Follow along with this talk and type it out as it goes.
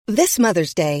This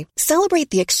Mother's Day, celebrate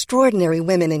the extraordinary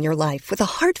women in your life with a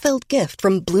heartfelt gift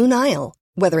from Blue Nile.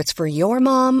 Whether it's for your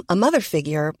mom, a mother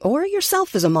figure, or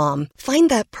yourself as a mom, find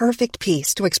that perfect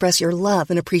piece to express your love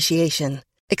and appreciation.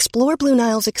 Explore Blue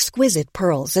Nile's exquisite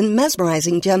pearls and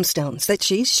mesmerizing gemstones that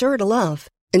she's sure to love.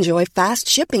 Enjoy fast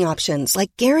shipping options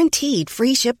like guaranteed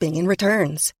free shipping and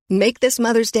returns. Make this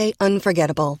Mother's Day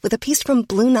unforgettable with a piece from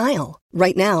Blue Nile.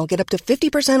 Right now, get up to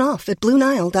 50% off at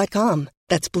BlueNile.com.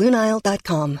 That's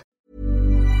BlueNile.com.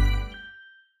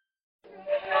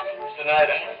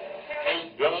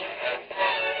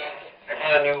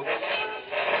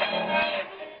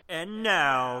 And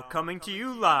now, coming to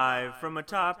you live from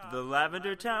atop the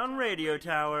Lavender Town Radio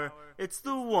Tower, it's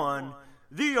the one,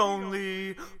 the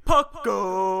only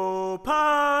Puckle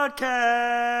Podcast!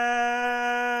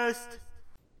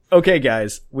 Okay,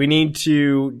 guys, we need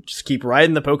to just keep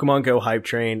riding the Pokemon Go hype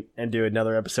train and do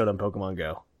another episode on Pokemon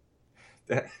Go.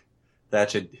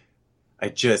 That should... I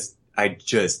just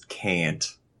can't.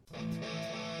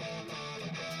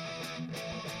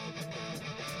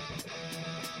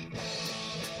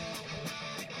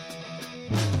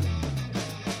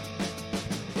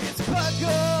 It's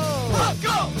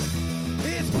Puckle!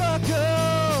 It's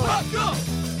Puckle!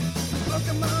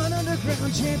 Pokemon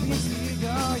Underground Champions League,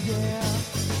 oh yeah!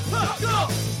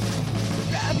 Puckle!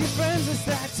 Grab your friends, it's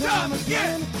that time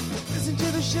again! Listen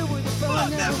to the show where the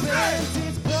fun never ends!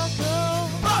 It's Puckle!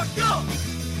 Oh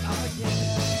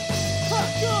yeah!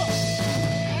 Puckle!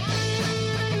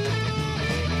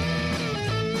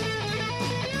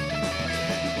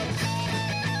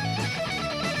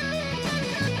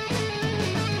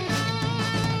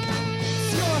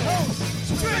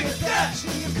 Drink that!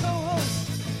 Your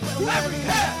co-host, Larry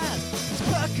has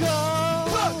Puckle!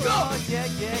 Oh, yeah.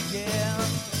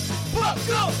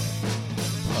 Puckle!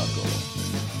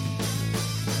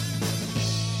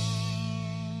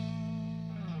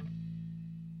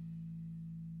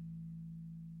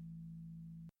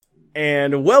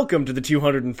 And welcome to the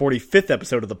 245th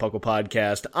episode of the Puckle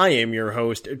Podcast. I am your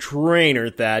host, Trainer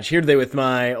Thatch, here today with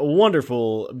my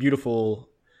wonderful, beautiful,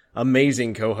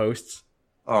 amazing co-hosts.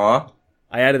 Aw.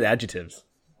 I added adjectives.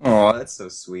 Aw, that's so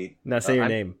sweet. Now say your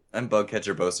name. I'm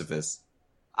Bugcatcher Bocephus.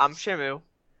 I'm Shamu.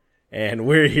 And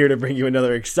we're here to bring you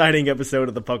another exciting episode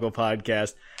of the Puckle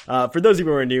Podcast. For those of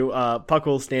you who are new,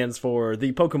 Puckle stands for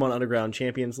the Pokemon Underground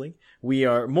Champions League. We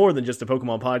are more than just a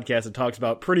Pokemon podcast that talks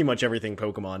about pretty much everything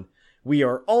Pokemon. We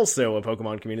are also a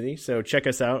Pokemon community, so check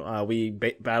us out. We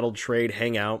battle, trade,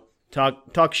 hang out,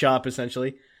 talk shop,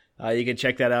 essentially. You can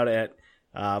check that out at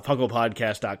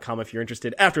PucklePodcast.com if you're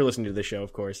interested, after listening to the show,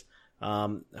 of course.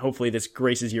 Hopefully this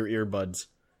graces your earbuds.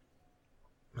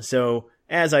 So,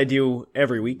 as I do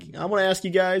every week, I want to ask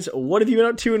you guys, what have you been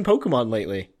up to in Pokemon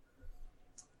lately?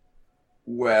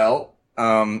 Well,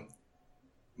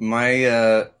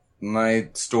 my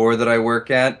store that I work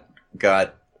at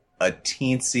got a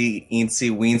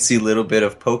teensy little bit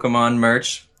of Pokemon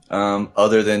merch,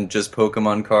 other than just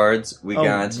Pokemon cards. We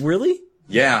got... Really?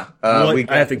 Yeah. I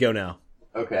have to go now.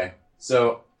 Okay.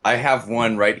 So I have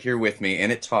one right here with me,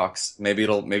 and it talks. Maybe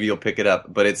you'll pick it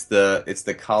up, but it's the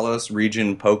Kalos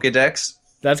Region Pokedex.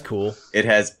 That's cool. It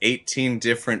has 18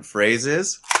 different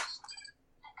phrases.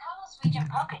 The Kalos Region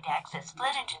Pokedex is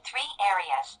split into 3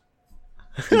 areas.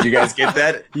 Did you guys get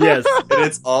that? Yes. And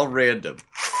it's all random.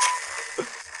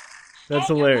 That's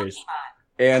hilarious.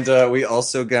 And we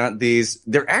also got these.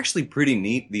 They're actually pretty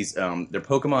neat. These they're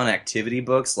Pokemon activity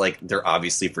books. Like, they're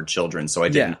obviously for children, so I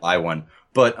didn't buy one.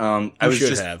 But I was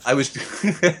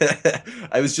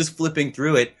just flipping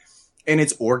through it, and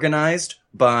it's organized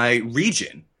by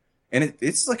region, and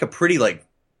it's like a pretty like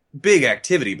big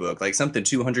activity book, like something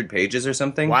 200 pages or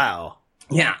something. Wow.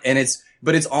 Yeah, and it's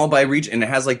all by region, and it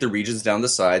has like the regions down the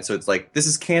side. So it's like, this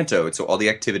is Kanto, so all the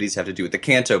activities have to do with the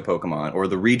Kanto Pokemon or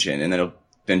the region, and then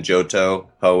Johto,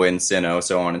 Hoenn, Sinnoh,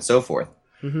 so on and so forth.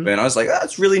 Mm-hmm. And I was like, oh,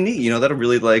 that's really neat. That'll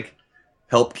really like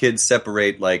help kids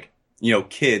separate, like,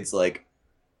 kids like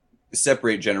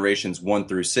separate generations 1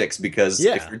 through 6, because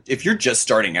if you're just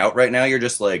starting out right now, you're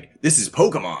just like, this is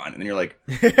Pokemon, and then you're like,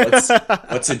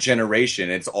 what's a generation?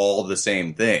 It's all the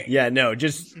same thing. Yeah, no,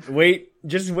 just wait,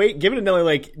 give it another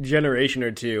like generation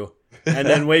or two, and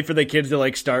then wait for the kids to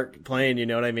like start playing. You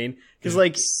know what I mean? Because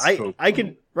like I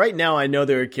could right now, I know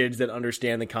there are kids that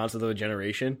understand the concept of a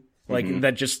generation, like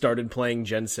that just started playing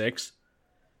Gen 6.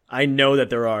 I know that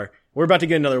there are. We're about to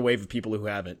get another wave of people who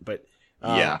haven't, but.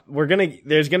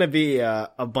 There's gonna be a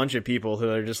bunch of people who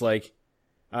are just like,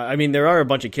 there are a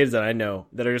bunch of kids that I know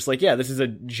that are just like, yeah, this is a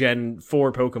Gen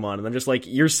 4 Pokemon, and I'm just like,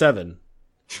 you're 7.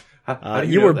 How do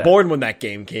you know were that? born when that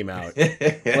game came out.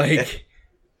 Like,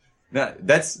 No,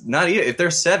 that's not it. If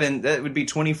they're 7, that would be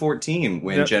 2014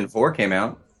 when No. Gen 4 came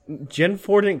out. Gen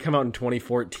 4 didn't come out in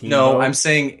 2014. No, though. I'm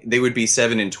saying they would be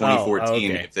 7 in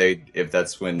 2014 okay. if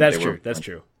that's when That's they true. were. That's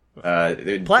true. They'd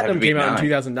have Platinum to be came out in 9.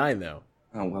 2009, though.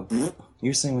 Oh well,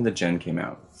 you're saying when the Gen came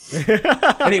out.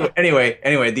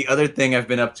 Anyway, the other thing I've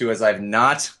been up to is I've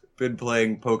not been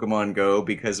playing Pokemon Go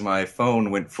because my phone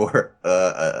went for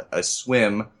a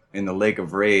swim in the Lake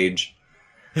of Rage.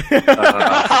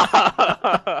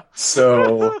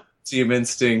 So Team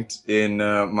Instinct in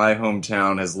my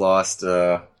hometown has lost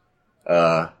a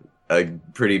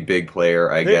pretty big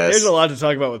player, I guess. There's a lot to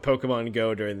talk about with Pokemon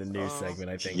Go during the news segment,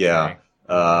 I think. Yeah.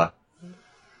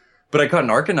 But I caught an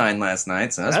Arcanine last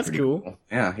night, so that's pretty cool.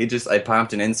 Yeah, I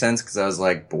popped an incense because I was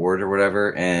like bored or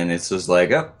whatever, and it's just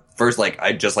like, first like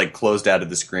I just like closed out of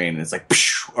the screen, and it's like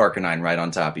Arcanine right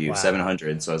on top of you, Wow.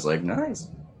 700. So I was like, nice.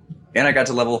 And I got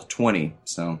to level 20,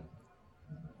 so.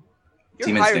 You're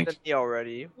Team higher Instinct. than me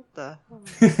already. What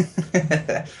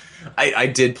the? I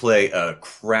did play a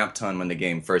crap ton when the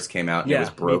game first came out, and Yeah, it was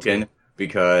me broken too.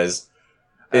 because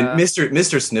and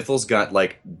Mr. Sniffles got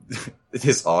like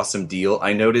this awesome deal.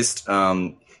 I noticed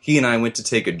he and I went to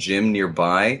take a gym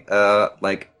nearby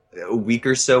like a week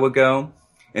or so ago,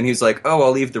 and he was like, "Oh,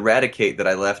 I'll leave the Raticate that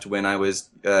I left when I was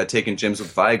taking gyms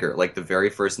with Viger, like the very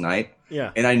first night."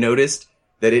 Yeah. And I noticed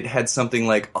that it had something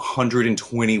like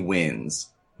 120 wins.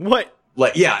 What?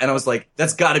 Like, yeah, and I was like,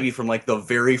 that's gotta be from, like, the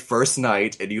very first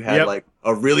night, and you had, Yep. like,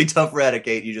 a really tough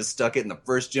Raticate, you just stuck it in the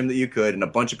first gym that you could, and a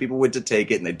bunch of people went to take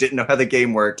it, and they didn't know how the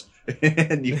game worked,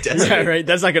 and you decimated. Yeah, right.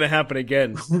 That's not going to happen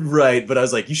again. Right, but I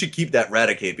was like, you should keep that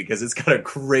Raticate, because it's got a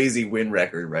crazy win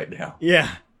record right now.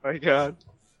 Yeah. My God.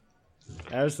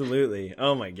 Absolutely.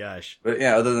 Oh my gosh. But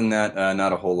yeah, other than that,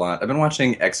 not a whole lot. I've been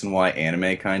watching X and Y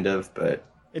anime, kind of, but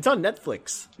It's on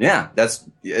Netflix. yeah, that's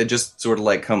just sort of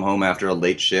like come home after a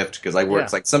late shift, because I work, Yeah.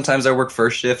 like, sometimes I work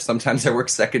first shift, sometimes I work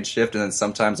second shift, and then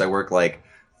sometimes I work, like,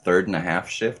 third and a half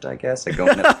shift, I guess. I go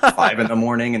in at 5 in the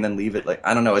morning and then leave it, like,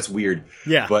 I don't know, it's weird.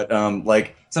 Yeah. But,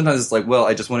 like, sometimes it's like, well,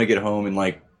 I just want to get home and,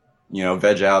 like, you know,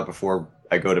 veg out before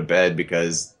I go to bed,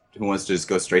 because who wants to just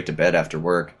go straight to bed after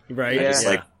work? Right. I just, Yeah.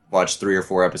 like, watch 3 or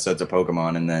 4 episodes of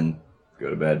Pokemon and then go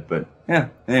to bed. But, yeah,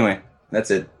 anyway, that's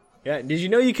it. Yeah, did you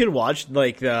know you could watch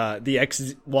like the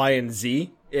X, Y, and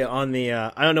Z on the?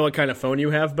 I don't know what kind of phone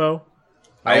you have, Bo.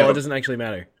 I have it a doesn't actually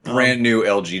matter. Brand new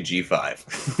LG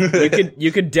G5.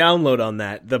 You could download on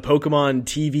that the Pokemon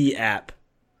TV app,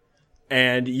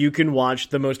 and you can watch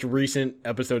the most recent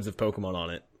episodes of Pokemon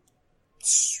on it.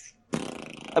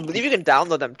 I believe you can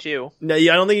download them too. No, I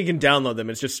don't think you can download them.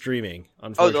 It's just streaming. Oh,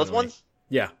 Unfortunately. those ones?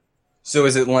 Yeah, So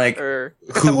is it like Or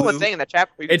someone was Hulu? saying in the chat.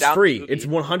 Where you can it's download free. movies. It's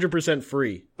 100%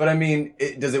 free. But I mean,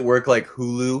 does it work like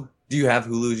Hulu? Do you have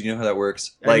Hulu? Do you know how that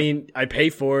works? I mean, I pay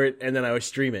for it and then I would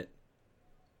stream it.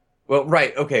 well,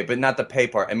 right, okay, but not the pay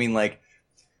part. I mean, like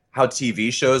how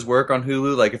TV shows work on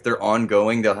Hulu. Like if they're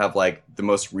ongoing, they'll have like the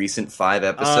most recent 5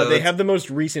 episodes. They have the most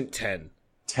recent 10.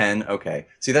 10. Okay,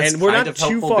 see that's And we're kind not of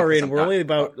too helpful far because in. I'm We're not- only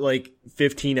about like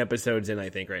 15 episodes in, I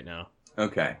think, right now.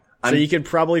 okay. So you could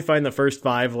probably find the first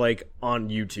 5 like on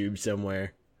YouTube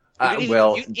somewhere.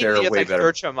 Well, you can they're easily just, way like, better.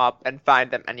 search them up and find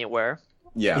them anywhere.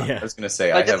 Yeah, Yeah. I was gonna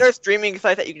say Like I have. there's streaming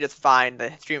sites that you can just find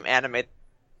that stream anime.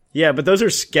 Yeah, but those are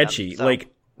sketchy. Yeah, so-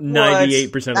 like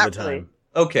 98% of the Not really. time.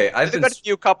 Okay, I've There's been a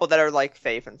few couple that are like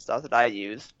safe and stuff that I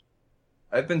use.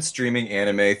 I've been streaming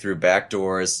anime through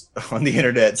backdoors on the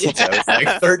internet since I was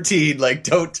like 13. Like,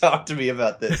 don't talk to me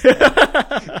about this.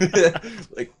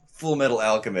 Like, Full Metal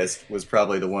Alchemist was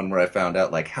probably the one where I found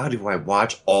out, like, how do I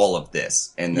watch all of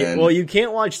this? And Yeah, then, well, you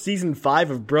can't watch season 5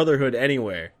 of Brotherhood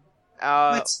anywhere.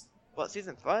 What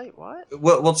season 5? What?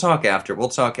 we'll talk after. We'll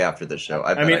talk after the show.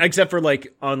 I mean, except for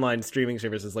like online streaming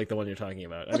services like the one you're talking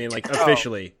about. I mean, like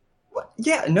officially.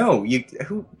 yeah, no.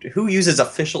 Who uses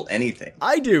official anything?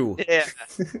 I do. Yeah.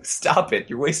 Stop it!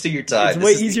 You're wasting your time. It's This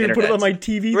way is the easier to put it on internet. my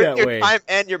TV Worth that your way. time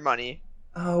and your money.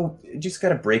 Oh, you just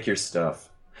gotta break your stuff.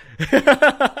 You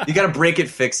gotta break it,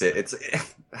 fix it.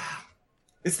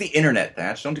 It's the internet,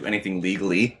 Thatch. Don't do anything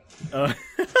legally.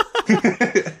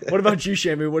 What about you,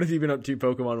 Shamu? What have you been up to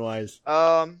Pokemon-wise?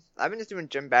 I've been just doing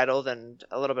gym battles and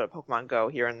a little bit of Pokemon Go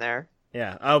here and there.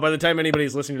 Yeah. Oh, by the time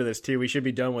anybody's listening to this, too, we should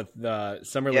be done with the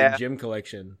Summer League Yeah. gym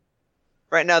collection.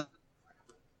 Right now,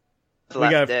 the We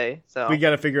last gotta- day. So We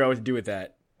got to figure out what to do with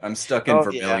that. I'm stuck in Oh,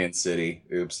 Vermilion City.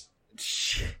 Oops.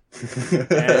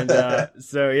 And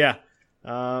so, yeah.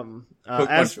 Pokemon-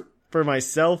 As for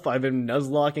myself, I've been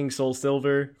nuzlocking Soul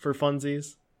Silver for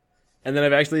funsies. And then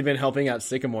I've actually been helping out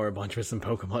Sycamore a bunch with some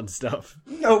Pokemon stuff.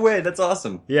 No way, that's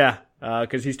awesome. Yeah,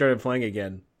 because he started playing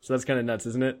again. So that's kind of nuts,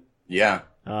 isn't it? Yeah.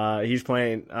 He's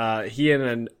playing. He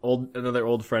and another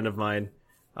old friend of mine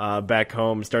back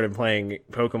home started playing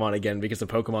Pokemon again because of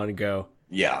Pokemon Go.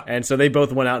 Yeah. And so they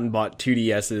both went out and bought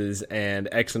 2DSs and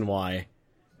X and Y.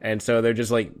 And so they're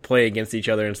just like play against each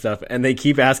other and stuff. And they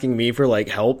keep asking me for like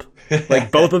help.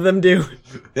 Like both of them do.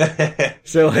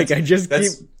 So like I just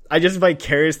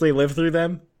vicariously live through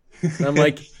them. And I'm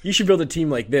like, you should build a team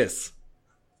like this.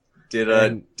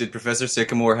 Did Professor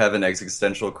Sycamore have an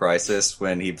existential crisis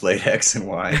when he played X and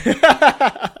Y?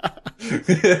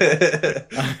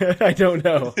 I don't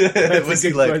know. That's Was a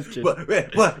he good like, question.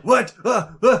 What?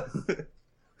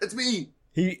 It's me.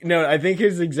 I think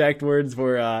his exact words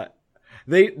were,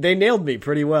 they nailed me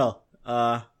pretty well.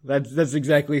 That's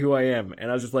exactly who I am.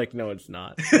 And I was just like, no, it's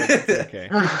not. But it's okay.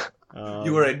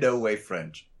 You are in no way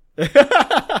French.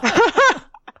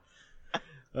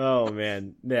 Oh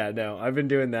man. Yeah, no, I've been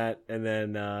doing that. And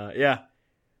then, yeah,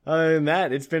 other than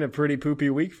that, it's been a pretty poopy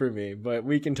week for me, but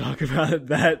we can talk about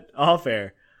that off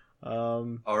air.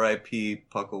 R.I.P.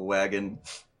 Puckle Wagon.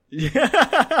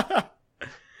 Yeah.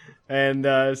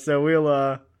 And, so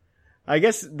we'll, I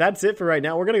guess that's it for right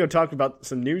now. We're going to go talk about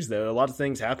some news though. A lot of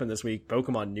things happened this week,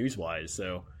 Pokemon news wise.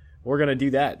 So we're going to do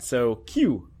that. So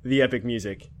cue the epic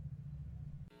music.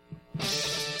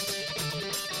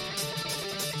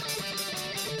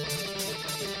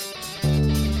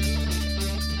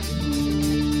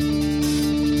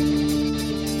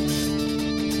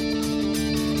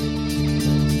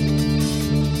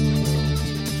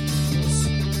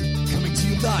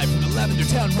 Live from the Lavender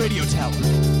Town Radio Tower.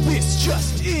 This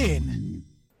just in.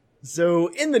 So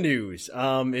in the news,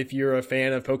 if you're a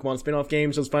fan of Pokemon spin-off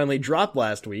games, those finally dropped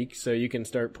last week, so you can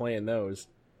start playing those.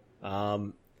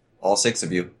 All 6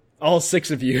 of you. All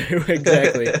 6 of you,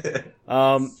 exactly.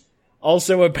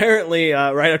 Also, apparently,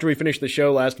 right after we finished the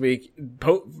show last week,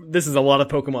 this is a lot of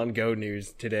Pokemon Go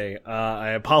news today. I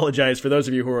apologize for those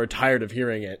of you who are tired of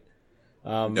hearing it.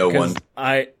 No one.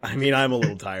 I mean, I'm a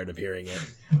little tired of hearing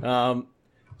it.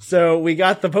 So we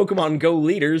got the Pokemon Go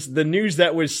leaders, the news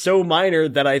that was so minor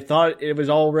that I thought it was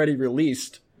already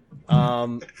released.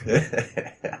 Because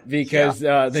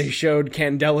they showed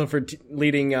Candela for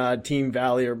leading Team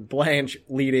Valley, Blanche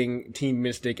leading Team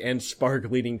Mystic, and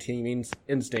Spark leading Team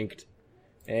Instinct.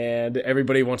 And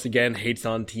everybody once again hates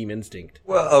on Team Instinct.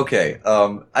 Well, okay.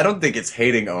 I don't think it's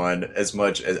hating on as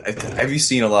much as... Have you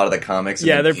seen a lot of the comics?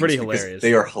 Yeah, they're pretty hilarious.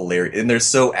 They are hilarious. And they're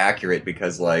so accurate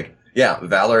because, like... Yeah,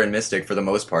 Valor and Mystic, for the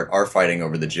most part, are fighting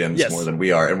over the gyms more than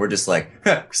we are. And we're just like,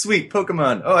 sweet,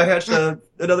 Pokemon. Oh, I hatched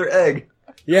another egg.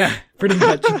 Yeah, pretty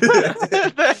much.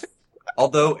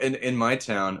 Although, in my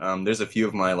town, there's a few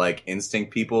of my, like,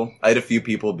 Instinct people. I had a few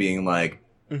people being like,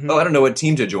 oh, I don't know what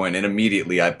team to join. And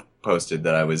immediately I posted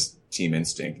that I was Team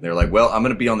Instinct. They're like, well, I'm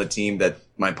going to be on the team that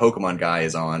my Pokemon guy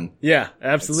is on. Yeah,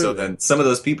 absolutely. So then some of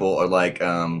those people are like...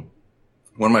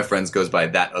 one of my friends goes by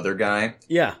that other guy.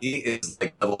 Yeah. He is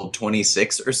like level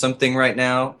 26 or something right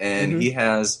now, and he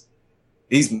has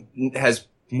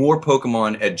more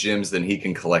Pokemon at gyms than he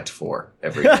can collect for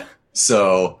every day.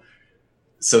 So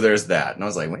there's that. And I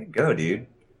was like, way to go, dude.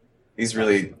 He's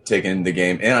really taken the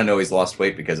game, and I know he's lost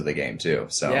weight because of the game too.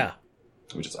 So yeah,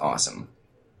 which is awesome.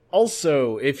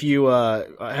 Also, if you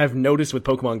have noticed with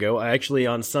Pokemon Go, I actually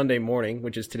on Sunday morning,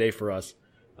 which is today for us,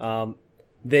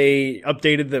 they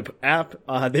updated the app.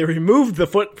 They removed the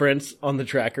footprints on the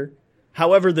tracker.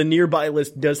 However, the nearby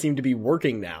list does seem to be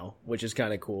working now, which is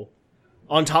kind of cool.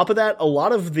 On top of that, a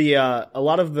lot of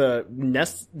the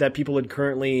nests that people had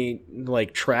currently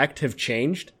like tracked have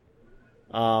changed.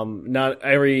 Not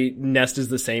every nest is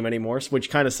the same anymore, which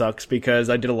kind of sucks because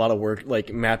I did a lot of work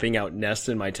like mapping out nests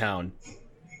in my town,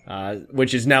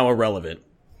 which is now irrelevant.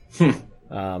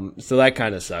 So that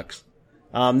kind of sucks.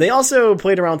 They also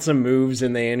played around some moves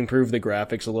and they improved the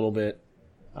graphics a little bit.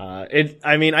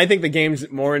 I think the game's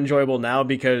more enjoyable now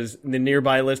because the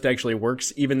nearby list actually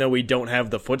works, even though we don't have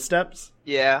the footsteps.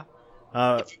 Yeah.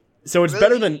 So it's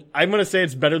better than, I'm going to say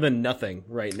it's better than nothing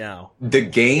right now. The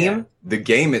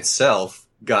game itself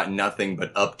got nothing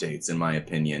but updates, in my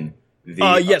opinion.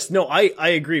 Yes, no, I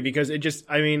agree because it just,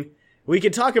 we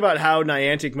could talk about how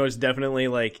Niantic most definitely,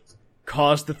 like,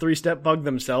 caused the 3-step bug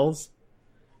themselves.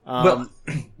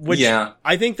 Which yeah.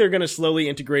 I think they're going to slowly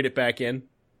integrate it back in.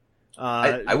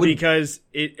 I would, because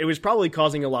it was probably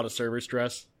causing a lot of server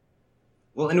stress.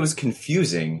 Well, and it was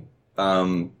confusing.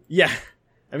 Yeah.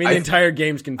 The entire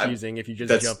game's confusing if you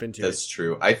just jump into it. That's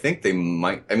true. I think they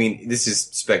might... this is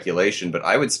speculation, but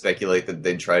I would speculate that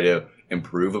they'd try to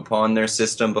improve upon their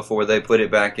system before they put it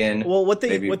back in. Well, what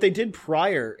they did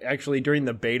prior, actually, during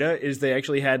the beta, is they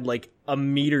actually had, like, a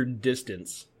meter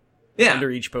distance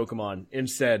under each Pokemon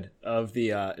instead of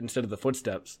the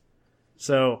footsteps.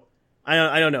 So,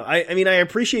 I don't know. I mean, I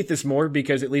appreciate this more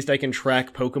because at least I can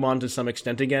track Pokemon to some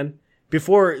extent again.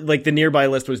 Before, like, the nearby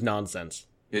list was nonsense.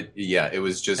 It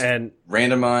was just And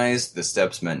randomized. The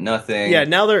steps meant nothing. yeah,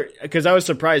 now because I was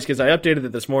surprised because I updated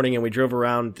it this morning and we drove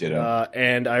around,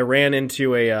 and I ran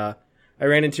into a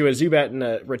Zubat and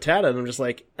a Rattata, and I'm just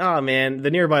like, oh man,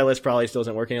 the nearby list probably still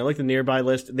isn't working. I looked at the nearby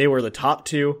list; they were the top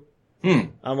 2.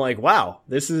 I'm like, wow,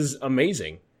 this is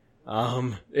amazing.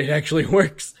 It actually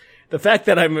works. The fact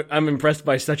that I'm impressed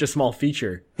by such a small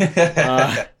feature,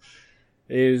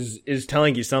 is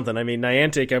telling you something. I mean,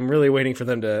 Niantic, I'm really waiting for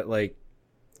them to like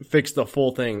fix the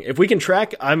full thing. If we can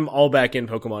track, I'm all back in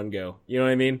Pokemon Go. You know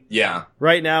what I mean? Yeah.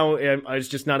 Right now, it's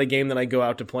just not a game that I go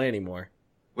out to play anymore.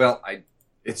 Well,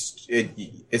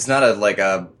 it's not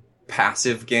a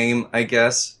passive game, I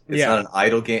guess. It's not an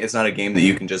idle game. It's not a game that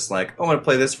you can just like, oh, I want to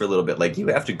play this for a little bit. Like, you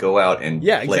have to go out and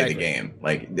play the game.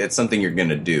 Like, it's something you're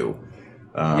gonna do.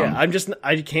 I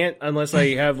can't unless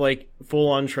I have like full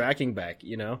on tracking back,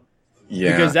 you know?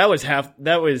 Yeah. Because that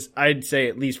was I'd say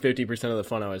at least 50% of the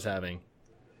fun I was having.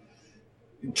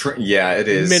 Yeah, it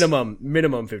is. Minimum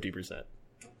 50%.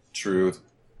 Truth.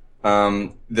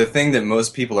 The thing that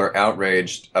most people are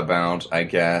outraged about, I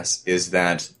guess, is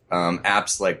that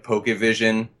apps like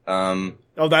Pokevision,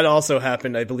 that also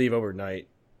happened, I believe, overnight.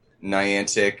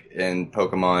 Niantic and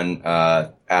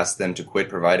Pokemon asked them to quit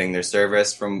providing their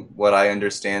service. From what I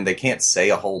understand, they can't say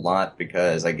a whole lot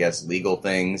because, I guess, legal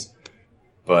things.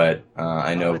 But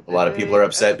I know a lot of people are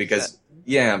upset because,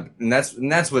 yeah, and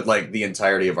that's what like the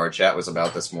entirety of our chat was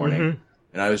about this morning. Mm-hmm.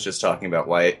 And I was just talking about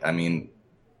why. I mean,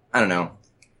 I don't know.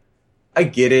 I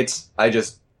get it.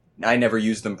 I never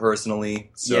used them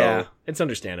personally, so yeah, it's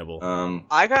understandable.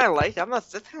 I kind of like them.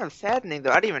 That's kind of saddening,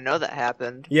 though. I didn't even know that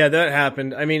happened. Yeah, that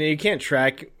happened. I mean, you can't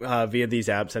track via these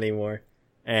apps anymore,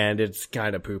 and it's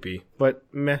kind of poopy. But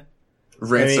meh.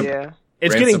 Ransom. Yeah.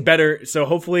 It's getting better. So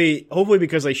hopefully,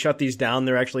 because they shut these down,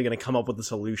 they're actually going to come up with a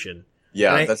solution.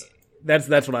 Yeah,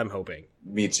 that's what I'm hoping.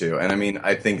 Me too. And I mean,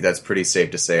 I think that's pretty safe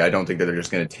to say. I don't think that they're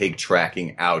just going to take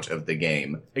tracking out of the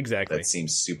game. Exactly. That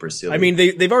seems super silly. I mean,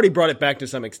 they've already brought it back to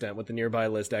some extent with the nearby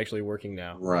list actually working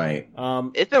now. Right.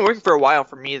 It's been working for a while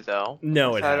for me, though.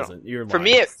 No, it hasn't. You're for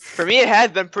me, it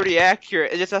has been pretty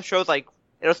accurate. It just shows like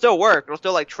it'll still work. It'll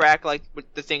still like track like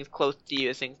the things close to you,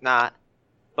 the things not.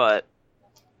 But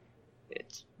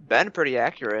it's been pretty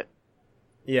accurate.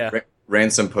 Yeah.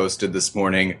 Ransom posted this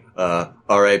morning,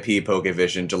 RIP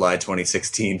Pokevision, July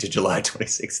 2016 to July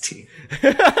 2016.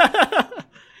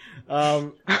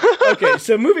 Okay,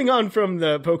 so moving on from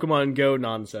the Pokemon Go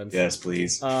nonsense. Yes,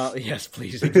 please. Yes,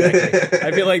 please, exactly.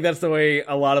 I feel like that's the way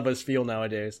a lot of us feel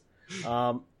nowadays.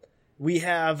 We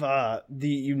have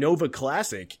the Unova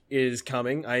Classic is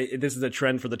coming. This is a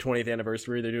trend for the 20th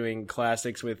anniversary. They're doing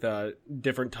classics with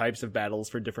different types of battles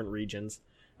for different regions.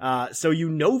 So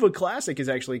Unova Classic is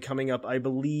actually coming up, I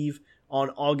believe, on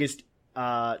August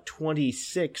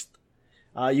 26th.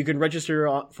 You can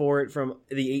register for it from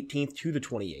the 18th to the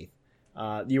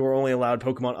 28th. You are only allowed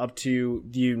Pokemon up to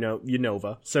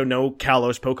Unova, so no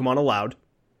Kalos Pokemon allowed.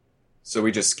 So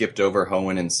we just skipped over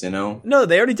Hoenn and Sinnoh? No,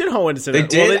 they already did Hoenn and Sinnoh. They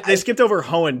did? Well, they skipped over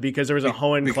Hoenn because there was a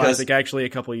Hoenn Classic actually a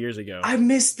couple years ago. I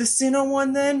missed the Sinnoh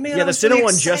one then, man. Yeah, the Sinnoh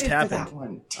one just happened. That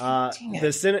one.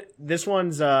 This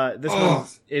one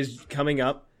is coming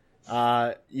up.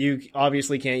 You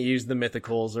obviously can't use the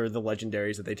mythicals or the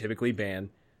legendaries that they typically ban.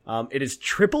 It is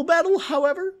triple battle,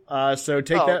 however. So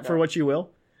take that for what you will.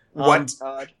 What?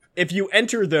 If you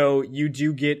enter, though, you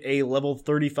do get a level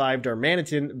 35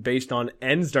 Darmanitan based on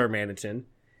N's Darmanitan.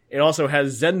 It also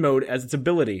has Zen Mode as its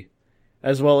ability,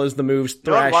 as well as the moves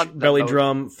Thrash, Belly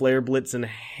Drum, Flare Blitz, and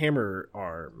Hammer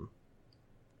Arm.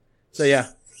 So yeah.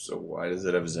 So why does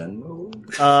it have Zen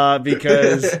Mode?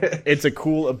 Because it's a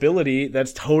cool ability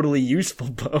that's totally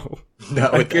useful, Bo. No,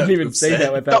 I couldn't even say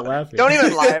that without laughing. Don't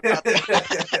even lie about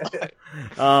that.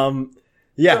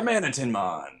 Yeah. Darmanitan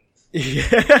Mon.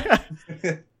 Yeah.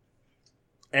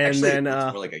 And actually, then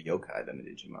it's more like a yokai than a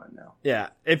Digimon now. Yeah.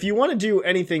 If you want to do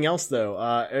anything else, though,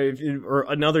 or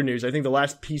another news, I think the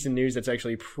last piece of news that's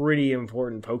actually pretty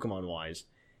important Pokemon-wise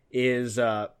is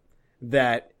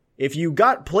that if you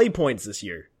got play points this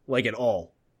year, like at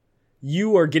all,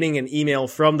 you are getting an email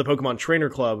from the Pokemon Trainer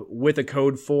Club with a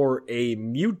code for a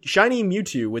shiny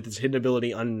Mewtwo with its hidden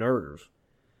ability Unnerve.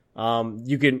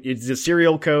 It's a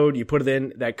serial code, you put it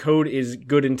in, that code is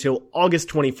good until August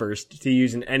 21st to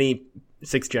use in any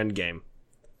 6th gen game.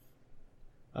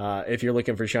 If you're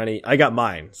looking for shiny, I got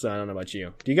mine, so I don't know about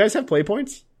you. Do you guys have play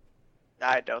points?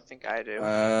 I don't think I do.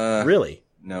 Really?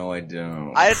 No, I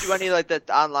don't. I didn't do any like the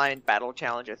online battle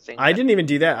challenges thing. I didn't even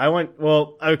do that.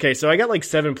 So I got like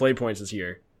 7 play points this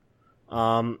year.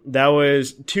 That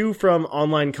was 2 from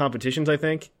online competitions, I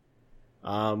think.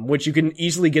 Which you can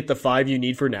easily get the 5 you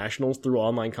need for nationals through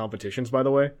online competitions, by the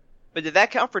way. But did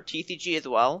that count for TCG as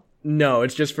well? No,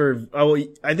 it's just for,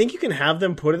 I think you can have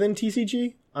them put it in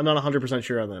TCG. I'm not 100%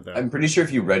 sure on that though. I'm pretty sure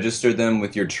if you register them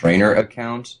with your trainer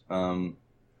account,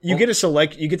 you get to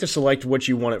select what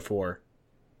you want it for,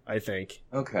 I think.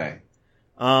 Okay.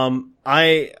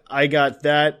 I got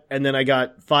that, and then I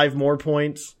got 5 more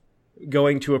points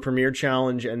going to a Premier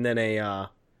Challenge, and then a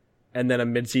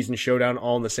mid-season showdown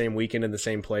all in the same weekend in the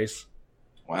same place.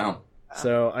 Wow.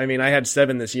 So, I mean, I had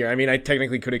 7 this year. I mean, I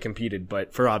technically could have competed,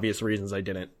 but for obvious reasons, I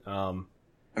didn't.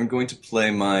 I'm going to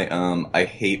play my I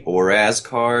hate Oraz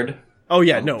card. Oh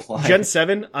yeah, no, Gen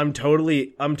 7. I'm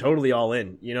totally all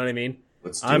in. You know what I mean?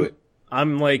 Let's do it.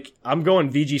 I'm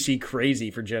going VGC crazy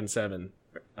for Gen 7.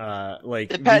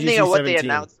 Depending VGC on what 17. they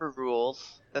announce for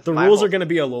rules. The rules are going to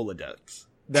be Alola decks.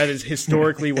 That is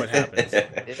historically what happens.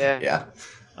 Yeah.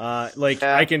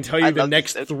 I can tell you I'd the love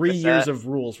next to 3 with years that. of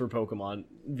rules for Pokemon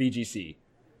VGC.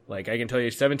 I can tell you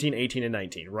 17, 18, and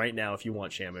 19 right now if you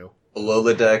want Shamu.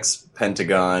 Alola decks,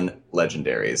 Pentagon,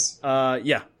 Legendaries.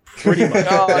 Yeah, pretty much.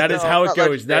 No, that is no, how it not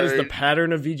goes. That is the Legendary.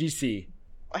 pattern of VGC.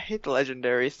 I hate the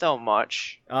Legendary so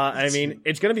much. I mean,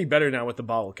 it's going to be better now with the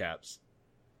bottle caps.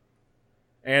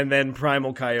 And then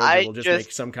Primal Kyogre I will just just-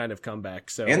 make some kind of comeback.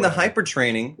 So And the hyper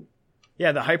training.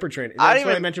 Yeah, the hyper training. I That's don't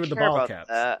what I even mentioned with the care bottle about caps.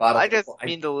 that. Bottle- I just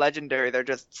mean the Legendary. They're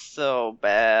just so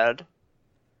bad.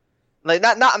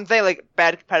 Not I'm saying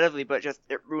bad competitively, but just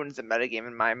it ruins the metagame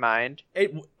in my mind.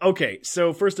 Okay,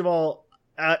 so first of all,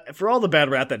 for all the bad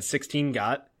rap that 16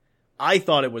 got, I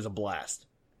thought it was a blast.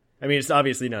 I mean, it's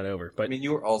obviously not over, but I mean,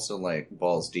 you were also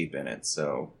balls deep in it,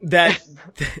 so.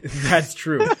 that's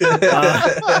true.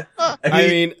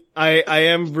 I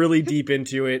am really deep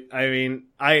into it. I mean,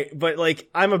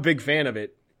 I'm a big fan of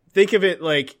it. Think of it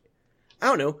I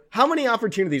don't know, how many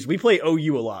opportunities, we play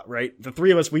OU a lot, right? The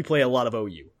 3 of us, we play a lot of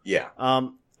OU. Yeah.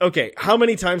 Okay, how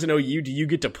many times in OU do you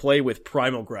get to play with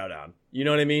Primal Groudon? You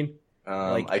know what I mean?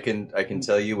 I can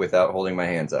tell you without holding my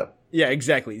hands up. Yeah,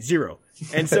 exactly. 0.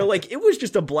 And so, it was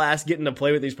just a blast getting to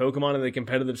play with these Pokemon in the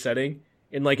competitive setting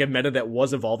in, a meta that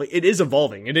was evolving. It is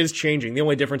evolving. It is changing. The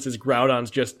only difference is Groudon's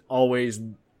just always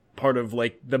part of,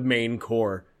 the main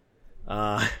core.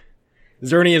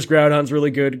 Xerneas Groudon's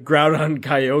really good. Groudon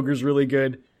Kyogre's really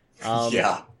good.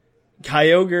 Yeah.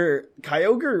 Kyogre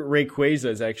Rayquaza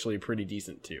is actually pretty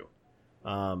decent, too.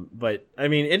 But, I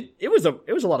mean, it was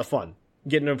a lot of fun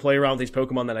getting to play around with these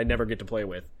Pokemon that I never get to play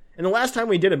with. And the last time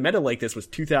we did a meta like this was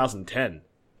 2010.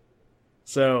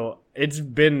 So, it's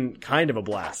been kind of a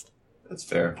blast. That's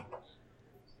fair.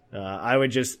 I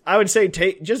would say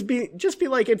just be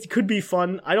like, it could be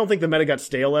fun. I don't think the meta got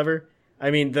stale ever.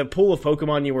 I mean, the pool of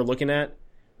Pokemon you were looking at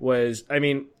was, I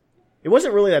mean, it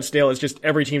wasn't really that stale. It's just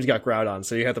every team's got Groudon,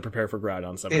 so you have to prepare for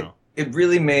Groudon somehow. It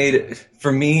really made,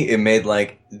 for me, it made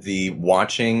the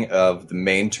watching of the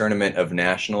main tournament of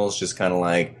nationals just kind of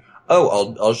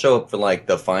I'll show up for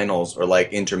the finals or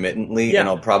intermittently, Yeah. and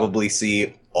I'll probably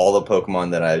see all the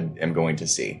Pokemon that I am going to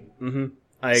see. Mm-hmm.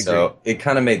 I agree. So it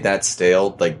kind of made that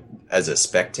stale, as a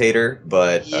spectator.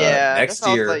 But Yeah, next that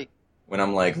sounds year, when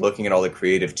I'm looking at all the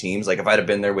creative teams, if I'd have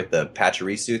been there with the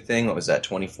Pachirisu thing, what was that,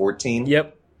 2014?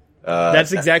 Yep.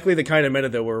 That's exactly the kind of meta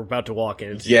that we're about to walk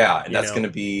into. Yeah, and that's know? going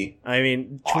to be. I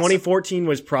mean, awesome. 2014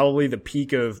 was probably the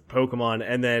peak of Pokemon,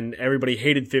 and then everybody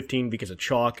hated 15 because of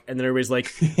chalk, and then everybody's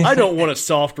like, I don't want a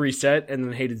soft reset, and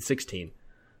then hated 16.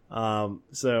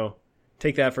 So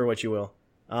take that for what you will.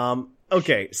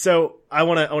 Okay, so I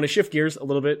want to shift gears a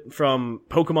little bit from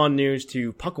Pokemon news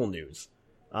to Puckle news.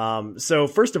 So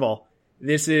first of all,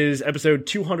 this is episode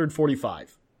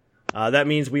 245. That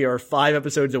means we are 5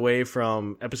 episodes away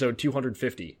from episode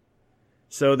 250.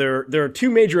 So there are 2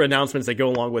 major announcements that go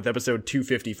along with episode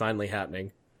 250 finally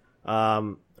happening.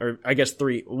 Or I guess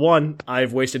 3. 1,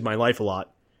 I've wasted my life a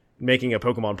lot making a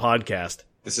Pokemon podcast.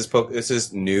 This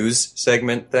is news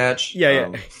segment, Thatch.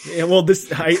 Yeah. Yeah, well,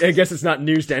 I guess it's not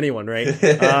news to anyone, right?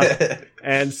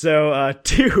 And so,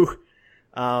 2,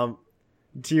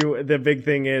 the big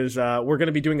thing is, we're going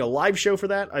to be doing a live show for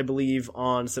that, I believe,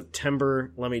 on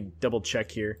September. Let me double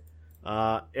check here.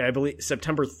 I believe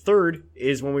September 3rd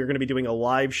is when we're going to be doing a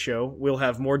live show. We'll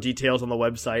have more details on the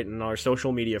website and our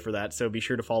social media for that, so be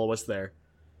sure to follow us there.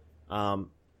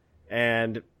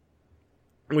 And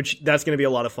that's going to be a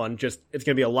lot of fun. It's going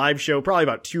to be a live show, probably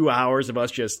about 2 hours of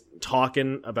us just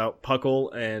talking about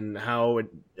Puckle and how it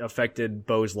affected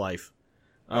Bo's life.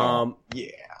 Yeah.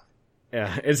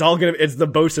 Yeah, it's the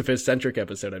Bocephus centric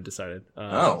episode, I've decided.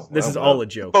 This is all a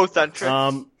joke. Both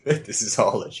centric. This is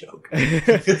all a joke.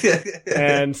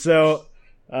 And so,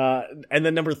 And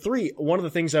then number 3, one of the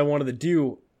things I wanted to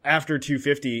do after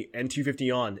 250 and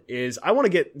 250 on is I want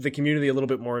to get the community a little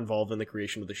bit more involved in the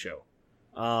creation of the show.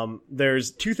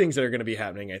 There's 2 things that are going to be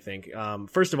happening, I think.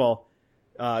 First of all,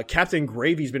 Captain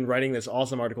Gravy's been writing this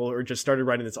awesome article, or just started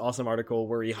writing this awesome article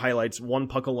where he highlights one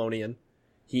Puckalonian.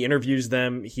 He interviews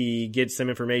them, he gets some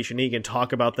information, he can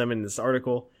talk about them in this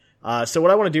article. So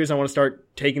what I want to do is I want to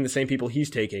start taking the same people he's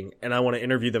taking, and I want to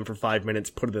interview them for 5 minutes,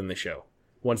 put it in the show.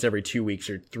 Once every 2 weeks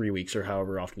or 3 weeks or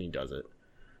however often he does it.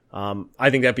 I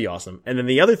think that'd be awesome. And then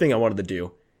the other thing I wanted to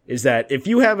do is that if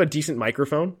you have a decent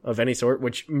microphone of any sort,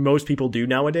 which most people do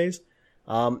nowadays,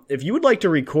 if you would like to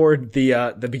record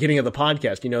the beginning of the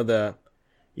podcast,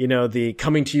 the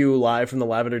coming to you live from the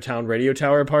Lavender Town radio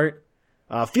tower part,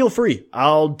 feel free.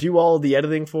 I'll do all the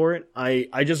editing for it.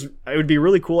 It would be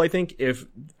really cool, I think, if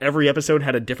every episode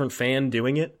had a different fan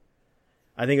doing it.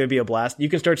 I think it would be a blast. You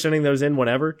can start sending those in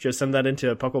whenever. Just send that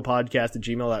into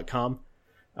pucklepodcast@gmail.com.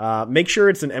 Make sure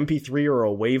it's an MP3 or a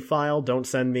WAV file. Don't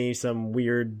send me some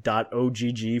weird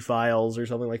 .ogg files or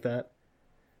something like that.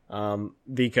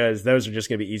 Because those are just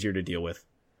going to be easier to deal with.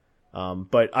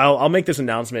 But I'll make this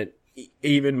announcement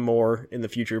even more in the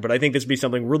future. But I think this would be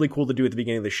something really cool to do at the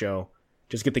beginning of the show.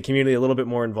 Just get the community a little bit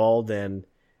more involved, and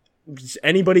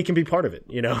anybody can be part of it,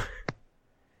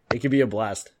 It could be a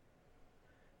blast.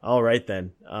 All right,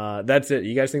 then. That's it.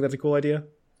 You guys think that's a cool idea?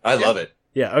 I love it.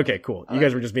 Yeah, okay, cool. You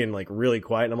guys were just being, really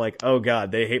quiet, and I'm like, oh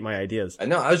god, they hate my ideas. I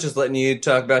know, I was just letting you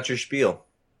talk about your spiel.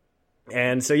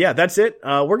 And so, yeah, that's it.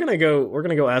 We're gonna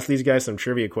go ask these guys some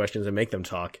trivia questions and make them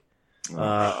talk.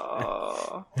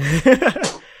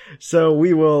 So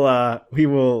we will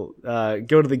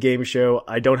go to the game show.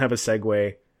 I don't have a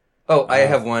segue. Oh, I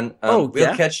have one. We'll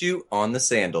yeah? catch you on the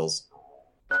sandals.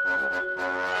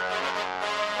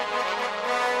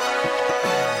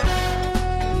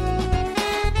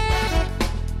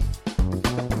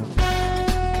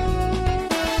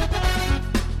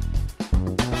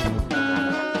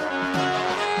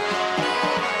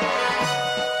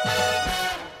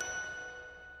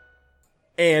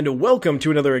 And welcome to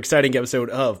another exciting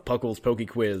episode of Puckle's Poke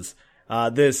Quiz.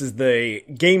 This is the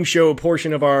game show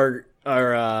portion of our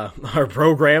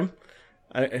program.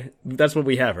 That's what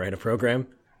we have, right? A program?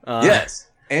 Yes.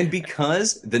 And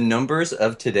because the numbers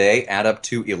of today add up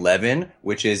to 11,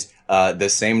 which is the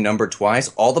same number twice,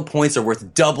 all the points are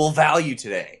worth double value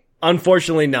today.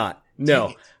 Unfortunately not. No.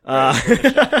 You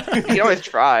can always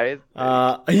try.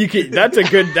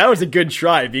 That was a good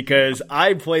try, because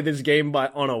I play this game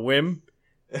on a whim.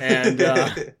 And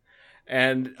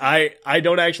I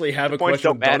don't actually have a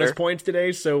question of bonus points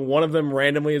today, so one of them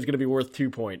randomly is going to be worth 2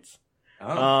 points.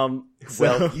 Oh.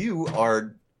 Well, you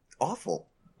are awful.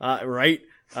 Right?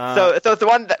 So it's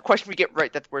the question we get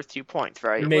right that's worth 2 points,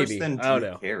 right? Maybe. I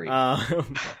don't know.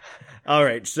 All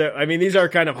right. So, these are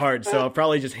kind of hard, so I'll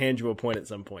probably just hand you a point at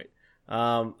some point.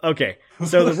 Okay.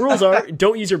 So the rules are,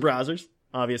 don't use your browsers,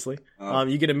 obviously.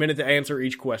 You get a minute to answer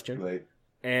each question. Right.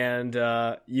 And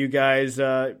you guys,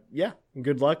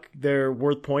 good luck. They're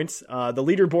worth points. The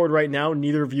leaderboard right now,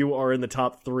 neither of you are in the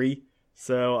top 3,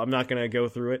 so I'm not going to go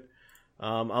through it.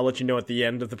 I'll let you know at the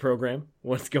end of the program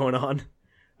what's going on.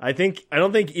 I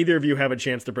don't think either of you have a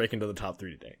chance to break into the top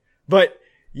 3 today, but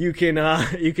you can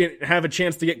have a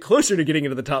chance to get closer to getting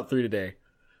into the top 3 today.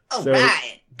 All so,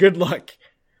 right. Good luck.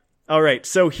 All right,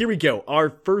 so here we go. Our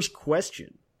first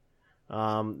question.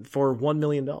 For $1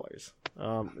 million. No,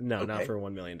 okay. Not for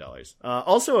 $1 million.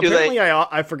 Also, apparently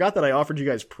I forgot that I offered you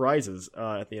guys prizes,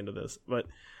 at the end of this, but,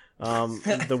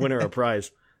 the winner a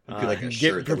prize.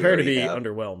 Get prepared to be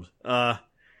underwhelmed.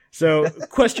 So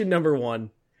question number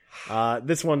 1.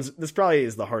 This probably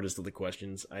is the hardest of the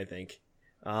questions, I think.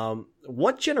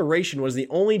 What generation was the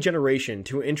only generation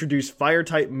to introduce fire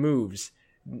type moves,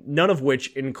 none of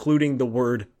which including the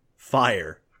word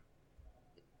fire?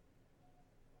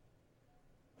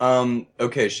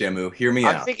 Okay, Shamu, hear me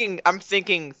out. I'm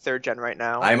thinking 3rd gen right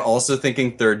now. I'm also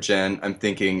thinking 3rd gen. I'm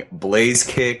thinking Blaze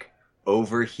Kick,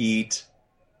 Overheat.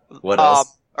 What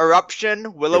else?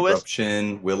 Eruption, Will-O-Wisp.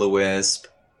 Eruption, Will-O-Wisp.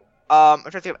 I'm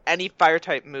trying to think of any fire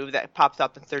type move that pops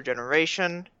up in 3rd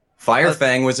generation. Fire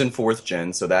Fang was in 4th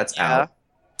gen, so that's out.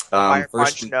 Fire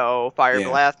Punch, no. Fire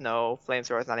Blast, no.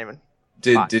 Flamethrower is not even.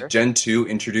 Did Gen 2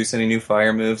 introduce any new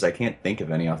fire moves? I can't think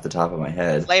of any off the top of my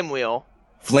head. Flame Wheel.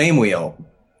 Flame Wheel.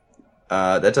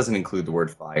 That doesn't include the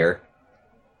word fire.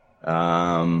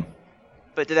 But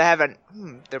did they have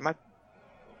there might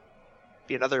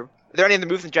be another. Are there any other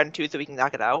moves in Gen 2 so we can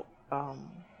knock it out?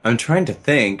 I'm trying to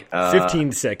think.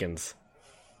 15 seconds.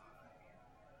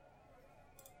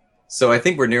 So I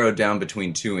think we're narrowed down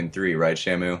between 2 and 3, right,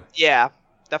 Shamu? Yeah,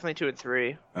 definitely 2 and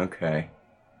 3. Okay.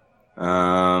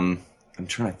 I'm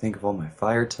trying to think of all my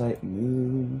fire type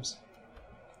moves.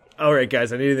 All right,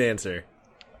 guys, I need an answer.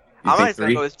 You I think might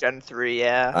three? go with Gen 3,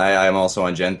 yeah. I'm also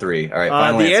on Gen 3. All right,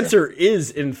 final The answer is,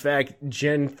 in fact,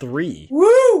 Gen 3.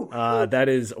 Woo! That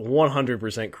is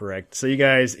 100% correct. So you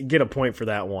guys get a point for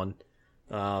that one.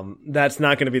 That's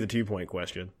not going to be the 2-point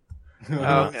question.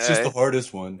 Okay. It's just the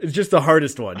hardest one. It's just the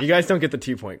hardest one. You guys don't get the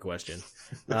 2-point question.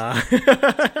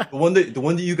 The one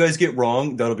that you guys get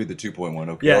wrong, that'll be the 2-point one.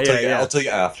 Okay, Yeah, I'll tell you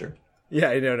after. Yeah,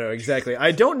 I don't know exactly.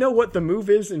 I don't know what the move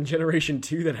is in Generation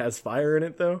 2 that has fire in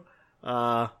it, though.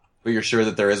 But you're sure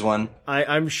that there is one?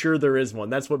 I'm sure there is one.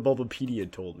 That's what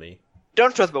Bulbapedia told me.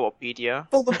 Don't trust Bulbapedia.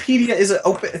 Bulbapedia is a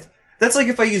open. That's like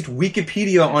if I used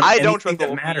Wikipedia on I anything don't trust that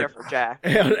Bulbapedia mattered. for Jack.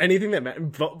 Anything that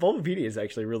Bulbapedia is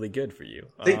actually really good for you.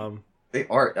 They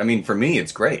are. I mean, for me,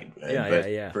 it's great.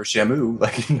 Yeah. For Shamu,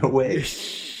 like, no way.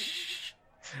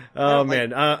 Oh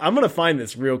man, I'm gonna find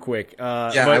this real quick. I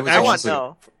but I want actually- to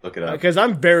know. Look it up. because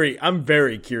I'm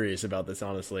very curious about this,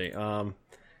 honestly.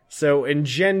 So in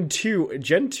Gen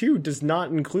 2 does not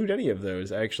include any of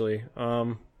those, actually.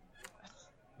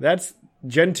 That's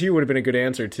Gen 2 would have been a good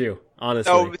answer too,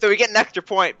 honestly. So we get an extra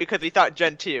point because we thought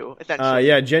Gen 2, essentially.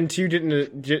 Yeah, Gen 2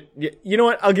 didn't. You know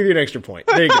what? I'll give you an extra point.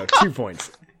 There you go, 2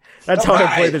 points. That's how I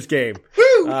play this game.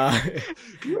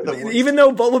 Even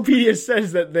though Bulbapedia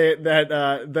says that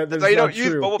that's So you don't not use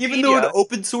true. Bulbapedia. Even though the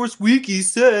open source wiki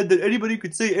said that anybody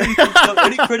could say anything without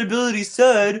any credibility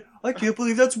said, I can't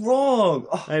believe that's wrong.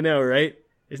 Oh, I know, right?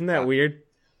 Isn't that weird?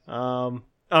 All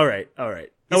right. Oh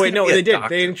wait, gonna no, be a they did.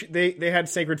 doctor. They had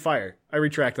Sacred Fire. I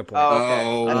retract the point.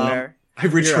 Oh, okay. That's fair. I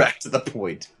retract the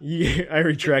point. Yeah, I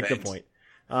retract the point.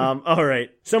 All right.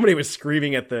 Somebody was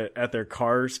screaming at their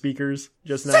car speakers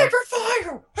just now. Sacred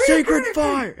fire! Sacred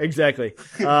fire! Exactly.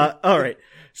 All right.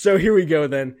 So here we go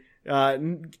then.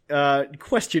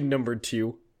 Question number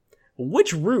 2.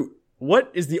 Which route? What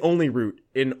is the only route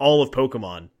in all of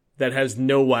Pokemon that has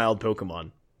no wild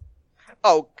Pokemon?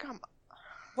 Oh, come on.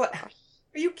 What?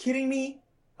 Are you kidding me?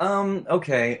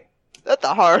 Okay. That's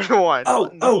a hard one.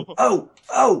 Oh!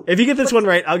 If you get this one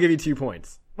right, I'll give you 2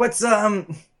 points. What's,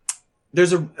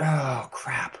 there's a, oh,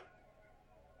 crap.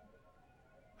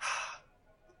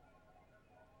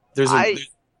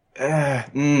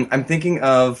 I'm thinking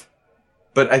of,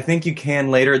 but I think you can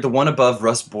later, the one above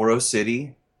Rustboro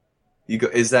City.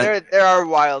 There are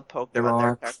wild Pokemon There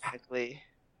are. there, technically.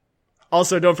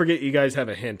 Also, don't forget you guys have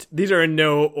a hint. These are in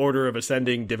no order of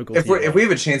ascending difficulty. If we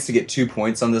have a chance to get 2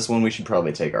 points on this one, we should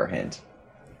probably take our hint.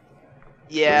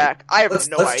 Yeah, I have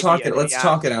no Let's idea. talk it. to Let's be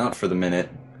talk it honest. out for the minute.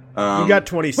 You got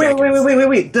 20 Wait.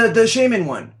 seconds. The shaman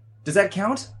one. Does that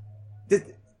count?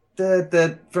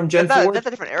 The from Gen 4? That's a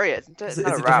different area, isn't it? Is It's it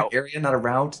not a a route. different area, not a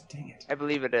route? Dang it. I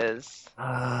believe it is.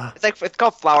 It's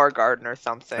called Flower Garden or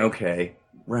something. Okay.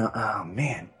 Oh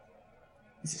man,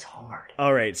 this is hard.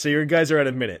 All right, so your guys are at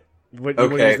a minute. What, you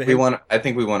wanna use Okay, the we hint? want. I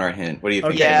think we want our hint. What do you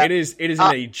think? Okay, Yeah. it is in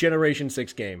a Generation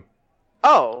 6 game.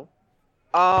 Oh,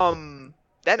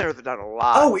 that narrows it down a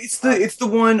lot. Oh, it's the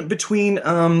one between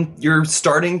your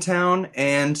starting town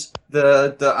and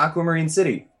the Aquamarine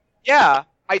City. Yeah,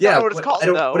 I don't know what it's called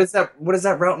though. What is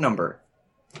that route number?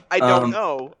 I don't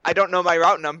know. I don't know my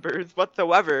route numbers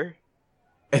whatsoever.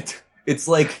 It's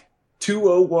like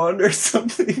 201 or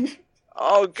something.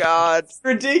 Oh God, It's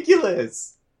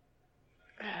ridiculous.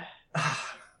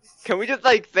 can we just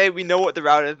say we know what the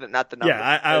route is, but not the number?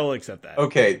 Yeah, I will accept that.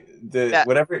 Okay, Yeah.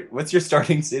 what's your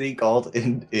starting city called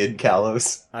in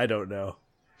Kalos? I don't know.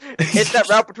 It's that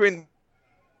route between.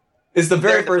 It's the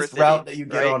very They're the first first route city, that you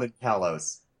get right? on in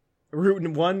Kalos. Route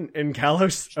 1 in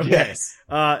Kalos? Okay. Yes.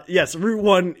 Yes, Route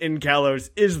 1 in Kalos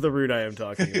is the route I am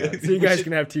talking about. So you guys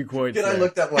can have 2 points. Can I there.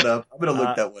 look that one up? I'm gonna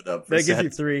look that one up. That gives you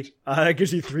 3. That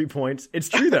gives you 3 points. It's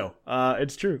true though.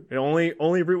 It's true. It only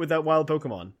route without wild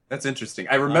Pokemon. That's interesting.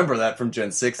 I remember that from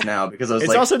Gen 6 now because I was It's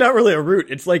like, also not really a route.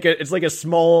 It's like a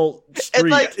small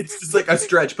street. it's just like a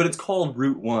stretch, but it's called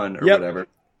Route 1 or Yep. whatever.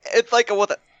 It's like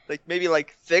maybe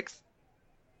 6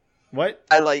 What?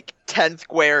 by 10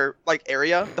 square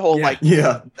area. The whole Yeah.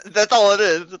 Yeah. that's all it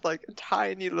is. It's like a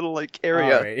tiny little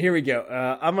area. All right, here we go.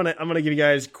 I'm gonna give you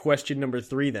guys question number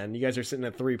 3. Then you guys are sitting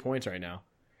at 3 points right now.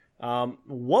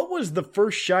 What was the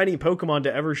first shiny Pokemon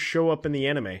to ever show up in the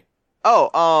anime? Oh,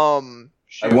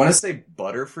 I want to say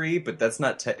Butterfree, but that's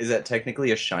not. Is that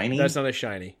technically a shiny? That's not a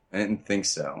shiny. I didn't think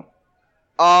so.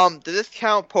 does this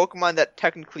count Pokemon that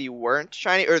technically weren't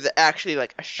shiny, or is it actually a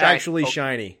shiny? Actually Pokemon?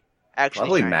 shiny. Actually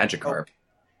Probably shiny. Magikarp.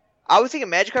 I was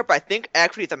thinking Magikarp, but I think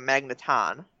actually it's a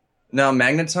Magneton. No,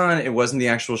 Magneton. It wasn't the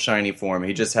actual shiny form.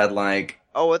 He just had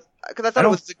Oh, because I I thought it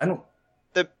don't. was I don't.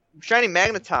 the shiny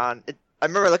Magneton. I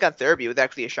remember looking at Therapy. It was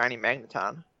actually a shiny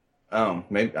Magneton. Oh,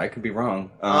 maybe I could be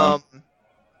wrong. Because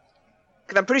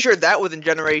I'm pretty sure that was in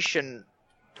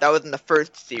that was in the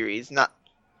first series, not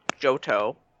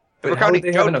Johto. If But we're how would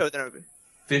counting they have an Johto, then it would be...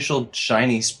 official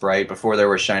shiny sprite before there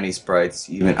were shiny sprites.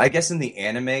 Even I guess in the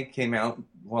anime came out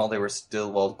while they were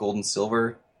still Gold and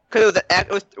Silver. Because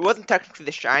it wasn't technically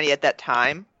the shiny at that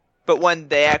time, but when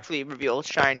they actually revealed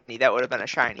shiny, that would have been a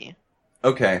shiny.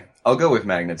 Okay, I'll go with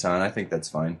Magneton. I think that's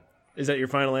fine. Is that your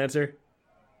final answer?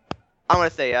 I'm gonna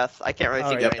say yes. I can't really All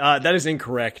think right. of anything. That is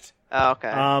incorrect. Oh, okay.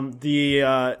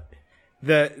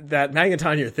 That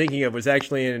Magneton you're thinking of was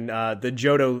actually in the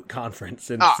Johto conference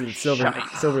in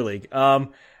Silver League.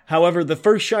 However, the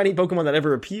first shiny Pokemon that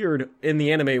ever appeared in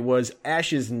the anime was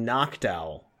Ash's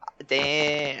Noctowl.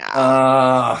 Damn.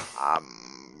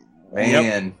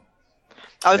 Man.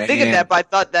 I was thinking that, but I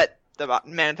thought that the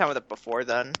Magneton was up before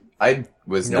then. I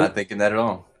was not thinking that at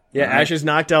all. Yeah, Ash's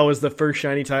Noctowl was the first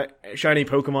shiny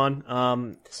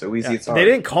Pokemon. So easy it's hard. They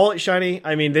didn't call it shiny.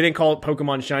 I mean, they didn't call it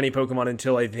Pokemon shiny Pokemon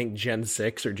until I think Gen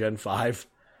 6 or Gen 5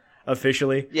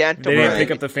 officially. Yeah, they didn't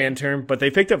pick up the fan term, but they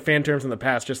picked up fan terms in the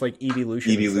past, just like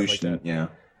Evolution. Evolution, like yeah.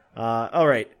 All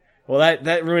right. Well,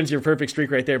 that ruins your perfect streak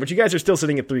right there, but you guys are still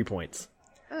sitting at 3 points.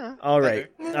 All right.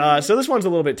 So this one's a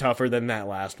little bit tougher than that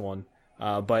last one,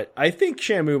 but I think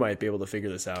Shamu might be able to figure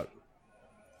this out.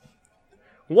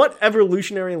 What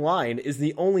evolutionary line is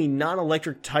the only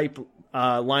non-electric type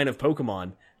line of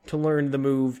Pokemon to learn the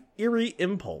move Eerie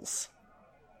Impulse?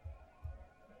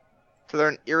 To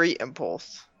learn Eerie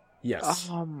Impulse. Yes.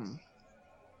 Um,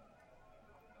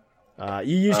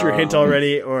 You used your hint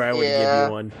already, or I would give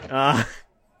you one.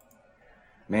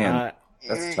 Man,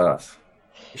 that's tough.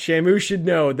 Shamu should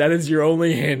know that is your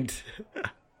only hint.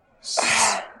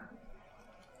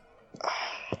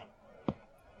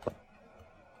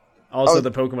 Also,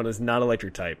 the Pokemon is not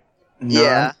electric type.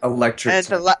 Yeah. Non-electric And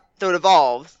type. so it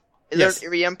evolves. Is Yes. there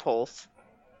an Eerie Impulse?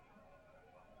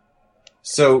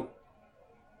 So,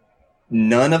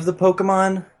 none of the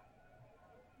Pokemon?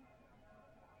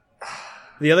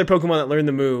 The other Pokemon that learn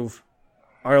the move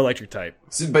are electric type.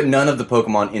 But none of the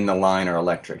Pokemon in the line are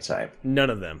electric type. None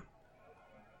of them.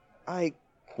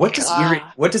 What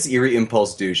does Eerie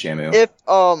Impulse do,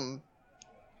 Shamu?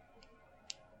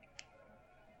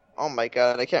 Oh my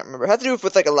god, I can't remember. It has to do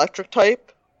with like electric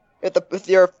type. If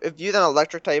you use an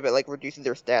electric type, it like reduces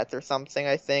their stats or something.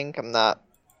 I think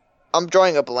I'm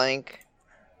drawing a blank.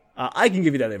 I can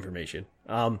give you that information.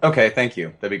 Okay, thank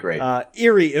you. That'd be great.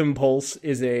 Eerie Impulse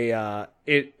is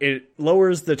it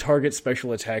lowers the target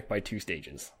special attack by 2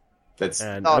 stages.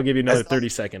 I'll give you another 30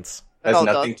 seconds.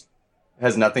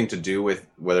 Has nothing to do with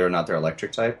whether or not they're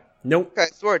electric type? Nope. Okay, I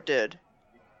swore it did.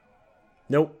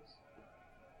 Nope.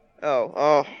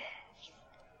 Oh.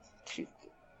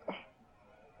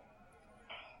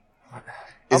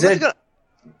 Is it?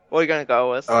 What are you gonna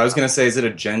go with? Oh, I was gonna say, is it a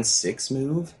Gen 6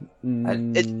 move?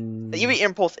 The Eerie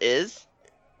Impulse is.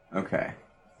 Okay,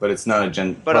 but it's not a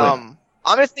Gen. But I'm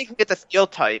just thinking it's a Steel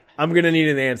type. I'm gonna need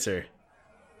an answer.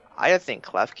 I think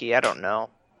Klefki. I don't know.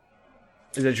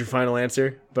 Is that your final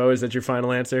answer? Bo, is that your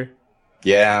final answer?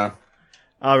 Yeah.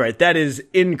 All right, that is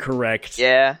incorrect.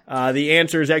 Yeah. The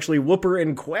answer is actually Wooper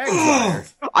and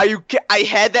Quagsire. I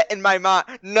had that in my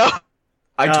mind. No.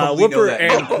 I totally know Wooper that.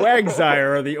 and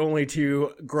Quagsire are the only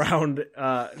two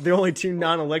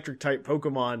non-electric type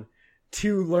Pokemon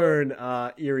to learn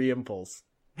Eerie Impulse.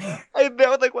 I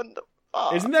was like, what the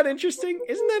fuck? Isn't that interesting?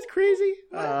 Isn't that crazy?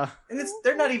 And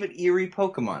they're not even eerie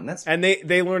Pokemon. And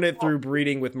they learn it through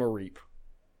breeding with Mareep.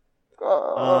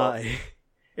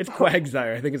 It's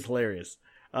Quagsire. I think it's hilarious.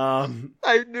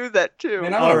 I knew that too.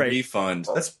 Man, I want a refund.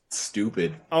 That's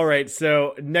stupid. All right,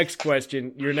 so next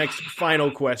question. Your next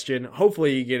final question.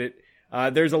 Hopefully you get it.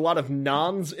 There's a lot of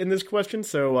nons in this question,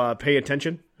 so pay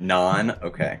attention.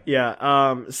 Okay.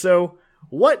 Yeah, so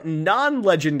what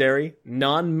non-legendary,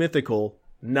 non-mythical,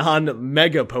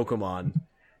 non-mega Pokemon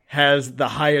has the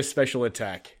highest special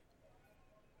attack?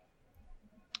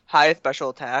 Highest special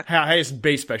attack? Highest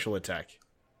base special attack.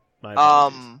 My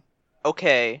apologies.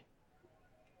 Okay.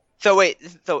 So wait,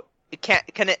 so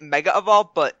can it mega evolve,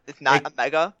 but it's not a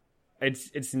mega?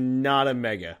 It's not a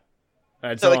mega.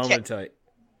 That's So all it I'm going can't- to tell you.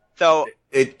 So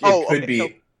It could okay, be. so-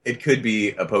 It could be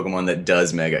a Pokemon that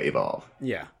does Mega Evolve.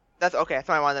 Yeah. that's okay. That's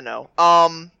what I wanted to know.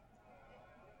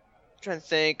 Trying to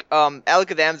think.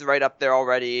 Alakazam's right up there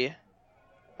already.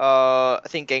 I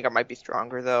think Gengar might be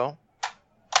stronger though.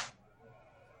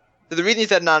 The reason you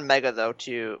said non-mega though,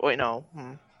 too. Wait, no.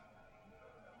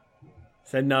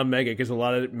 Said non-mega because a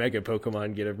lot of mega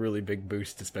Pokemon get a really big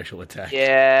boost to special attack.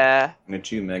 Yeah.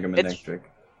 Nichu Mega Manectric.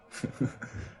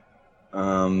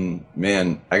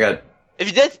 Man, I got If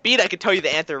you did speed, I could tell you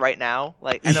the answer right now.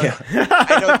 Like I know, Yeah.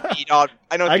 I know speed. I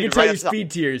know. I speed can tell right you off the top.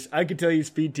 speed tiers. I can tell you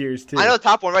speed tiers too. I know the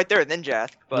top one right there, Ninjask.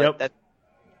 But Yep. that.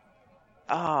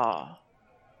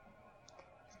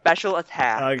 Special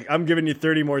attack. I'm giving you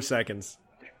 30 more seconds.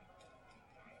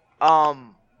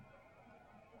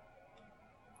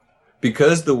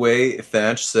 Because the way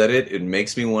Thatch said it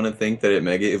makes me want to think that it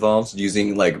Mega Evolves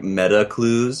using, like, meta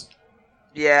clues.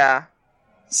 Yeah.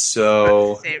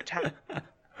 So... At the same time.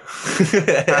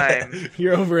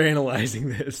 You're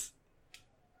overanalyzing this.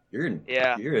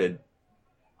 Yeah. You're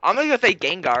I'm gonna say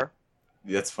Gengar.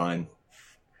 That's fine.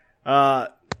 I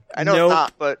know Nope. it's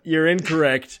not, but You're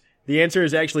incorrect. The answer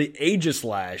is actually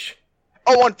Aegislash.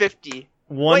 150.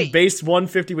 Wait. Base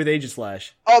 150 with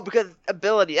Aegislash. Oh, because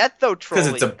ability. That's so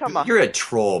trolly. Because Come on. you're a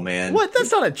troll, man. What?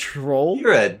 That's not a troll.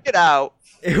 You're a... Get out.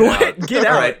 What? Get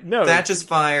out. All right. No. Thatch is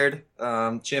fired.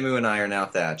 Shamu and I are now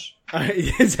Thatch.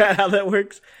 Is that how that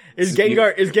works? Is This is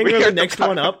Gengar We the are next the-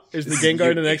 one up? Is the This is Gengar the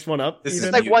unique. next one up? This is even?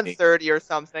 It's like unique. 130 or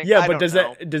something. Yeah, I but don't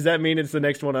know. does that mean it's the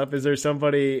next one up? Is there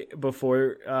somebody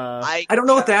before? I don't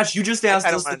know, Thatch. You just asked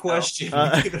I us don't the wanna know. question.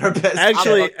 Uh, We did our best.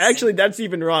 Actually, that's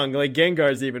even wrong. Like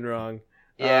Gengar's even wrong.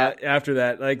 Yeah. After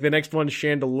that, like the next one's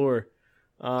Chandelure.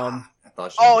 I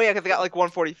thought Oh, yeah, because they got like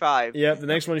 145. Yep, the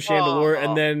next one is Chandelure, Oh.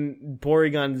 and then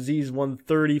Porygon Z's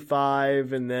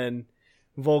 135, and then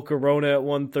Volcarona at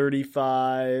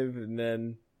 135, and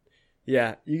then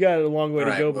yeah, you got a long way to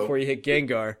Alright, go well, before you hit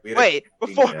Gengar. we had a- Wait,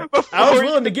 before I was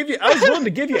willing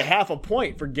to give you half a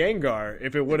point for Gengar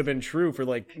if it would have been true for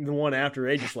like the one after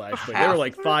Aegislash, but there were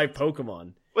like 5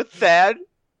 Pokemon. What's sad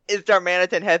is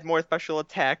Darmanitan has more special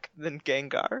attack than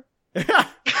Gengar. Because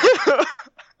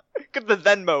the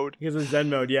Zen mode. Because of Zen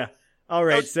mode, yeah. All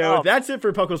right, so that's it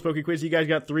for Puckle's Poke Quiz. You guys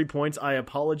got 3 points. I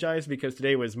apologize because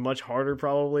today was much harder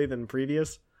probably than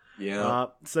previous. Yeah.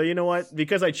 So you know what?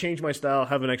 Because I changed my style,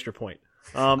 have an extra point.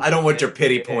 I don't want your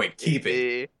pity point. Keep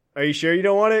it. Are you sure you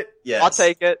don't want it? Yes. I'll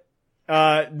take it.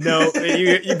 No,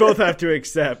 you both have to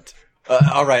accept.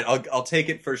 All right. I'll take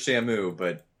it for Shamu,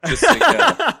 but just so you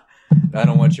know, I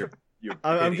don't want your.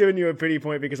 I'm pity. giving you a pity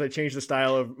point because I changed the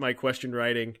style of my question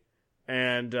writing,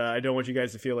 and I don't want you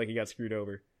guys to feel like you got screwed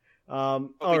over. All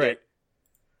right.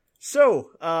 So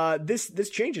this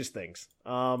changes things.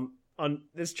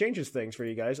 This changes things for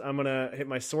you guys. I'm gonna hit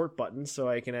my sort button so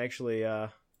I can actually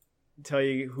tell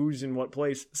you who's in what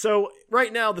place. So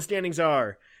right now the standings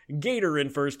are Gator in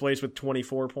first place with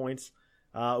 24 points,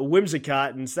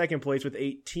 Whimsicott in second place with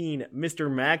 18,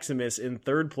 Mr. Maximus in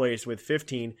third place with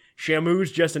 15.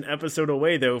 Shamu's just an episode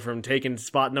away though from taking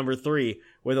spot number 3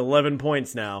 with 11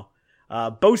 points now.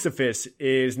 Bocephus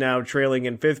is now trailing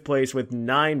in 5th place with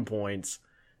 9 points.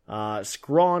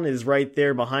 Scrawn is right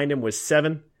there behind him with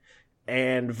 7.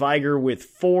 And Viger with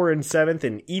 4 and 7th.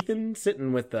 And Ethan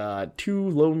sitting with 2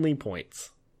 lonely points.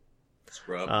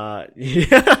 Scrub.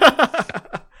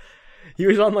 He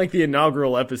was on like the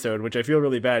inaugural episode, which I feel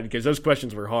really bad because those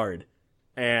questions were hard.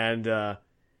 And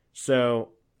so,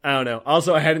 I don't know.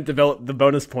 Also, I hadn't developed the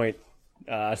bonus point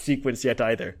sequence yet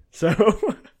either. So...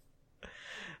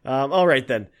 all right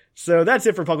then. So that's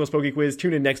it for Puckle's Poke Quiz.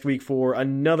 Tune in next week for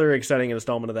another exciting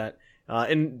installment of that.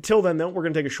 Until then, though, we're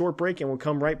going to take a short break and we'll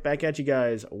come right back at you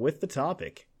guys with the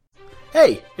topic.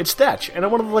 Hey, it's Thatch, and I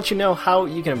wanted to let you know how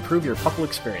you can improve your Puckle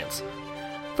experience.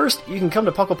 First, you can come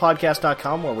to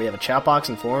PucklePodcast.com where we have a chat box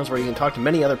and forums where you can talk to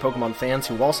many other Pokemon fans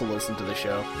who also listen to the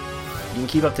show. You can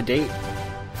keep up to date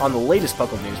on the latest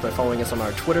Puckle news by following us on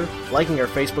our Twitter, liking our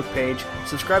Facebook page,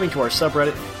 subscribing to our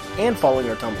subreddit, and following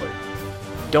our Tumblr.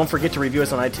 Don't forget to review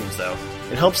us on iTunes, though.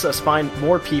 It helps us find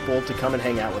more people to come and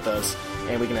hang out with us,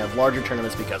 and we can have larger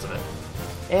tournaments because of it.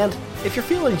 And if you're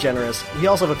feeling generous, we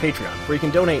also have a Patreon, where you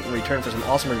can donate in return for some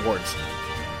awesome rewards.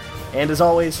 And as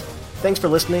always, thanks for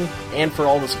listening, and for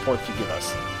all the support you give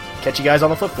us. Catch you guys on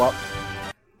the flip-flop.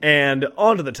 And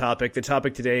on to the topic. The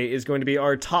topic today is going to be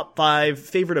our top 5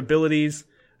 favorite abilities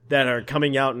that are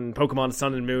coming out in Pokemon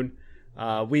Sun and Moon.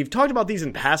 We've talked about these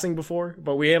in passing before,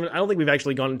 but I don't think we've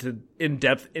actually gone in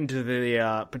depth into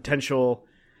the potential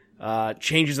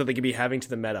changes that they could be having to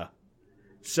the meta.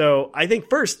 So I think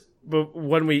first,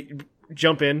 when we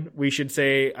jump in, we should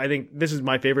say I think this is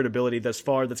my favorite ability thus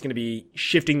far that's going to be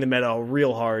shifting the meta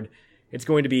real hard. It's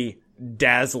going to be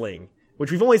Dazzling,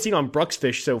 which we've only seen on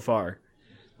Bruxfish so far,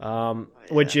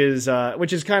 which is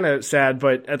kind of sad,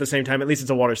 but at the same time, at least it's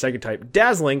a water psychic type.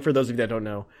 Dazzling, for those of you that don't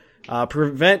know,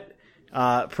 prevent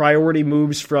priority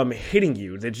moves from hitting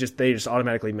you. They just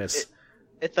automatically miss.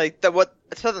 It's like what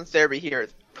it says in Therapy here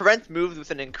is prevents moves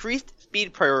with an increased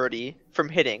speed priority from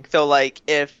hitting. So like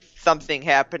if something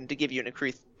happened to give you an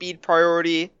increased speed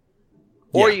priority,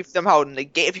 Or Yeah. you somehow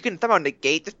negate, if you can somehow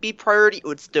negate the speed priority, it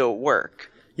would still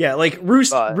work. Yeah, like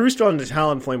Roost But- on the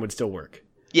Talonflame would still work.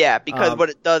 Yeah, because Um, what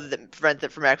it does is it prevents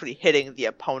it from actually hitting the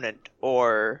opponent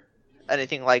or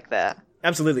anything like that.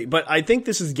 Absolutely, but I think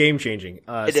this is game changing.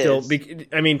 It Still, is.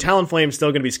 Talonflame's still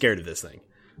going to be scared of this thing.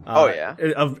 Oh, yeah.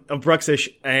 of Bruxish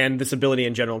and this ability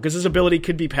in general, because this ability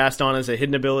could be passed on as a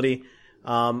hidden ability.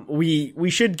 We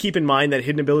should keep in mind that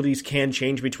hidden abilities can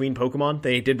change between Pokemon.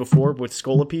 They did before with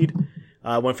Scolipede.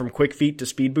 Went from Quick Feet to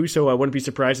Speed Boost, so I wouldn't be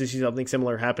surprised to see something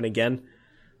similar happen again.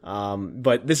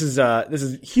 But this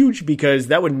is huge because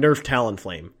that would nerf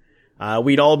Talonflame.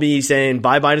 We'd all be saying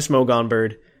bye-bye to Smogon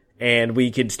Bird, and we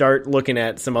could start looking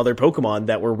at some other Pokemon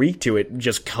that were weak to it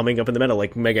just coming up in the meta,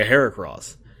 like Mega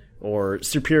Heracross or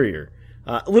Superior.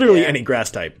 Literally Yeah. any grass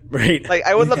type, right? Like,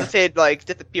 I would love to say it, like,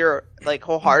 disappear, like,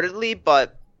 wholeheartedly,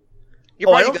 but you're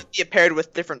Oh, I probably don't- going to see it paired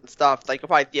with different stuff. Like, you'll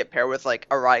probably see it paired with, like,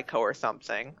 a Raikou or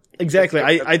something. Exactly.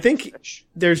 Just I think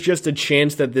there's just a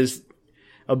chance that this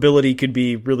ability could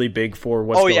be really big for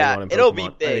what's Oh, going yeah, on in Pokemon. it'll be I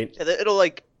big. mean,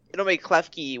 It'll make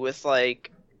Klefki with,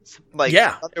 like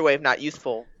Yeah. Thunder Wave not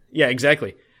useful. yeah,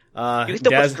 exactly. You can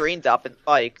still Daz- put screens up and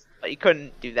spikes, but you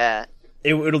couldn't do that.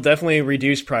 it'll definitely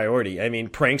reduce priority. I mean,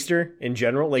 Prankster in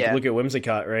general, like Yeah. look at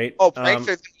Whimsicott, right? Oh,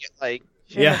 Prankster's gonna get, like...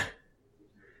 Yeah.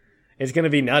 It's gonna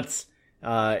be nuts.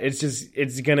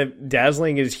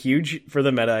 Dazzling is huge for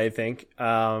the meta, I think.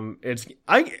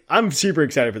 I'm super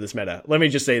excited for this meta. Let me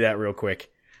just say that real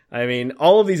quick. I mean,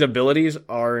 all of these abilities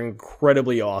are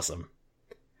incredibly awesome.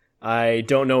 I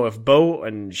don't know if Bo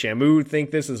and Shamu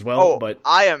think this as well, Oh, but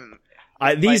I am...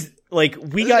 we this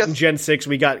got is in Gen 6,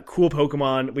 we got cool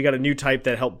Pokemon, we got a new type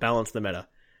that helped balance the meta.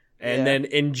 And Yeah. then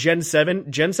in Gen 7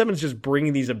 is just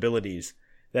bringing these abilities.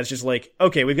 That's just like,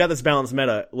 okay, we've got this balanced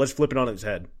meta, let's flip it on its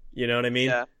head. You know what I mean?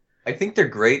 Yeah. I think they're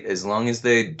great as long as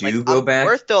they do Like, go back.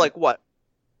 We're still, like, what?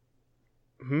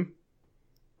 Hmm?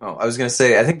 Oh, I was gonna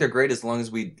say, I think they're great as long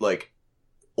as we, like,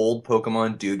 old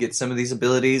Pokemon do get some of these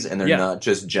abilities, and they're Yeah. not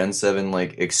just Gen 7,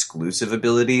 like, exclusive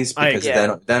abilities, I- because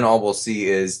Yeah. then all we'll see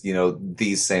is,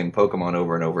 these same Pokemon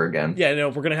over and over again. Yeah, no,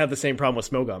 we're gonna have the same problem with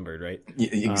Smogon Bird, right?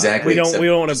 Exactly. We don't except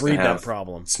want to just gonna breed that have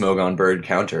problem. Smogon Bird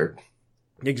counter.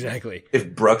 Exactly. If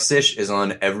Bruxish is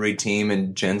on every team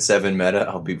in Gen 7 meta,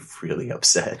 I'll be really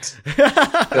upset. it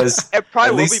Because It probably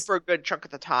At will be least- for a good chunk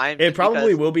of the time. just probably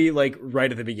because- will be like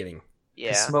right at the beginning.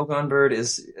 Yeah. Smogon Bird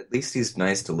is, at least he's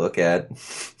nice to look at.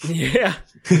 Yeah.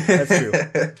 That's true.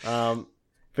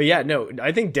 But yeah, no,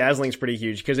 I think Dazzling's pretty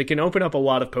huge because it can open up a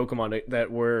lot of Pokemon that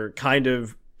were kind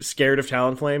of scared of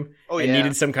Talonflame Oh, and yeah.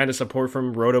 needed some kind of support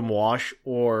from Rotom Wash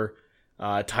or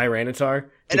Tyranitar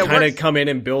And to it kind of works- come in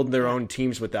and build their own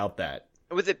teams without that.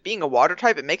 With it being a water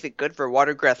type, it makes it good for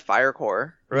water grass fire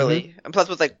core, really. And plus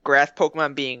with like grass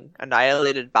Pokemon being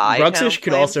annihilated by Bruxish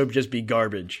could Talonflame, also just be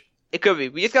garbage. it could be.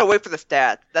 We just gotta wait for the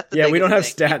stats. That's the Yeah, we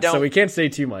biggest don't have thing. stats, so we can't say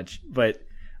too much. But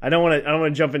I don't want to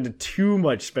jump into too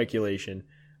much speculation.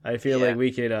 I feel Yeah. like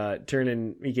we could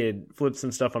we could flip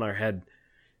some stuff on our head.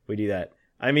 If we do that.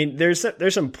 I mean, there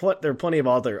are plenty of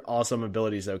other awesome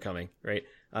abilities though coming. Right.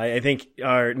 I think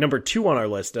our number 2 on our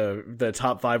list of the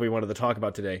top 5 we wanted to talk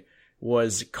about today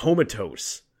was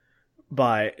Comatose,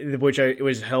 it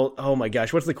was held. Oh my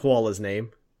gosh, what's the koala's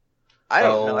name? I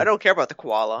don't know. Oh. I don't care about the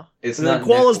koala. It's The not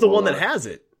koala's the one Nicola. that has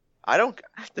it. I don't.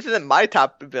 This isn't my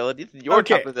top ability. This is your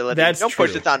Okay, top ability. that's don't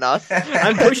push true. this on us.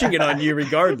 I'm pushing it on you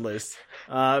regardless,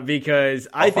 because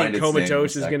I I'll think find its name in a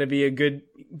Comatose is sec. going to be a good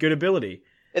ability.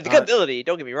 It's a good ability.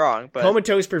 Don't get me wrong, but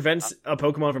Comatose prevents a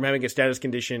Pokemon from having a status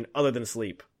condition other than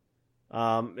sleep.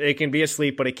 It can be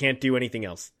asleep, but it can't do anything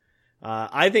else.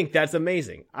 I think that's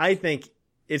amazing. I think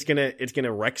it's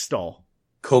gonna wreck Stall.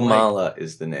 Komala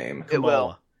is the name. it will.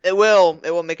 Kamala. It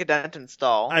will make a dent in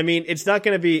stall. I mean, it's not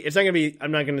gonna be.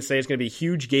 I'm not gonna say it's gonna be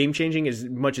huge game changing as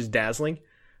much as Dazzling,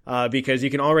 because you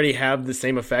can already have the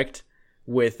same effect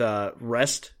with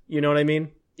Rest. You know what I mean?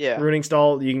 yeah. Ruining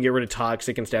Stall, you can get rid of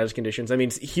toxic and status conditions. I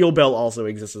mean, Heal Bell also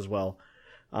exists as well.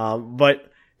 But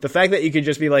the fact that you could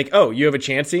just be like, oh, you have a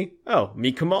Chansey? Oh,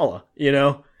 meet Kamala, you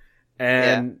know?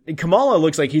 And Kamala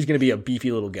looks like he's going to be a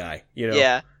beefy little guy, you know?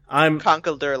 Yeah. I'm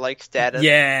Conkeldurr like status.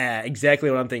 Yeah, exactly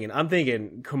what I'm thinking. I'm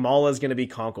thinking Kamala's going to be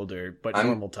Conkeldurr, but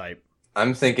normal type.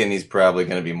 I'm thinking he's probably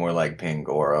going to be more like No,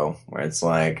 Pangoro, where it's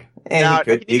like, he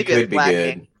he could be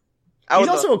good. I He's would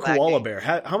also a love koala Blacking.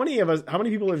 bear. How many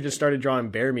people have just started drawing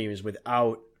bear memes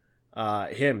without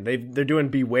him? They're doing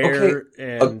Beware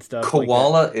and A stuff.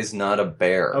 koala is not a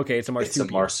bear. Okay, it's a It's a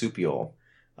marsupial.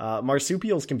 marsupial.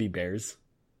 Marsupials can be bears.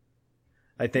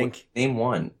 I think. Name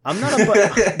one. I'm not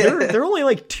a. There are only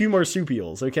like 2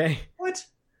 marsupials. Okay, What?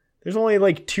 there's only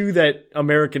like 2 that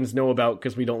Americans know about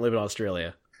because we don't live in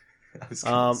Australia. I was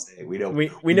gonna say, we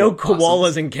know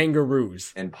koalas and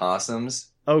kangaroos and possums.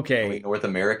 Okay. Only North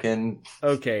American.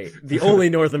 Okay. The only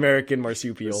North American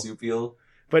marsupial.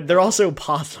 But they're also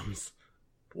possums.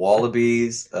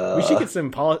 Wallabies. We should get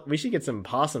some possum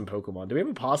Pokemon. Do we have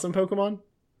a possum Pokemon?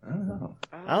 I don't know.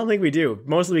 I don't think we do.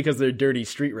 Mostly because they're dirty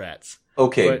street rats.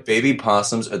 Okay, But- baby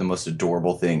possums are the most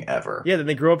adorable thing ever. Yeah, then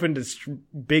they grow up into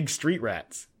big street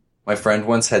rats. My friend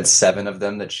once had 7 of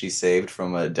them that she saved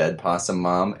from a dead possum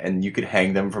mom, and you could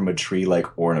hang them from a tree like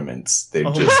ornaments. They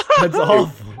Oh, just that's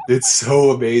awful. it's so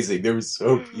amazing. They were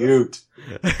so cute.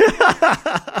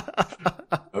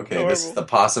 Okay, this is the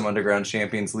Possum Underground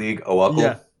Champions League. Oakle.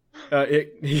 Yeah.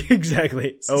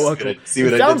 Exactly. Oh, Good. Puckle. See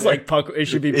what It I sounds did there? like Puckle. It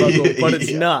should be Puckle, but it's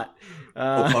Yeah. not.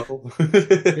 Oakle.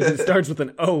 Because it starts with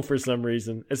an O for some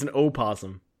reason. It's an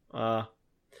opossum.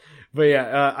 But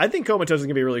yeah, I think Comatose is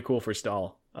gonna be really cool for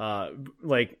Stall.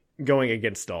 Like going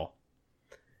against Stall,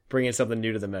 bringing something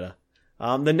new to the meta.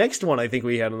 The next one I think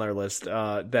we had on our list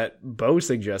that Bo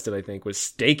suggested, I think, was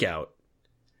Stakeout.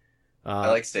 I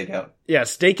like Stakeout. Yeah,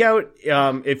 Stakeout,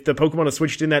 if the Pokemon is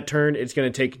switched in that turn, it's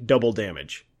going to take double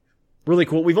damage. Really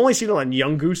cool. We've only seen it on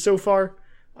Young Goose so far.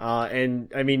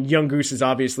 And, I mean, Young Goose is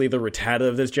obviously the Rattata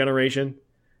of this generation.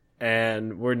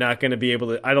 And we're not going to be able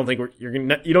to... I don't think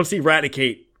you don't see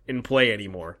Raticate in play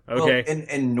anymore, okay? Well,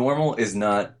 and normal is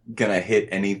not going to hit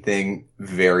anything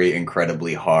very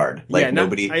incredibly hard. Like, Yeah,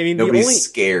 nobody's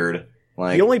scared.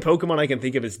 Like, the only Pokemon I can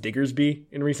think of is Diggersby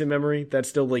in recent memory. That's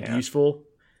still, useful.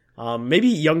 Maybe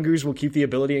Young Goose will keep the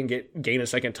ability and gain a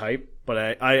second type,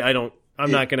 but I'm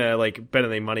not gonna bet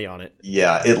any money on it.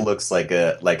 Yeah, it looks like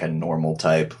a normal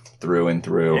type through and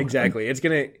through. Exactly. It's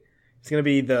gonna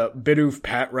be the Bidoof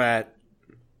Patrat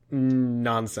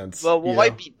nonsense. Well, what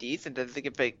might be decent is it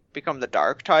could become the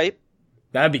dark type.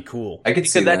 That'd be cool. I could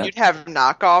see Because then that. you'd have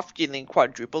knockoff dealing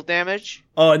quadruple damage.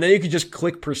 Oh, and then you could just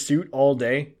click Pursuit all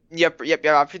day. Yep. You have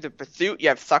options of Pursuit. You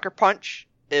have Sucker Punch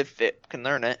if it can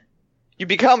learn it. You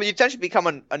essentially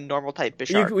become a normal type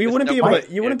Bisharp. You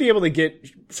wouldn't be able to get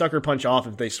Sucker Punch off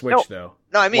if they switch though.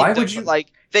 No, I mean, Why would you-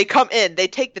 they come in, they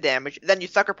take the damage, then you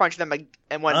Sucker Punch them,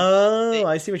 and when Oh,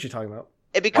 I see what you're talking about.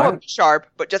 it becomes Bisharp,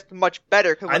 but just much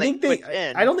better. Cause I when think they switch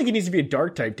in, I don't think it needs to be a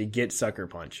dark type to get Sucker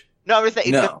Punch. No, I'm just saying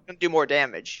it's No. just going to do more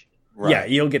damage. Right. Yeah,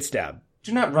 you'll get stabbed.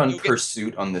 Do not run You get-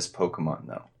 Pursuit on this Pokemon,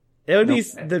 though. It would be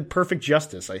No. the perfect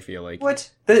justice, I feel like. What?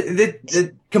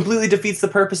 That completely defeats the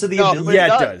purpose of the No, ability. but Yeah, it it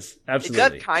does. does. Absolutely. It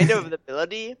does kind of the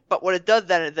ability, but what it does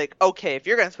then is okay, if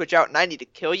you're going to switch out and I need to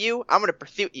kill you, I'm going to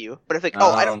Pursuit you. But it's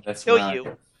I don't that's kill not- you.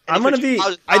 and I'm you gonna switch, be. I'll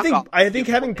just I knock off think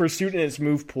you. having Pursuit in its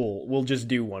move pool will just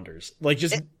do wonders.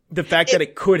 It- The fact that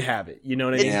it could have it. You know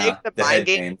what I It mean? Yeah, takes the the mind head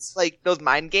games, games. like those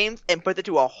mind games, and puts it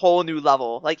to a whole new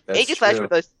level. Like That's Aegislash true.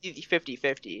 with a easy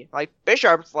 50-50. Like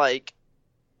Bisharp's like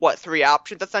 3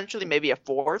 options essentially, maybe a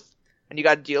 4th, and you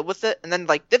got to deal with it. And then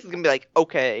this is gonna be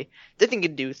okay, this thing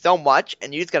can do so much,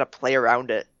 and you just gotta play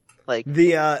around it. Like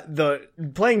The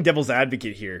playing devil's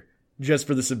advocate here, just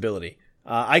for this ability.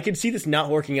 I could see this not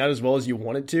working out as well as you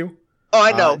want it to. oh,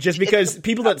 I know, Just because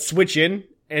people that switch in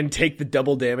and take the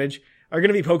double damage are going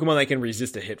to be Pokemon that can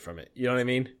resist a hit from it. You know what I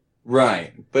mean?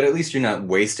 Right, but at least you're not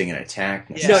wasting an attack.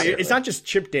 Yeah. No, necessarily. it's not just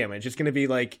chip damage. It's going to be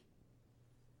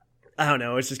I don't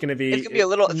know. It's just going to be It's gonna be a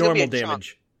little- it's gonna normal be a chunk.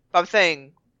 damage. I'm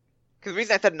saying, because the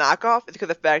reason I said knockoff is because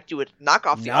of the fact you would knock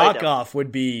off the item. Knockoff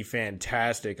would be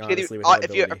fantastic, Because honestly, with that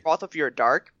ability. if you're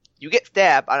dark, you get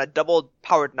stabbed on a double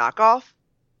powered knockoff,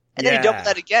 and then you double Yeah.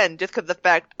 that again just because of the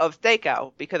fact of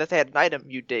stakeout. Because if they had an item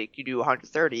you take, you do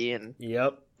 130, and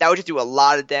Yep. that would just do a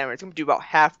lot of damage. It's gonna do about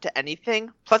half to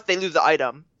anything. Plus they lose the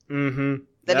item. Mm-hmm. Then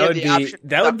That you have would the be option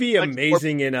that would be of much more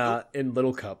amazing in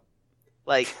Little Cup.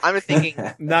 Like I'm just thinking,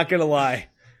 Not gonna lie.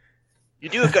 you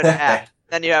do a good hack,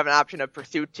 then you have an option of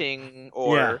pursuiting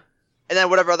or, Yeah. and then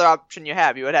whatever other option you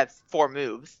have, you would have 4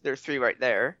 moves. There's 3 right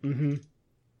there. Mm-hmm.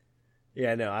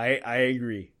 Yeah, no, I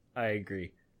agree. I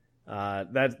agree.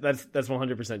 That's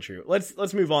 100% true.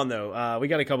 Let's move on though. We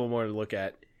got a couple more to look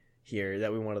at here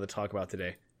that we wanted to talk about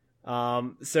today.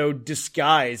 So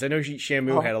Disguise. I know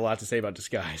Shamu had a lot to say about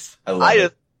Disguise. I love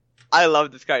it. I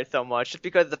love this guy so much just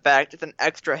because of the fact it's an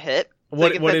extra hit. So What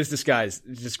you can what set- is Disguise?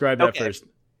 Describe that Okay. first.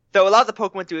 So it allows the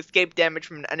Pokemon to escape damage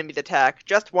from an enemy's attack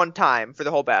just one time for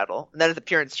the whole battle, and then its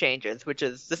appearance changes,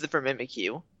 this is for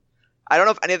Mimikyu. I don't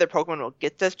know if any other Pokemon will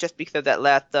get this just because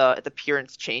its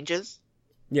appearance changes.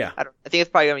 Yeah. I think it's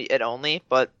probably gonna be it only,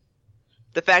 but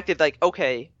the fact is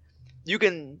okay, you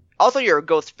can also you're a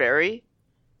Ghost Fairy,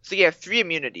 so you have 3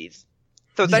 immunities.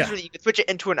 So essentially you can switch it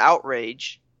into an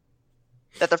Outrage.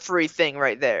 That's a free thing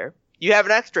right there. You have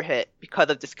an extra hit because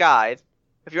of Disguise.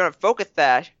 If you want to Focus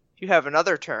Sash, you have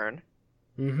another turn.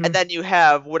 Mhm. and then you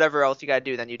have whatever else you gotta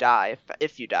do. Then you die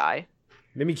if you die.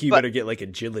 Mimikyu but- better get like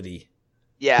agility.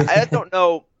 Yeah, I just don't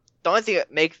know. The only thing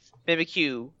that makes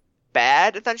Mimikyu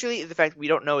bad essentially is the fact we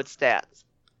don't know its stats.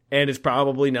 And it's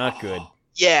probably not good.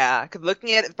 Yeah, because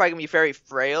looking at it, it's probably gonna be very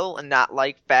frail and not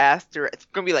like fast, or it's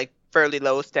gonna be like fairly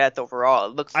low stats overall.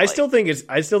 It looks. I still think it's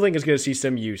going to see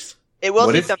some use it will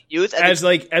What need if- some use as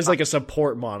like a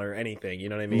support mon or anything. You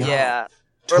know what I mean? No. yeah. Or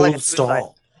Total like a suicide.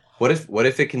 stall. What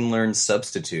if it can learn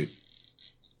substitute?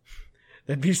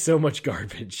 That'd be so much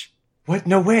garbage. What?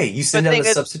 No way. You send The out thing a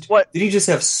is, substitute. what- Did you just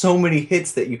have so many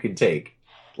hits that you could take?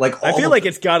 Like I all feel of like them.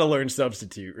 it's got to learn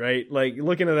substitute, right? Like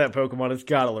looking at that Pokemon, it's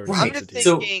got to learn Right. I'm just substitute.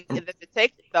 So- thinking if it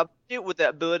takes the substitute, would the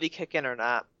ability kick in or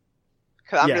not?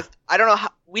 Because Yeah. I don't know how,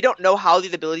 we don't know how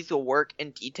these abilities will work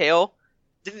in detail.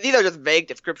 These are just vague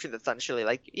descriptions essentially.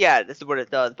 Like, yeah, this is what it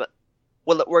does, but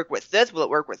will it work with this? Will it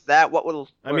work with that? What will?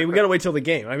 I mean, we got to wait till the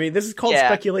game. I mean, this is called Yeah.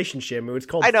 speculation, Shamu. It's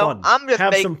called I know, fun. I'm just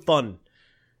Have making- some fun.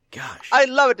 Gosh. I'd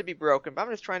love it to be broken, but I'm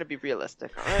just trying to be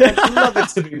realistic. Alright? I love it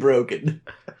to be broken.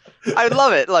 I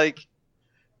love it. Like,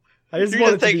 I just You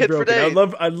want it just to take be hits for broken.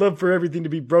 days. I'd love for everything to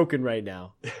be broken right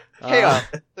now. chaos.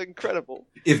 It's incredible.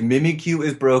 If Mimikyu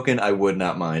is broken, I would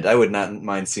not mind. I would not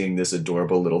mind seeing this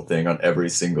adorable little thing on every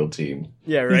single team.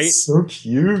 Yeah, right. It's so It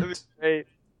cute. was great.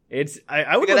 It's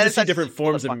I would Okay, love that to is see such different a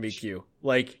forms of bunch. Mimikyu.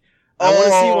 Like I want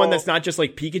to see one Oh. that's not just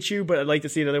like Pikachu, but I'd like to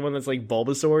see another one that's like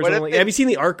Bulbasaur. Or What something if like. it- Have you seen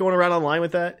the art going around online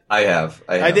with that? I have.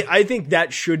 I think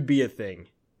that should be a thing.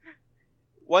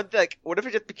 One thing, like, what if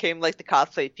it just became like the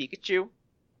cosplay Pikachu?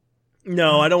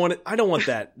 No, I don't want it. I don't want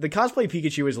that. The cosplay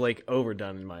Pikachu is like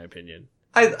overdone in my opinion.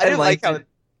 I I didn't like how it.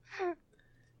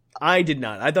 I did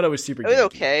not. I thought it was super. it was gimmicky.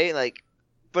 okay, like,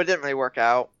 but it didn't really work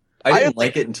out. I I didn't don't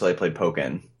like it until I played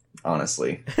Pokken.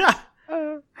 Honestly,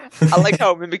 I like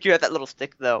how Mimikyu had that little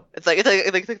stick though. It's like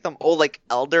some old like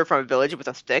elder from a village with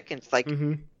a stick, and it's like,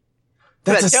 Mhm.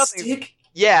 that's that a tail thing- stick.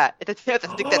 yeah, it's a stick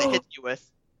that it hits you with.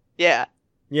 Yeah,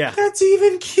 Yeah. That's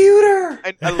even cuter.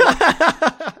 I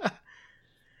love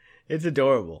It's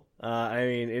adorable. I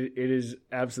mean, it is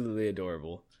absolutely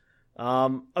adorable.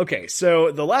 Okay,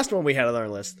 so the last one we had on our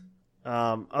list,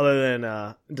 other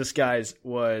than Disguise,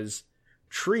 was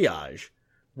Triage,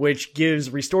 which gives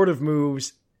restorative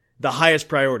moves the highest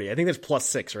priority. I think that's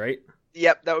 +6, right?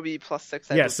 Yep, that would be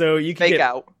 +6. Yeah, so you can fake get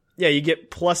out. you get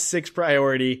 +6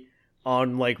 priority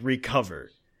on like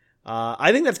recover.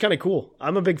 I think that's kind of cool.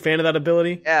 I'm a big fan of that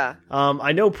ability. Yeah,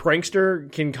 I know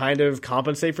Prankster can kind of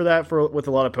compensate for that with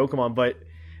a lot of Pokemon, but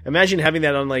imagine having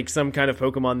that on like some kind of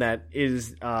Pokemon that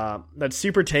is that's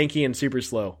super tanky and super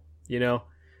slow, you know?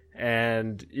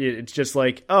 And it's just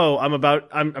like, oh,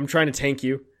 I'm trying to tank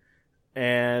you,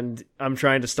 and I'm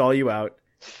trying to stall you out,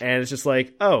 and it's just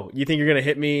like, oh, you think you're gonna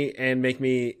hit me and make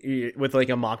me with like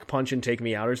a Mach Punch and take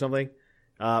me out or something?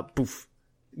 Poof,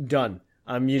 done.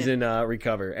 I'm using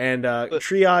recover, and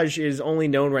Triage is only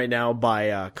known right now by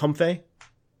Comfey.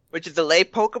 which is the lay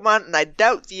Pokemon, and I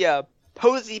doubt the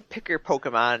Posy Picker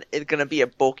Pokemon is gonna be a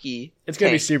bulky. It's gonna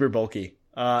be tank. super bulky.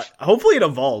 Hopefully it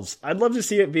evolves. I'd love to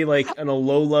see it be like an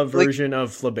Alola version of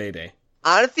Flabébé.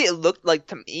 Honestly, it looked like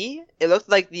to me, it looked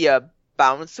like the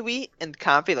Bounsweet and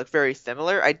Comfey look very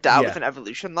similar. I doubt Yeah. it's an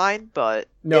evolution line, but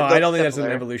No, it I looks don't think that's an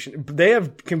similar. evolution. They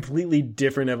have completely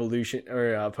different evolution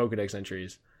or Pokedex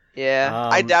entries. Yeah,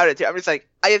 I Um, doubt it too. I'm just like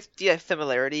I just see a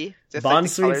similarity. Just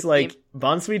Bonsweet's like,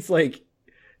 Bonsweet's like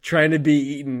trying to be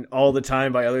eaten all the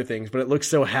time by other things, but it looks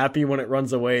so happy when it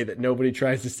runs away that nobody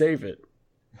tries to save it.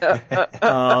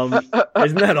 the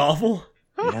Isn't that awful?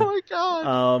 Oh my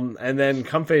god! And then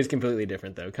Comfey is completely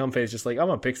different though. Comfey is just like, I'm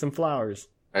gonna pick some flowers.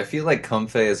 I feel like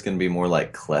Comfey is going to be more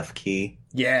like Klefki.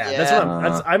 Yeah, that's what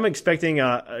Yeah. I'm expecting.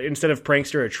 Instead of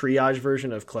Prankster, a Triage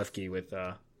version of Klefki with.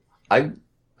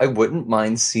 I wouldn't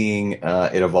mind seeing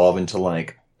it evolve into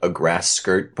like a grass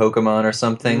skirt Pokemon or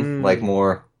something, like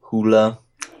more hula.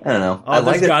 I don't know. Oh, I there's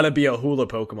like it. gotta be a Hula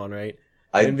Pokemon, right?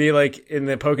 And be like in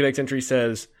the Pokedex entry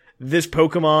says, this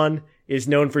Pokemon is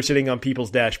known for sitting on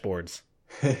people's dashboards.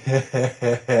 Oh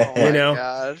You my know?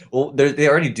 god! Well, they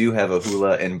already do have a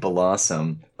hula in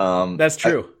Blossom. That's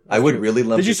true. I would really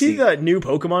love Did to you see see the new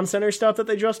Pokemon Center stuff that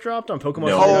they just dropped on No.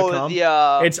 PokemonCenter.com?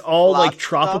 Oh, the It's all like Blossom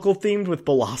tropical themed with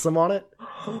Blossom on it.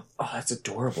 Oh, that's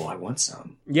adorable. I want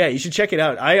some. Yeah, you should check it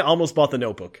out. I almost bought the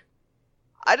notebook.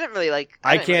 I didn't really like.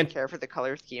 I didn't really can't- care for the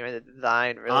color scheme and the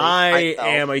design. Really, I myself.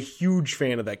 am a huge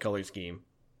fan of that color scheme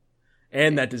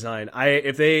and that design.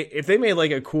 If they made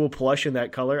like a cool plush in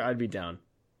that color, I'd be down.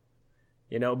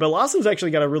 You know, but Blossom's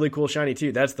actually got a really cool shiny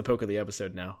too. That's the poke of the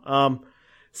episode now.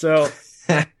 So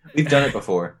We've done it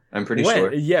before. I'm pretty when-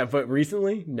 sure. yeah, but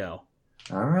recently, no.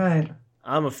 All right.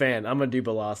 I'm a fan. I'm gonna do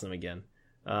Blossom again.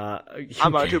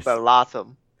 I'm going to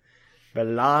Blossom.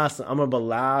 Blossom. I'm a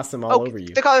Blossom all over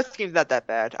you. The color scheme's not that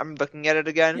bad. I'm looking at it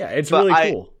again. Yeah, it's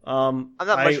really cool. I'm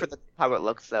not much for how it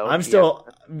looks, though. I'm still...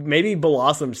 Maybe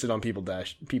Blossom sit on people's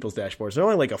dashboards. They're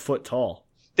only like a foot tall.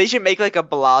 They should make like a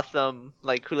Blossom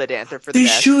like hula dancer for the They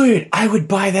dash. should. I would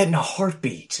buy that in a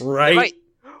heartbeat. Right?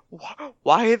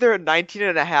 Why is there a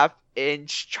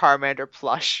 19.5-inch Charmander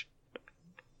plush?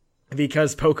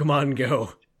 Because Pokemon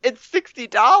Go. It's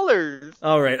 $60.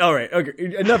 All right.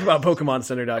 Okay. Enough about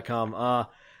PokemonCenter.com.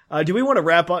 Do we want to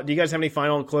wrap up? Do you guys have any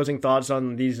final closing thoughts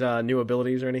on these new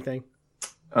abilities or anything?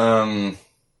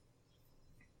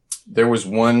 There was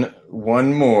one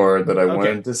more that I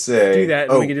wanted to say. Do that.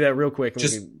 We can do that real quick.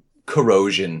 Just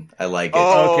corrosion. I like it.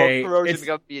 Oh, Okay, Corrosion's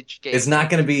gonna be a game. It's not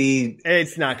going to be.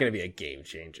 It's not going to be a game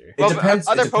changer. It depends.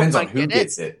 other It depends on Pokemon who get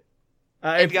gets it.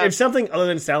 If something other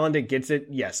than Salandit gets it,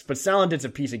 yes. But Salandit's a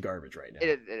piece of garbage right now.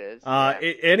 It is.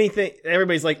 Anything,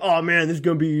 everybody's like, oh man, this is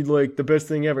going to be like the best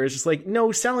thing ever. It's just like, no,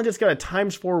 Salandit's got a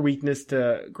 ×4 weakness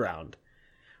to ground.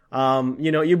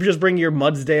 You just bring your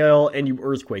Mudsdale and you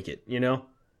Earthquake it,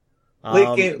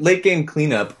 Late game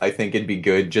cleanup, I think it'd be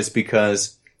good just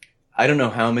because I don't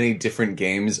know how many different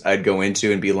games I'd go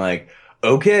into and be like,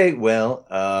 okay, well,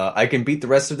 I can beat the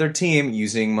rest of their team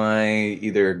using my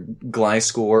either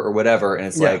Gliscor or whatever, and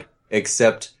it's like,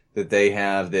 except that they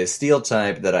have this steel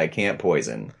type that I can't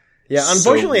poison. Yeah,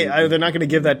 unfortunately, they're not going to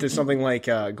give that to something like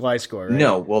Gliscor, right?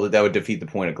 No, well, that would defeat the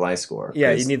point of Gliscor.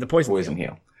 Yeah, you need the poison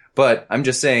heal. But I'm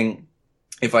just saying,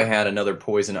 if I had another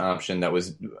poison option that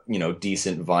was,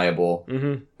 decent, viable,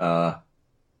 and,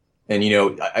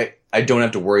 I don't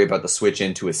have to worry about the switch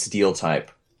into a steel type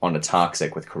on a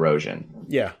toxic with corrosion.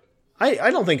 Yeah.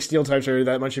 I don't think steel types are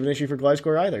that much of an issue for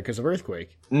Gliscor either because of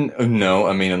Earthquake. No,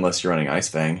 I mean, unless you're running Ice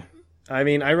Fang. I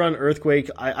mean, I run Earthquake.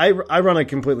 I run a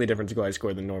completely different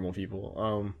Gliscor than normal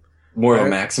people. More of a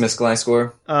Maximus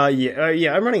Gliscor?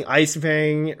 Yeah, I'm running Ice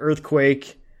Fang,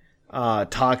 Earthquake,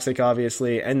 Toxic,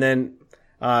 obviously, and then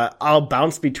I'll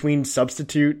bounce between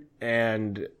Substitute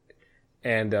and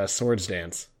Swords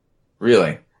Dance.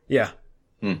 Really? Yeah.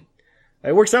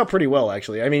 It works out pretty well,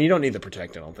 actually. I mean, you don't need the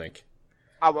Protect, I don't think.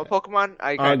 What Pokemon?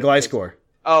 Gliscor.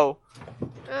 Oh.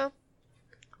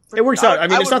 It works out. I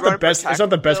mean, it's not the best. Protect It's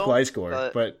not the best still,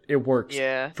 Gliscor, but it works.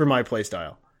 Yeah. For my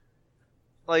playstyle.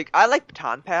 Like, I like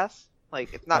Baton Pass.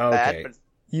 Like, it's not bad, but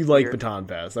you like Baton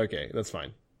Pass. Okay, that's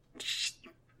fine.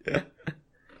 You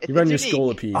run your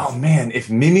Scolipede. Oh man, if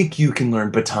Mimikyu can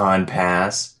learn Baton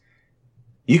Pass,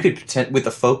 you could with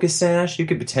a Focus Sash, you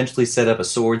could potentially set up a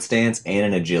Swords Dance and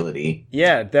an Agility.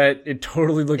 Yeah, it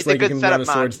totally looks like you can run a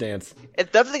Swords Dance.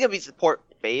 It's definitely gonna be support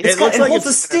based. It holds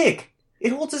a stick.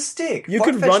 It holds a stick. You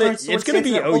could run it. It's going to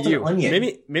be OU.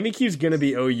 Mimikyu's going to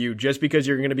be OU just because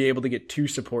you're going to be able to get 2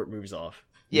 support moves off.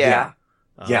 Yeah.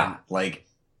 Like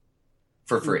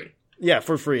for free. Yeah,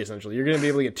 for free essentially. You're going to be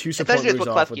able to get 2 support moves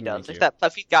off with Mimikyu. Does. Except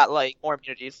Klefki's got like more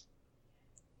immunities.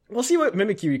 We'll see what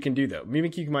Mimikyu can do though.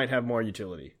 Mimikyu might have more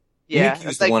utility. Yeah,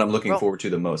 Mimikyu's the one I'm looking forward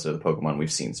to the most of the Pokemon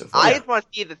we've seen so far. I just want to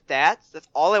see the stats. That's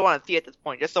all I want to see at this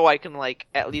point, just so I can like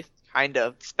at least kind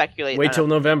of speculate. Wait till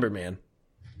November, man.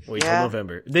 Wait till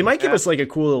November. They might give us like a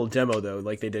cool little demo though,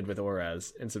 like they did with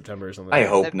Oraz in September or something. I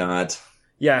hope not.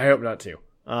 Yeah, I hope not too.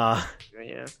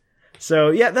 Yeah.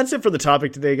 So yeah, that's it for the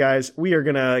topic today, guys. We are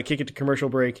gonna kick it to commercial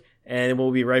break, and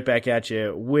we'll be right back at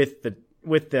you with the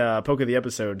poke of the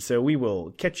episode. So we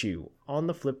will catch you on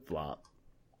the flip flop.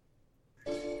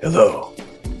 Hello.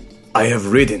 I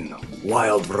have ridden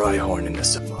wild Rhyhorn in the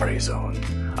Safari Zone.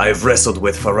 I have wrestled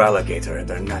with Feraligatr in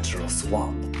their natural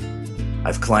swamp.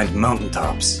 I've climbed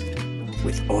mountaintops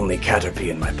with only Caterpie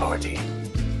in my party.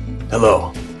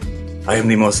 Hello. I am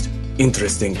the most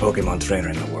interesting Pokemon trainer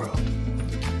in the world.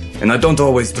 And I don't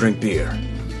always drink beer,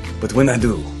 but when I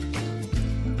do,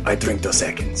 I drink Dos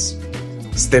Equins.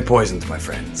 Stay poisoned, my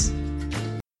friends.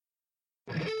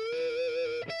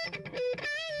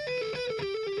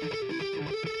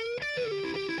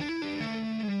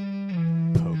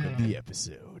 Poke of the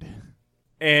episode.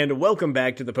 And welcome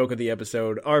back to the Poke of the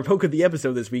Episode. Our Poke of the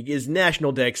Episode this week is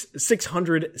National Dex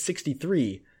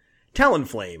 663,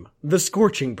 Talonflame, the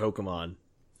Scorching Pokemon.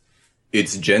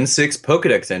 Its Gen 6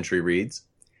 Pokedex entry reads,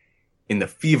 in the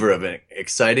fever of an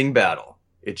exciting battle,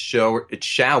 it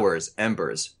showers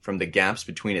embers from the gaps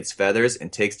between its feathers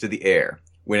and takes to the air.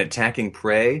 When attacking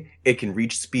prey, it can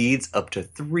reach speeds up to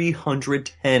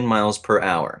 310 miles per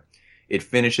hour. It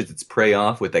finishes its prey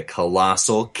off with a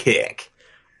colossal kick.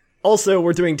 Also,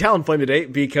 we're doing Talonflame today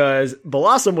because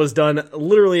Blossom was done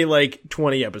literally like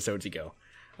 20 episodes ago.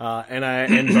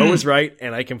 And Bo was right,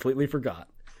 and I completely forgot.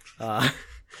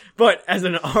 But as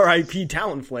an RIP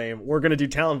Talonflame, we're going to do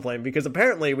Talonflame because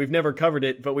apparently we've never covered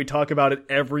it, but we talk about it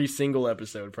every single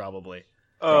episode, probably.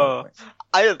 I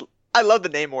love the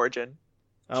name origin.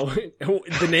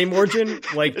 The name origin?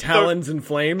 Like talons and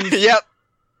flames? Yep.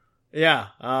 Yeah.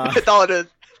 That's all it is.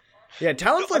 Yeah,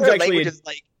 Talonflame's actually...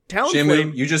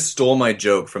 Jimmy, you just stole my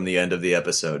joke from the end of the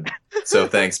episode. So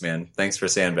thanks, man. Thanks for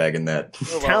sandbagging that.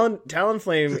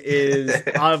 Talonflame is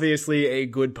obviously a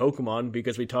good Pokemon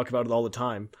because we talk about it all the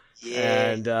time.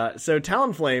 Yeah. And so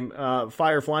Talonflame,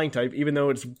 fire flying type, even though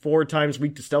it's 4 times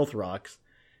weak to Stealth Rocks,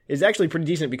 is actually pretty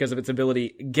decent because of its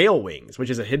ability Gale Wings, which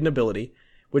is a hidden ability,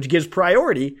 which gives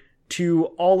priority to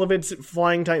all of its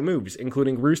flying type moves,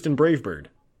 including Roost and Brave Bird.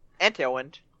 And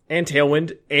Tailwind.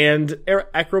 And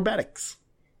Acrobatics.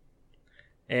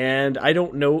 And I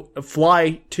don't know,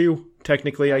 Fly too,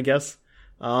 technically, I guess.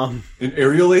 An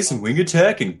Aerial Ace and Wing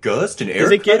Attack and Gust and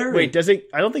Air Cutter? Does it?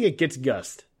 I don't think it gets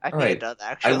Gust. I think it does,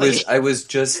 actually. I was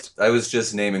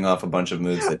just naming off a bunch of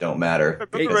moves that don't matter.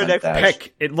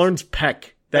 Peck. It learns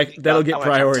Peck. That'll get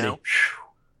priority.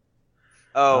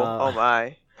 Oh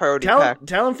my. Priority Peck.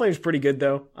 Talonflame's pretty good,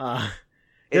 though.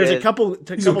 There's a couple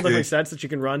different sets that you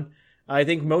can run. I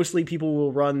think mostly people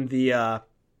will run the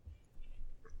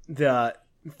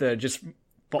just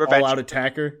all out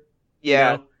attacker.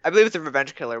 Yeah, you know? I believe it's a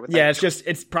revenge killer.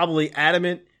 It's probably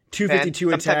adamant, 252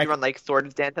 attack. Sometimes you run like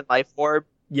Sword Dance and Life Orb.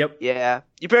 Yep. Yeah,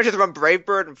 you pretty much just run Brave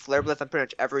Bird and Flare Blitz on pretty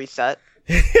much every set.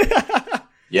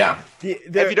 Yeah.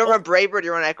 If you don't run Brave Bird,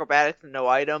 you run Acrobatics and no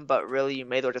item, but really you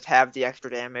may as well just have the extra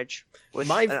damage.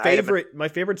 My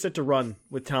favorite set to run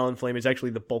with Talonflame is actually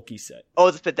the bulky set.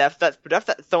 Oh, the Spadef set. Spadef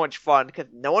set is so much fun because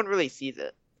no one really sees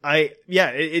it.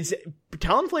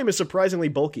 Talonflame is surprisingly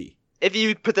bulky. If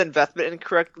you put the investment in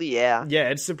correctly, yeah. Yeah,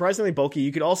 it's surprisingly bulky.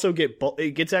 You could also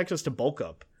it gets access to bulk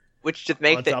up, which just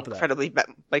makes it incredibly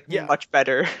much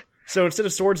better. So instead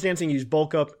of Swords Dancing, you use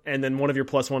bulk up, and then one of your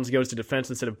 +1s goes to defense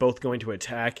instead of both going to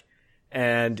attack.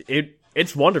 And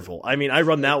it's wonderful. I mean, I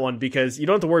run that one because you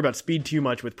don't have to worry about speed too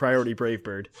much with Priority Brave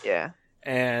Bird. Yeah.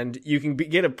 And you can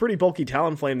get a pretty bulky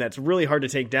Talonflame that's really hard to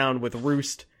take down with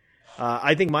Roost.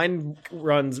 I think mine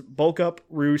runs bulk up,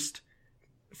 Roost,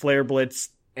 Flare Blitz,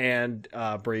 and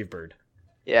Brave Bird.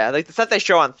 Yeah, like the set they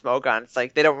show on Smogon, it's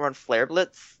like they don't run Flare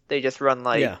Blitz. They just run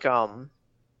like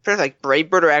Brave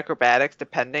Bird or Acrobatics,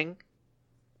 depending.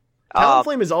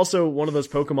 Talonflame is also one of those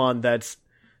Pokemon that's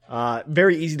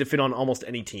very easy to fit on almost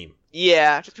any team.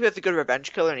 Yeah, just because it's a good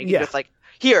revenge killer, and you can just like,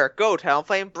 here, go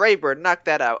Talonflame, Brave Bird, knock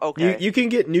that out. Okay. You can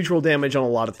get neutral damage on a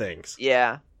lot of things.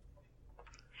 Yeah.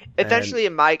 Essentially,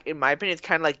 in my opinion, it's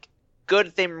kind of like good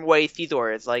the same way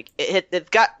Caesar is. Like it's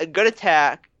got a good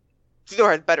attack.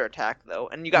 Caesar has better attack though,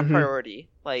 and you got priority.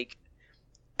 Like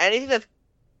anything that's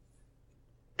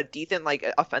a decent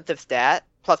offensive stat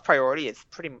plus priority is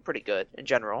pretty good in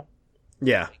general.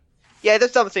 Yeah. Yeah,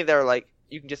 there's something that are like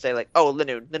you can just say like, oh,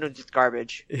 Linoon's just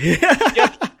garbage.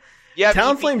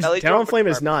 Talonflame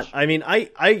is not. I mean,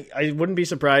 I wouldn't be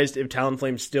surprised if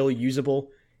Talonflame's still usable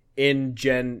in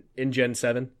Gen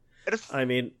 7. I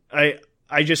mean, I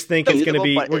just think it's going to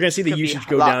be we're going to see the usage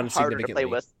go down significantly.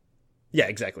 Yeah,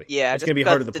 exactly. Yeah, it's going to be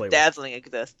harder to play with. Dazzling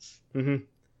exists. Mm-hmm.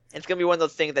 It's going to be one of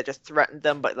those things that just threaten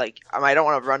them, but I don't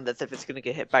want to run this if it's going to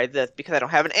get hit by this because I don't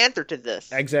have an answer to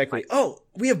this. Exactly. Oh,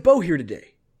 we have Bo here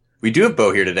today. We do have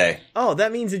Bo here today. Oh,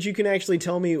 that means that you can actually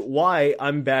tell me why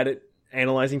I'm bad at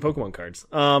analyzing Pokemon cards.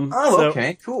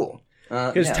 Okay, cool.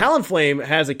 Because Talonflame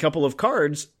has a couple of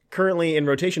cards currently in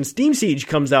rotation. Steam Siege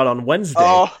comes out on Wednesday,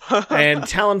 and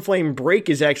Talonflame Break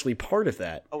is actually part of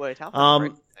that. Oh wait, Talonflame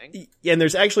Break. And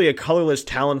there's actually a colorless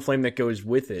Talonflame that goes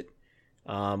with it,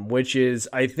 which is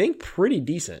I think pretty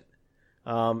decent.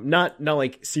 Not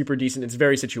like super decent. It's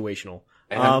very situational.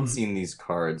 I haven't seen these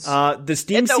cards. The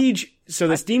Steam Siege. So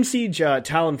the Steam Siege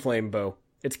Talonflame Bow.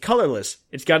 It's colorless.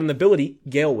 It's got an ability,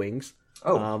 Gale Wings.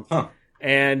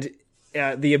 And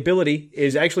the ability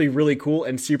is actually really cool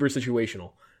and super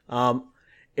situational.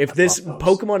 If this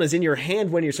Pokemon is in your hand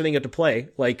when you're setting it to play,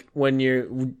 like when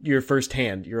your first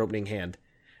hand, your opening hand,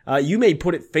 you may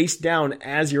put it face down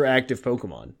as your active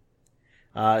Pokemon.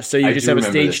 So you just have a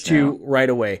stage 2 right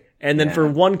away. And then for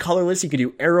one colorless, you could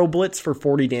do Aero Blitz for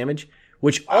 40 damage,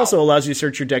 which also allows you to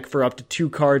search your deck for up to 2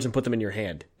 cards and put them in your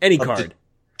hand. Any card.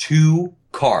 2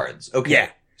 cards. Okay. Yeah.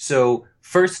 So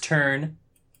first turn,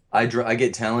 I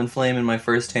get Talonflame in my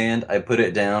first hand. I put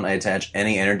it down. I attach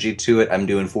any energy to it. I'm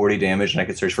doing 40 damage, and I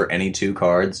can search for any 2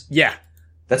 cards. Yeah.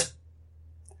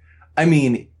 I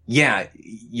mean, yeah,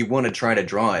 you want to try to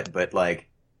draw it, but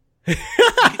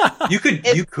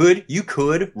you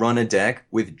could run a deck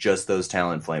with just those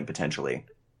Talonflame potentially.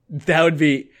 That would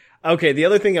be okay. The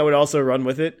other thing I would also run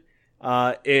with it,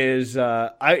 is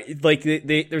I like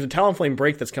there's a Talonflame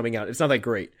Break that's coming out. It's not that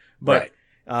great, but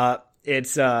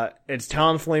it's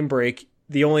Talonflame Break.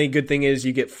 The only good thing is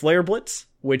you get Flare Blitz,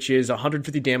 which is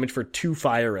 150 damage for 2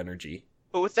 fire energy.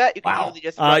 But with that, you can usually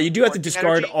just you do have to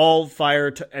discard energy. all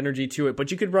fire energy to it,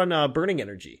 but you could run burning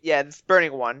energy. Yeah, this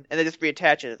burning one, and then just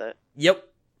reattach it to it. Yep.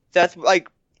 So that's like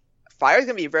fire's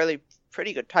gonna be a really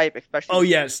pretty good type, especially. Oh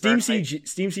yeah, Steam Siege.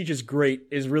 Steam Siege is great.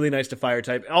 Is really nice to fire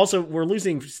type. Also, we're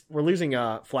losing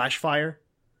Flash Fire.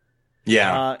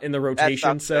 Yeah. In the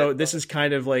rotation, sucks, so but- this is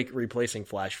kind of like replacing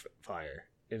Flash Fire.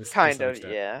 Kind of,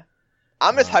 yeah.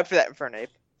 I'm just hyped for that Infernape.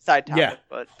 Side topic, Yeah.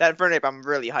 but that Infernape I'm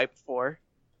really hyped for.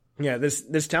 Yeah, this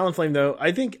Talonflame though,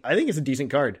 I think it's a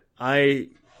decent card.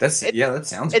 That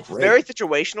sounds It's great. very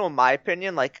situational in my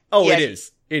opinion. Like, it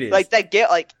is. It is. Like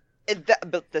the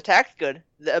attack's good,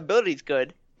 the ability's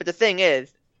good, but the thing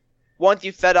is, once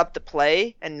you set up the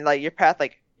play and like your path,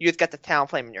 like you just got the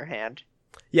Talonflame in your hand.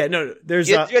 Yeah, no, there's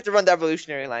You have to run the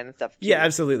evolutionary line and stuff. Too. yeah,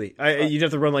 absolutely. You'd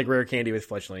have to run like Rare Candy with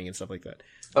Fletchling and stuff like that.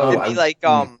 It'd be like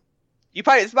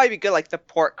this might be good like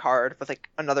support card with like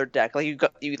another deck. Like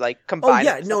you like combine.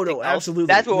 yeah, it with no, something else. absolutely.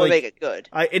 That's what would Like, make it good.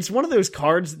 It's one of those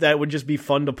cards that would just be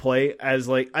fun to play as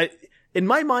like in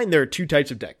my mind there are 2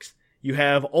 types of decks. You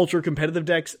have ultra competitive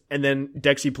decks and then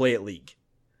decks you play at League.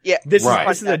 Yeah, This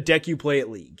is a deck you play at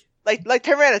League. like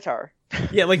Tyranitar.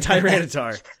 Yeah, like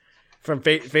Tyranitar from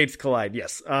Fates Collide.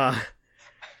 Yes.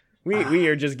 We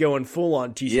are just going full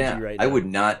on TCG right now. I would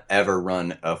not ever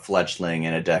run a Fletchling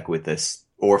in a deck with this,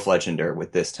 or Fletchender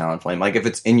with this Talonflame. Like, if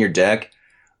it's in your deck,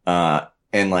 and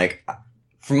like,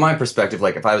 from my perspective,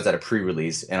 like, if I was at a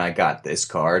pre-release and I got this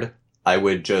card, I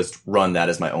would just run that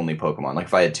as my only Pokemon. Like,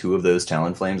 if I had 2 of those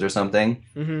Talonflames or something,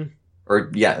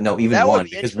 or, even That would one,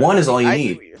 be because one is all you I see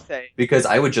need. what you're saying. Because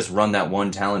I would just run that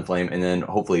one Talonflame and then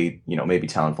hopefully, maybe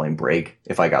Talonflame Break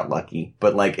if I got lucky.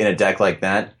 But like in a deck like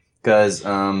that, because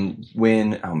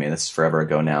this is forever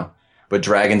ago now, but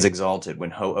Dragons Exalted,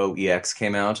 when Ho-Oh EX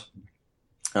came out,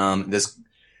 and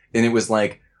it was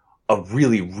like a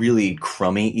really, really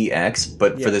crummy EX,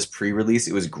 but for this pre-release,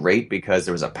 it was great because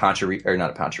there was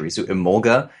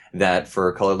Emolga that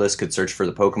for colorless could search for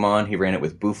the Pokemon. He ran it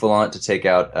with Bouffalant to take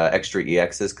out extra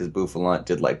EXs because Bouffalant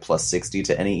did like plus 60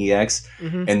 to any EX.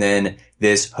 And then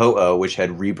this Ho-Oh, which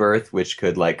had Rebirth, which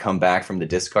could like come back from the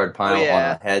discard pile on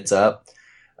a heads up.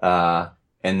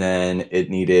 And then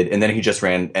he just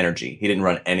ran energy. He didn't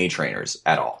run any trainers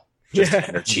at all. Just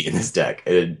energy in his deck.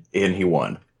 And he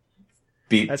won.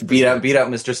 Beat out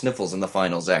Mr. Sniffles in the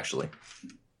finals, actually.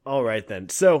 All right, then.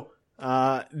 So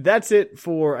that's it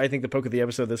for, I think, the Poke of the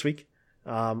episode this week.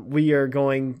 We are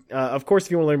going, of course,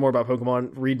 if you want to learn more about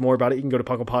Pokemon, read more about it, you can go to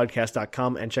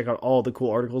PucklePodcast.com and check out all the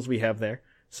cool articles we have there.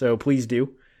 So please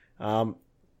do.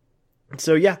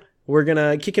 So yeah, we're going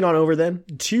to kick it on over then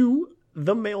to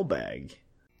the mailbag.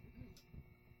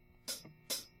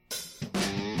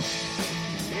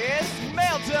 It's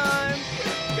mail time!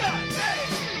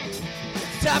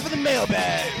 It's time for the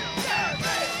mailbag!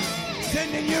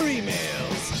 Send in your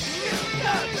emails!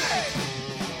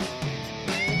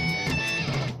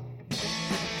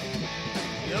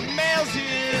 The mail's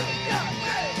here!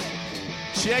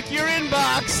 Check your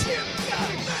inbox!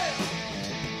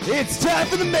 It's time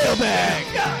for the mailbag!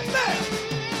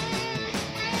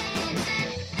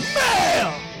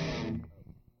 Mail!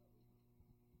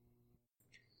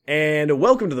 And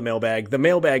welcome to the mailbag. The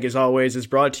mailbag, as always, is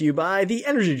brought to you by the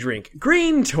energy drink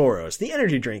Green Tauros, the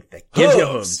energy drink that gives you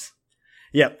hooves.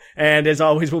 Yep. And as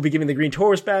always, we'll be giving the Green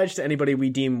Tauros badge to anybody we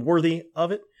deem worthy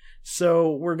of it.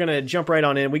 So we're going to jump right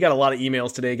on in. We got a lot of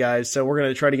emails today, guys, so we're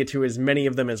going to try to get to as many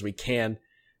of them as we can.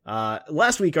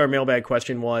 Last week, our mailbag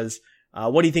question was,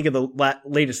 what do you think of the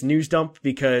latest news dump?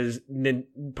 Because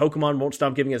Pokemon won't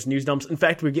stop giving us news dumps. In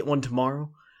fact, we get one tomorrow.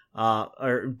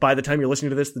 Or by the time you're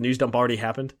listening to this, the news dump already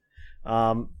happened.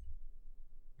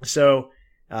 So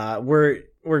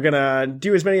we're gonna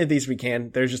do as many of these we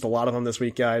can. There's just a lot of them this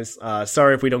week, guys.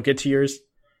 Sorry if we don't get to yours.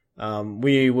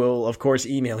 We will, of course,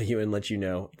 email you and let you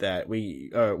know that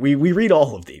we read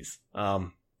all of these.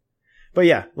 But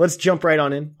yeah, let's jump right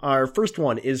on in. Our first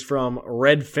one is from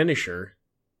Red Finisher.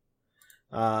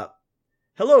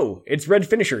 Hello, it's Red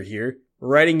Finisher here,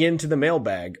 writing into the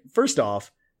mailbag. First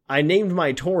off, I named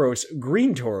my Tauros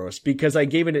Green Tauros because I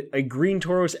gave it a Green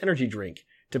Tauros energy drink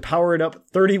to power it up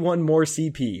 31 more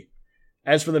CP.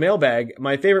 As for the mailbag,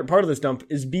 my favorite part of this dump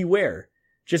is Beware,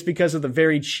 just because of the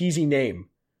very cheesy name.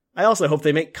 I also hope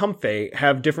they make Comfey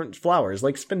have different flowers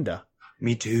like Spinda.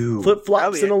 Me too.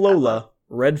 Flip-flops and Alola,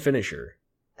 Red Finisher.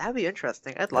 That'd be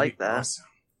interesting. I'd like that. Awesome.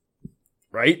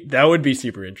 Right? That would be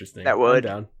super interesting. That would.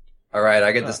 I'm down. All right,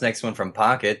 I get this next one from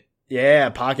Pocket. Yeah,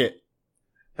 Pocket.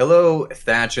 Hello,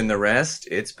 Thatch and the rest.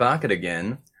 It's Pocket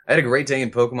again. I had a great day in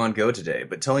Pokemon Go today,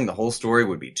 but telling the whole story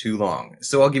would be too long,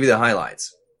 so I'll give you the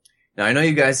highlights. Now, I know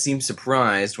you guys seem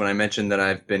surprised when I mentioned that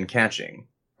I've been catching,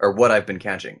 or what I've been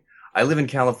catching. I live in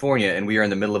California, and we are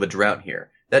in the middle of a drought here.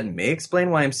 That may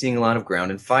explain why I'm seeing a lot of ground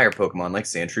and fire Pokemon like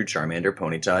Sandshrew, Charmander,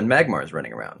 Ponyta, and Magmars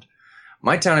running around.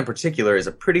 My town in particular is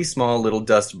a pretty small little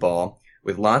dust ball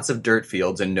with lots of dirt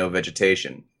fields and no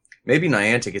vegetation. Maybe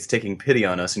Niantic is taking pity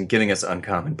on us and giving us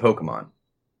uncommon Pokemon.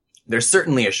 There's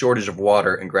certainly a shortage of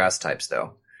water and grass types,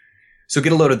 though. So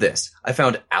get a load of this. I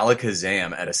found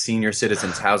Alakazam at a senior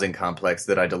citizens housing complex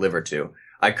that I delivered to.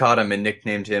 I caught him and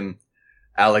nicknamed him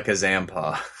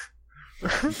Alakazampa.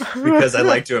 Because I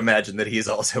like to imagine that he's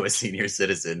also a senior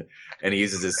citizen, and he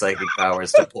uses his psychic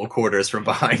powers to pull quarters from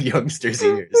behind youngster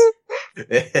seniors.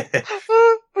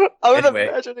 Anyway.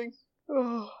 Imagining.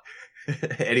 Oh.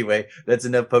 Anyway, that's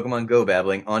enough Pokemon Go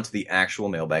babbling. On to the actual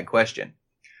mailbag question.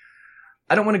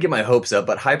 I don't want to get my hopes up,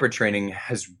 but hyper training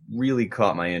has really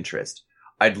caught my interest.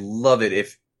 I'd love it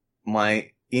if my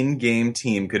in-game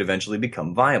team could eventually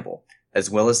become viable, as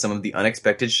well as some of the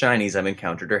unexpected shinies I've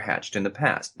encountered or hatched in the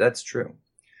past. That's true.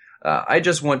 I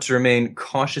just want to remain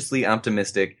cautiously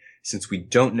optimistic since we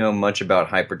don't know much about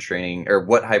hyper training, or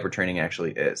what hyper training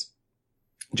actually is.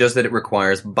 Just that it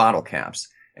requires bottle caps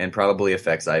and probably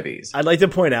affects IVs. I'd like to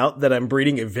point out that I'm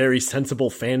breeding a very sensible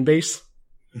fan base.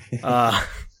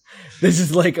 This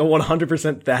is like a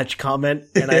 100% Thatch comment,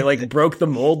 and I like broke the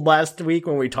mold last week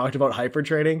when we talked about hyper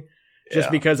training,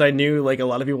 just because I knew like a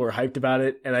lot of people were hyped about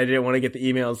it, and I didn't want to get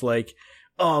the emails like,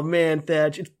 "Oh man,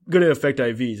 Thatch, it's going to affect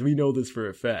IVs. We know this for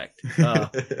a fact."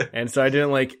 And so I didn't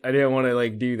want to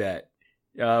like do that.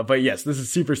 But yes, this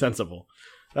is super sensible.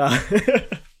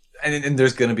 And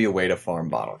there's going to be a way to farm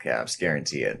bottle caps,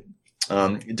 guarantee it.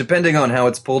 Depending on how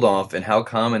it's pulled off and how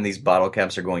common these bottle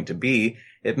caps are going to be,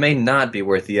 it may not be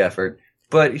worth the effort,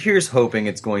 but here's hoping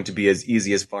it's going to be as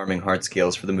easy as farming heart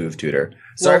scales for the move tutor.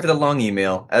 Sorry for the long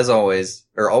email, as always,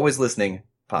 or always listening,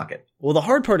 Pocket. Well, the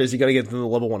hard part is you got to get to the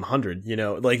level 100, you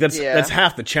know, like that's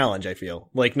half the challenge, I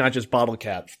feel. Like not just bottle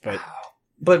caps, but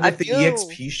with the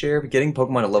EXP share, getting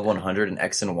Pokemon to level 100 in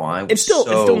X and Y, it's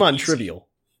still non-trivial.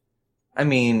 I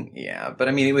mean, yeah, but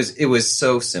I mean, it was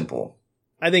so simple.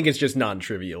 I think it's just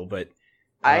non-trivial, but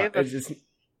I have a feeling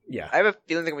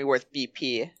it's gonna be worth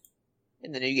BP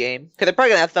in the new game because they're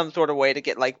probably gonna have some sort of way to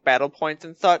get like battle points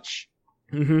and such.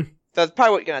 Mm-hmm. So that's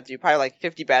probably what you're gonna do. Probably like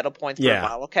 50 battle points for a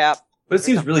bottle cap. But it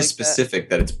seems really like specific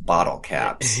that it's bottle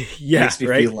caps. Yeah, it makes me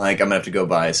feel like I'm gonna have to go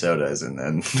buy sodas and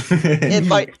then it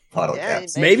might bottle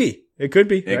caps. Maybe it could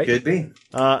be. It could be.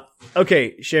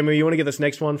 Okay, Shamu, you want to get this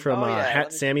next one from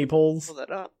Hat Sammy Poles? Pull that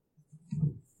up.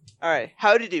 All right,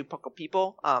 how to do, Puckle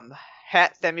people?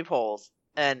 Hat Sammy Poles,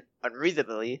 an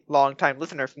unreasonably long-time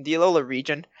listener from the Alola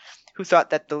region, who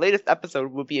thought that the latest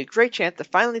episode would be a great chance to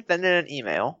finally send in an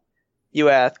email. You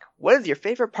ask, what is your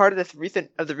favorite part of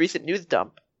the recent news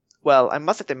dump? Well, I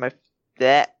must say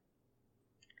that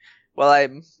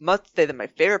my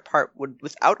favorite part would,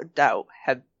 without a doubt,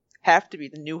 have to be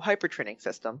the new hyper training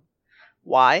system.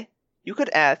 Why? You could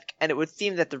ask, and it would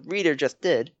seem that the reader just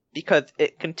did, because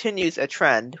it continues a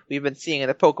trend we've been seeing in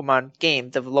the Pokemon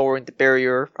games of lowering the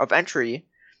barrier of entry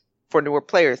for newer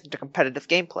players into competitive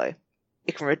gameplay.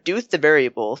 It can reduce the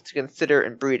variables to consider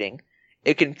in breeding.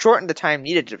 It can shorten the time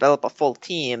needed to develop a full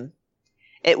team.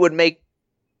 It would make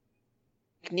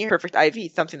near perfect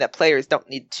IV something that players don't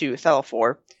need to settle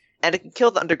for, and it can kill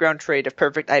the underground trade of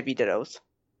perfect IV Dittos.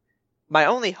 My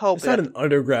only hope is not an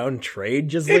underground trade.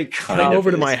 Just like come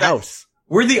over to my house.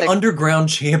 We're the Underground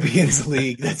Champions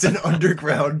League. That's an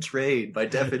underground trade by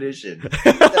definition.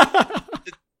 The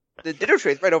Ditto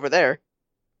trade's right over there.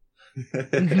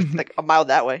 Like a mile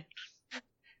that way.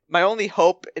 My only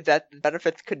hope is that the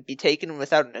benefits could be taken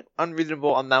without an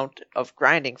unreasonable amount of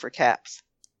grinding for caps.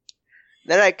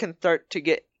 Then I can start to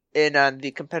get in on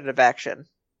the competitive action.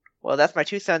 Well, that's my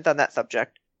 2 cents on that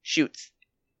subject. Shoots.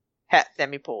 Hat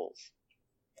Sammy Poles.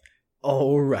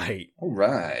 All right.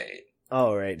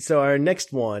 So our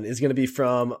next one is going to be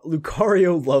from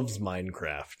Lucario Loves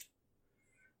Minecraft.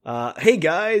 Hey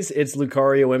guys, it's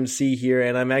Lucario MC here,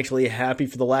 and I'm actually happy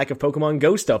for the lack of Pokemon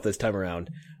Go stuff this time around.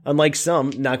 Unlike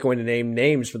some, not going to name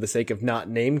names for the sake of not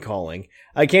name calling,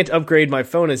 I can't upgrade my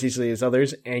phone as easily as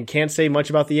others, and can't say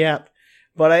much about the app.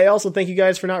 But I also thank you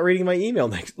guys for not reading my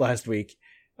email last week.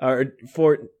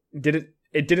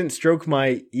 It didn't stroke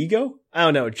my ego? I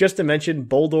don't know, just to mention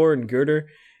Boldor and Girder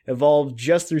evolved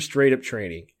just through straight up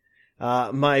training.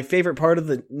 My favorite part of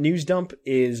the news dump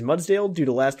is Mudsdale, due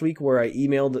to last week where I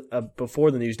emailed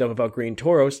before the news dump about green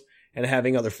Tauros and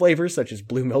having other flavors such as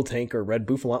blue Miltank or red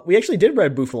Bouffalont. We actually did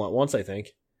red Bouffalont once, I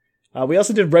think. We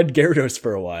also did Red Gyarados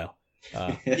for a while.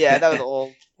 Yeah, that was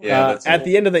old. That's at old.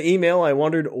 the end of the email, I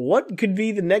wondered what could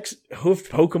be the next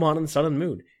hoofed Pokemon in Sun and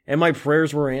Moon, and my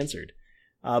prayers were answered.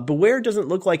 Beware doesn't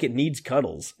look like it needs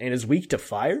cuddles, and is weak to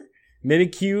fire.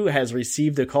 Mimikyu has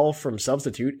received a call from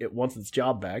Substitute. It wants its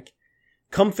job back.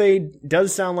 Comfey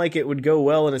does sound like it would go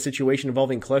well in a situation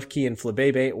involving Klefki and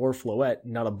Flabebe or Floette,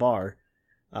 not a bar.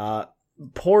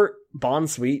 Port,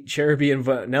 Bonsweet, Cherubi, and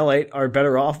Vanillite are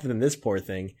better off than this poor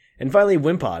thing. And finally,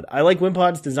 Wimpod. I like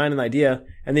Wimpod's design and idea,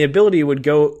 and the ability would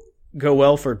go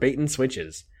well for bait and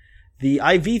switches. The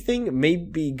IV thing may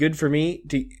be good for me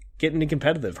to get into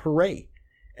competitive. Hooray!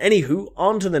 Anywho,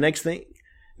 on to the next thing.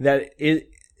 Anywho,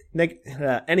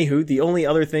 the only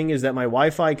other thing is that my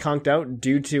Wi-Fi conked out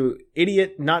due to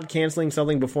idiot not canceling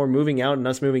something before moving out and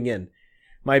us moving in.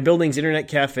 My building's internet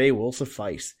cafe will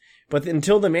suffice. But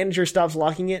until the manager stops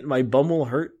locking it, my bum will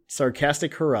hurt.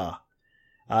 Sarcastic hurrah.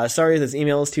 Sorry this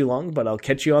email is too long, but I'll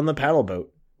catch you on the paddle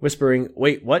boat. Whispering,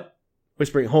 wait, what?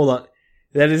 Whispering, hold on.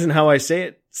 That isn't how I say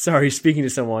it? Sorry, speaking to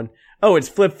someone. Oh, it's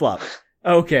flip-flop.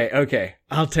 Okay.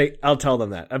 I'll tell them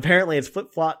that. Apparently it's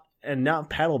flip-flop and not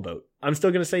paddle boat. I'm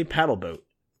still gonna say paddle boat.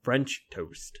 French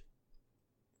toast.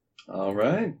 All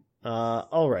right.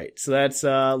 Alright. So that's,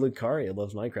 Lucario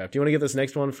loves Minecraft. Do you want to get this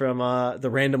next one from, the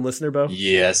random listener, Bo?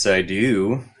 Yes, I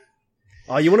do.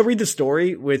 You want to read the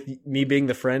story with me being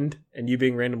the friend and you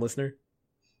being random listener?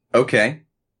 Okay.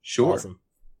 Sure. Awesome.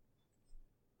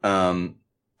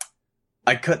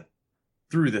 I cut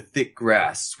through the thick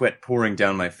grass, sweat pouring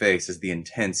down my face as the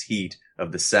intense heat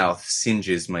of the south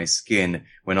singes my skin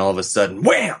when all of a sudden,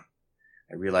 wham!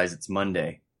 I realize it's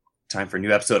Monday. Time for a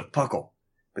new episode of Puckle.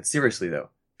 But seriously though,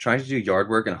 trying to do yard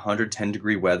work in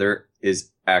 110-degree weather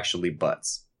is actually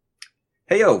butts.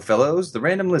 Hey-yo, fellows, the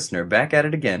random listener back at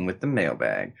it again with the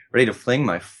mailbag, ready to fling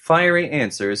my fiery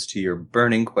answers to your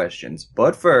burning questions.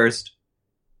 But first,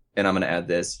 and I'm going to add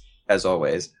this, as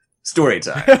always, story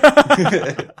time.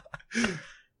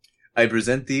 I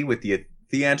present thee with the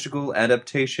theatrical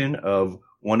adaptation of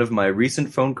one of my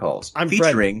recent phone calls,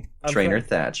 featuring Trainer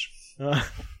Thatch.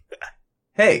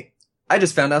 Hey, I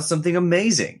just found out something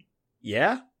amazing.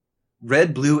 Yeah?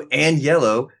 Red, Blue, and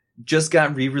Yellow just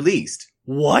got re-released.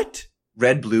 What?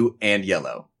 Red, Blue, and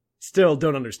Yellow. Still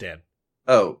don't understand.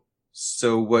 Oh,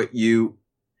 so what you...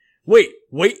 Wait,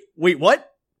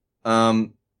 what?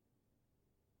 Hang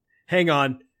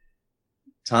on.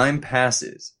 Time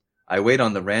passes. I wait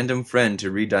on the random friend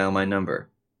to redial my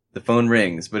number. The phone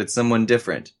rings, but it's someone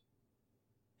different.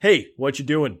 Hey, what you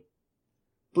doing?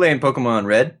 Playing Pokemon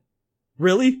Red.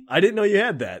 Really? I didn't know you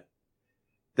had that.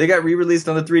 They got re-released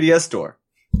on the 3DS store.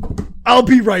 I'll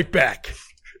be right back.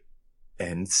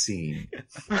 End scene.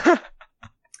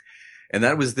 And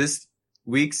that was this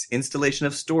week's installation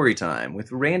of Storytime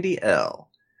with Randy L.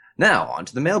 Now, on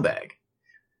to the mailbag.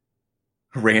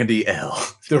 Randy L.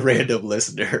 The random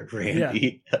listener.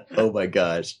 Randy. Yeah. Oh my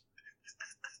gosh.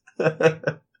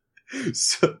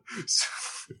 So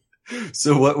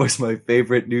what was my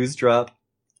favorite news drop?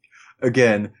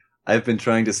 Again, I've been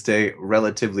trying to stay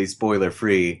relatively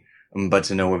spoiler-free, but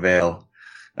to no avail.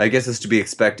 I guess it's to be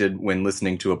expected when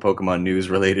listening to a Pokemon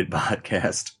news-related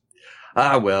podcast.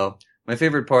 Ah, well, my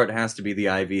favorite part has to be the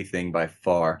IV thing by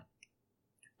far.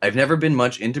 I've never been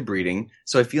much into breeding,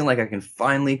 so I feel like I can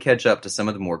finally catch up to some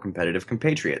of the more competitive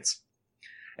compatriots.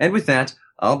 And with that,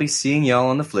 I'll be seeing y'all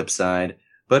on the flip side,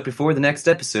 but before the next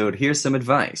episode, here's some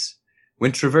advice.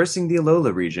 When traversing the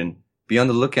Alola region, be on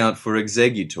the lookout for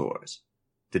Exegutors.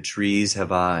 The trees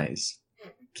have eyes.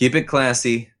 Keep it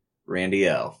classy, Randy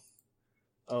L.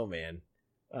 Oh, man.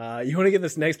 You want to get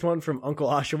this next one from Uncle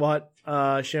Oshawott,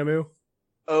 Shamu?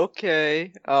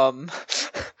 Okay.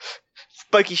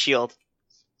 Spiky Shield.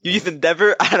 You use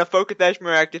Endeavor on a Pokedash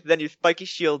Maractus, then use Spiky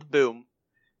Shield, boom.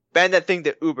 Ban that thing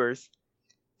to Ubers.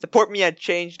 Support me at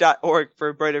change.org for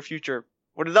a brighter future.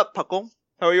 What is up, Puckle?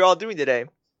 How are you all doing today?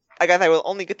 I guess I will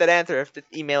only get that answer if this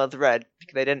email is read,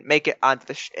 because I didn't make it onto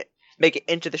the make it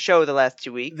into the show the last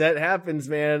 2 weeks. That happens,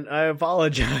 man. I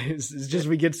apologize. It's just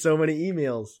we get so many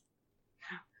emails.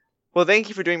 Well, thank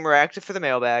you for doing Maractus for the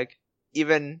mailbag,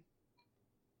 even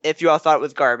if you all thought it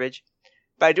was garbage.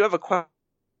 But I do have a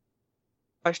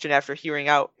question after hearing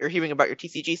about your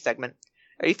TCG segment.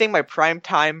 Are you saying my prime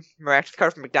time Maractus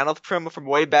card from McDonald's promo from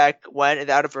way back when is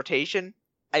out of rotation?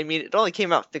 I mean, it only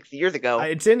came out 6 years ago.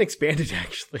 It's in expanded,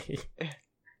 actually.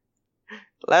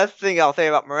 Last thing I'll say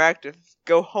about Maractus is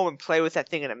go home and play with that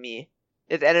thing in a me.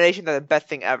 Its animations are the best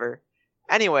thing ever.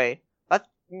 Anyway, let's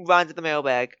move on to the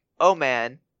mailbag. Oh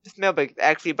man, this mailbag is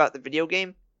actually about the video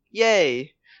game?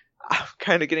 Yay! I'm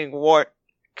kinda getting warned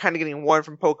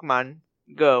from Pokemon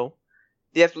Go.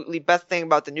 The absolutely best thing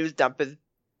about the news dump is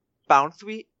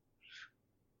Bounsweet.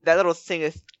 That little thing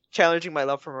is challenging my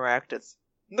love for Maractus.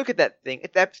 Look at that thing.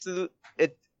 It's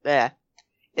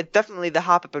definitely the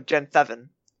hop-up of Gen 7.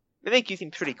 Mimikyu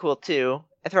seems pretty cool too.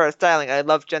 As far as styling, I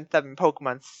love Gen 7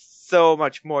 Pokemon so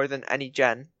much more than any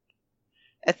gen.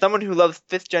 As someone who loves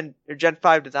 5th Gen or Gen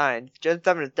 5 designs, Gen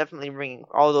 7 is definitely ringing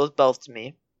all those bells to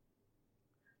me.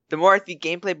 The more I see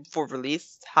gameplay before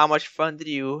release, how much fun did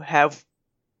you have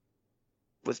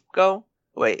with Go?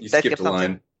 Wait, You did I skipped skip a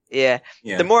something? line. Yeah.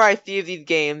 Yeah. The more I see of these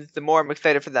games, the more I'm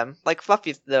excited for them. Like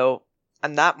Fluffies, though,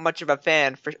 I'm not much of a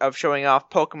fan of showing off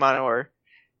Pokemon or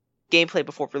gameplay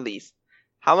before release.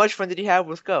 How much fun did you have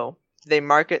with Go? Did they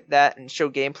market that and show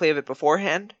gameplay of it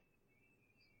beforehand?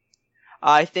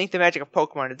 I think the magic of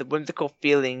Pokemon is the whimsical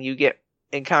feeling you get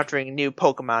encountering new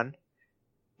Pokemon.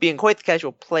 Being quite the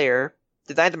casual player,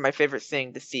 designs are my favorite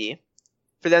thing to see.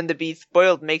 For them to be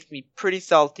spoiled makes me pretty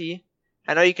salty.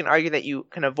 I know you can argue that you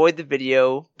can avoid the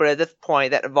video, but at this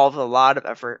point that involves a lot of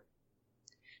effort.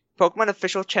 Pokemon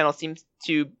official channel seems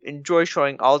to enjoy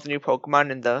showing all the new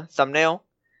Pokemon in the thumbnail,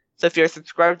 so if you're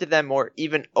subscribed to them or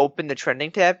even open the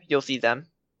trending tab, you'll see them.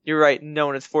 You're right, no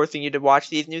one is forcing you to watch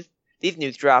these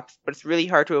news drops, but it's really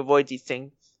hard to avoid these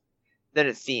things than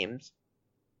it seems.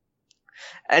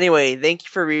 Anyway, thank you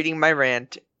for reading my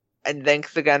rant, and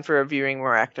thanks again for reviewing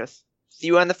Maractus. See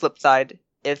you on the flip side.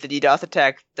 If the DDoS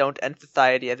attacks don't end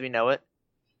society as we know it.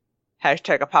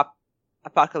 Hashtag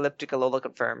apocalyptic Alola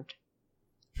confirmed.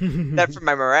 That for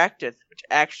my Maractus, which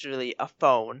actually a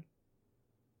phone.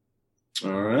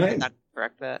 All Did right. not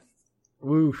correct that.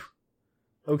 Woof.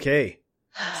 Okay.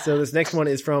 So this next one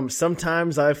is from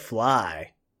Sometimes I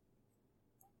Fly.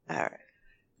 Alright.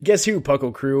 Guess who,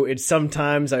 Puckle Crew? It's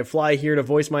Sometimes I Fly here to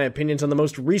voice my opinions on the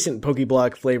most recent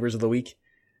Pokeblock flavors of the week.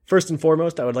 First and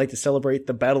foremost, I would like to celebrate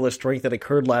the battle of strength that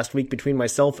occurred last week between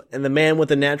myself and the man with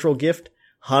the natural gift,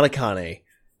 Hanakane.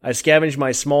 I scavenged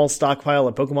my small stockpile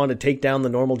of Pokemon to take down the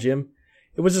normal gym.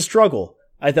 It was a struggle.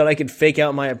 I thought I could fake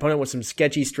out my opponent with some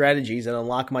sketchy strategies and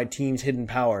unlock my team's hidden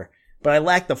power, but I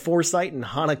lacked the foresight, and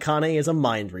Hanakane is a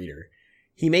mind reader.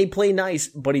 He may play nice,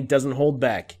 but he doesn't hold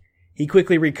back. He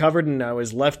quickly recovered, and I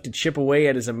was left to chip away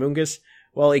at his Amoonguss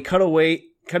while he cut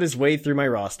his way through my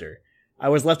roster. I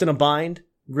was left in a bind.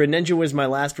 Greninja was my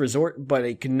last resort, but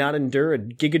I could not endure a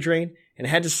Giga Drain and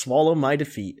had to swallow my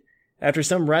defeat. After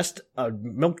some rest, a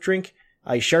milk drink,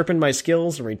 I sharpened my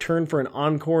skills and returned for an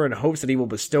encore in hopes that he will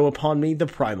bestow upon me the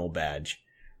Primal Badge.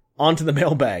 On to the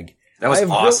mailbag. That was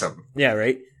awesome. Yeah,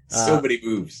 right? So many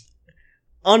moves.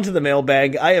 Onto the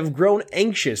mailbag. I have grown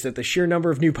anxious at the sheer number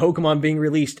of new Pokemon being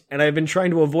released, and I have been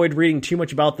trying to avoid reading too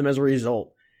much about them as a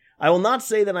result. I will not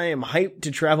say that I am hyped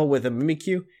to travel with a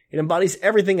Mimikyu. It embodies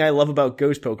everything I love about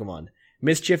ghost Pokemon.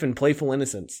 Mischief and playful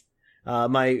innocence.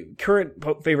 My current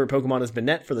favorite Pokemon is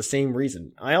Banette for the same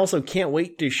reason. I also can't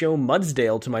wait to show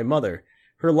Mudsdale to my mother.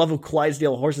 Her love of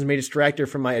Clydesdale horses may distract her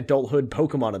from my adulthood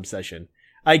Pokemon obsession.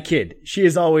 I kid. She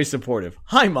is always supportive.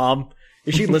 Hi, Mom.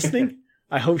 Is she listening?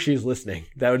 I hope she's listening.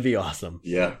 That would be awesome.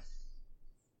 Yeah.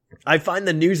 I find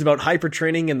the news about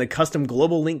hypertraining and the custom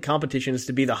Global Link competitions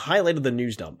to be the highlight of the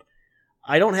news dump.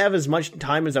 I don't have as much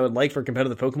time as I would like for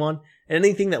competitive Pokemon, and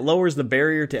anything that lowers the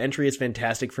barrier to entry is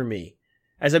fantastic for me.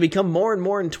 As I become more and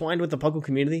more entwined with the Puckle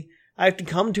community, I have to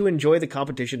come to enjoy the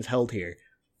competitions held here,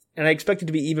 and I expect it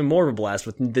to be even more of a blast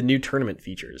with the new tournament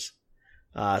features.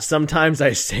 Sometimes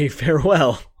I say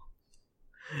farewell.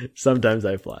 Sometimes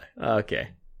I fly. Okay.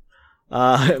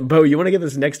 Bo, you want to get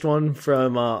this next one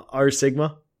from R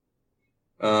Sigma?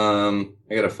 I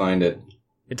gotta find it.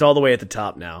 It's all the way at the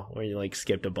top now, where you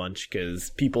skipped a bunch because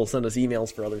people send us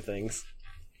emails for other things.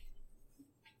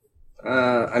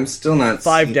 I'm still not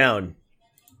 5 down.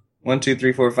 1, 2,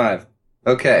 3, 4, 5.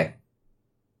 Okay.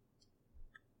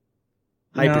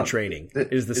 Hyper training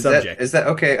is the is subject. Is that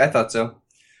okay? I thought so.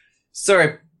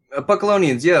 Sorry,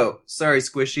 Puckalonians, yo. Sorry,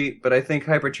 Squishy, but I think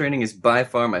hyper training is by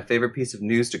far my favorite piece of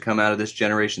news to come out of this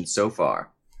generation so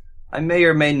far. I may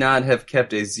or may not have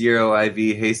kept a 0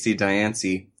 IV hasty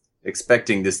Diancie,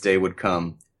 expecting this day would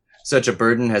come. Such a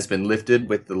burden has been lifted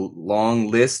with the long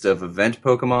list of event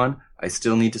Pokemon I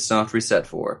still need to soft reset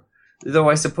for. Though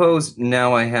I suppose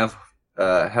now I have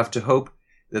to hope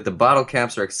that the bottle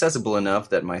caps are accessible enough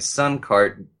that my Sun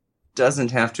cart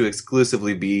doesn't have to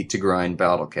exclusively be to grind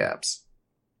bottle caps.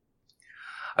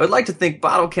 I would like to think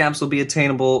bottle caps will be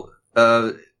attainable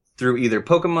through either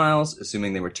Pokemiles,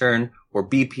 assuming they return, or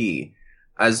BP,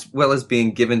 as well as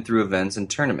being given through events and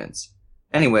tournaments.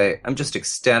 Anyway, I'm just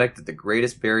ecstatic that the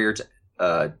greatest barrier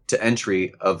to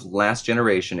entry of last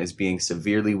generation is being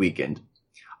severely weakened.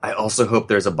 I also hope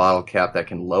there's a bottle cap that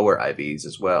can lower IVs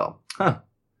as well. Huh.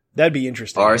 That'd be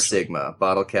interesting. R Sigma,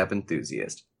 bottle cap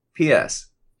enthusiast. P.S.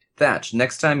 Thatch,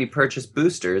 next time you purchase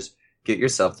boosters, get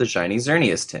yourself the shiny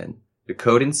Xerneas tin. The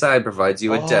code inside provides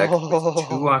you a deck with 2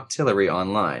 Octillery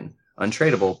online.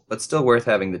 Untradeable, but still worth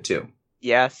having the 2.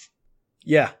 Yes.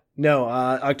 Yeah. No,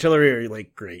 Octillery are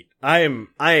like great. I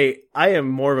am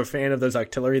more of a fan of those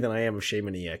Octillery than I am of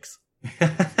Shaman EX.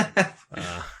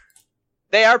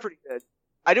 They are pretty good.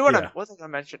 I do want to. Yeah. What was I going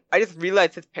to mention? I just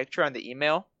realized his picture on the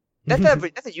email. That's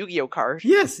a Yu-Gi-Oh card.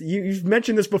 Yes, you've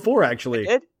mentioned this before, actually.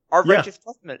 I did? Our Yeah. Righteous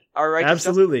Testament. Our Righteous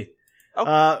Absolutely.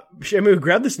 Testament. Shamu,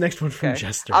 grab this next one from Okay.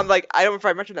 Jester. I'm like, I don't know if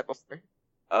I mentioned that before.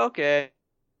 Okay.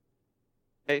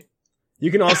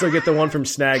 You can also get the one from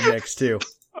Snag next, too.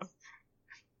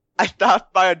 I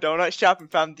stopped by a donut shop and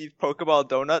found these Pokeball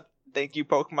donuts. Thank you,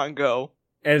 Pokemon Go.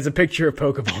 And it's a picture of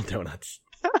Pokeball donuts.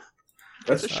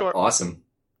 That's a short- awesome.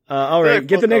 All Very right,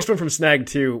 get cool, the next though. one from Snag,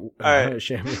 too, All right.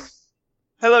 Shamu.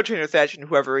 Hello, Trainer Thatch and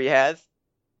whoever he has.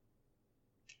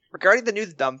 Regarding the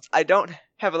news dumps, I don't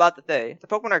have a lot to say. The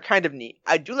Pokemon are kind of neat.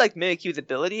 I do like Mimikyu's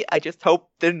ability. I just hope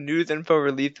the news info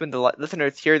released when the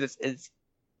listeners hear this is.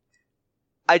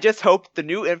 I just hope the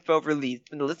new info released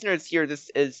when the listeners hear this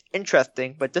is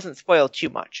interesting, but doesn't spoil too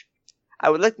much. I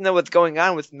would like to know what's going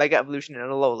on with Mega Evolution and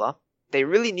Alola. They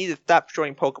really need to stop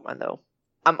showing Pokemon though.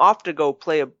 I'm off to go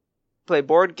play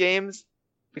board games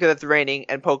because it's raining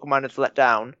and Pokemon is let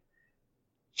down.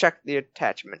 Check the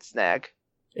attachment, Snag.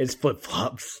 It's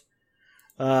flip-flops.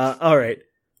 All right.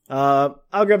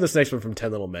 I'll grab this next one from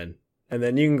 10 Little Men. And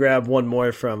then you can grab one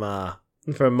more from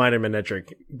Minor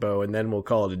Manetric, Bo, and then we'll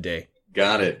call it a day.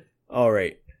 Got it. All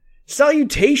right.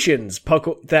 Salutations,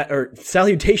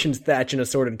 salutations, Thatch and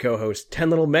Assorted co-host. 10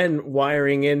 Little Men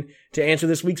wiring in to answer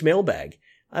this week's mailbag.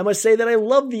 I must say that I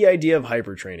love the idea of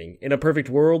hyper training. In a perfect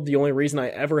world, the only reason I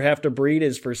ever have to breed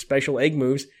is for special egg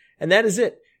moves, and that is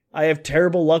it. I have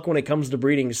terrible luck when it comes to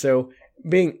breeding, so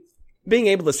being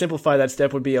able to simplify that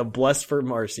step would be a bless for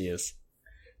Marcius.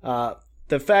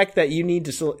 The fact that you need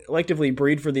to selectively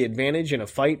breed for the advantage in a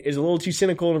fight is a little too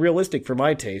cynical and realistic for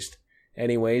my taste.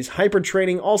 Anyways, hyper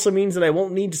training also means that I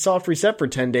won't need to soft reset for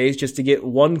 10 days just to get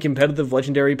one competitive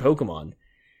legendary Pokemon.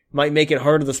 Might make it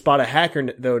harder to spot a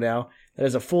hacker though now that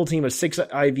has a full team of 6 IV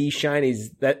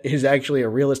shinies that is actually a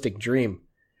realistic dream.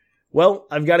 Well,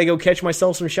 I've got to go catch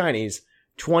myself some shinies.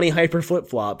 20 hyper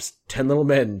flip-flops, 10 Little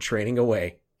Men training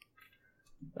away.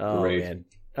 Oh, Great. man.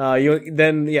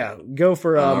 Go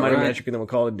for Minor right. Magic and then we'll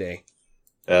call it a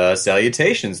day.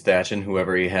 Salutations, Thatch and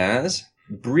whoever he has.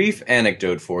 Brief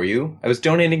anecdote for you. I was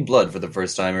donating blood for the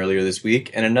first time earlier this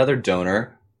week, and another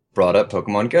donor brought up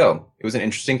Pokemon Go. It was an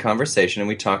interesting conversation, and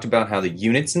we talked about how the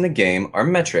units in the game are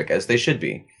metric, as they should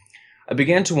be. I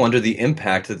began to wonder the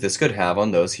impact that this could have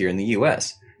on those here in the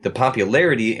US. The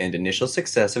popularity and initial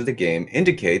success of the game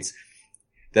indicates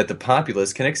that the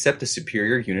populace can accept a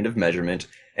superior unit of measurement,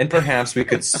 and perhaps we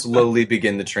could slowly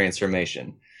begin the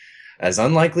transformation. As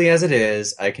unlikely as it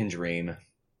is, I can dream.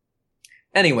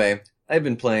 Anyway, I've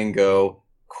been playing Go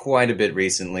quite a bit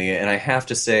recently, and I have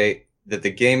to say that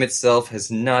the game itself has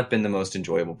not been the most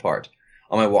enjoyable part.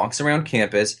 On my walks around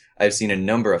campus, I've seen a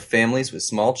number of families with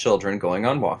small children going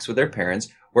on walks with their parents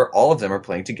where all of them are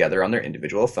playing together on their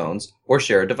individual phones or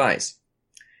share a device.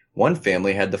 One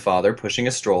family had the father pushing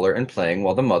a stroller and playing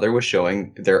while the mother was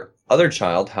showing their other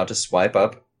child how to swipe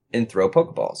up and throw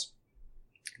Pokeballs.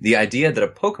 The idea that a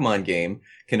Pokemon game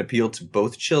can appeal to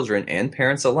both children and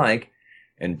parents alike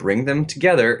and bring them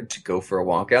together to go for a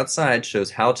walk outside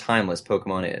shows how timeless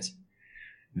Pokemon is.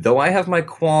 Though I have my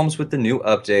qualms with the new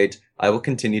update, I will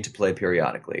continue to play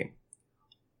periodically.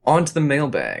 On to the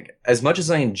mailbag. As much as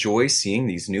I enjoy seeing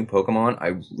these new Pokemon,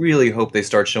 I really hope they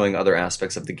start showing other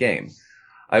aspects of the game.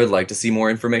 I would like to see more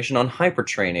information on hyper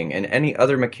training and any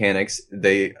other mechanics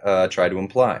they try to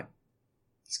imply.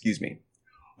 Excuse me.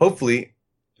 Hopefully,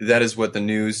 that is what the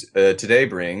news today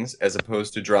brings, as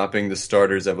opposed to dropping the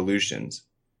starters' evolutions.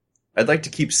 I'd like to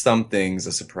keep some things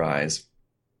a surprise.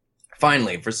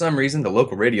 Finally, for some reason, the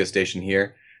local radio station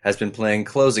here has been playing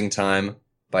Closing Time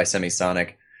by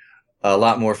Semisonic a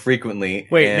lot more frequently.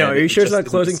 Wait, no, are you sure it's not just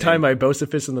isn't Closing the same. Time by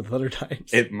Bocephus and the Thunder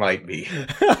Times? It might be.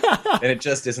 And it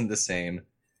just isn't the same.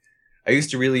 I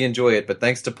used to really enjoy it, but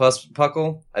thanks to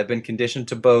Puckle, I've been conditioned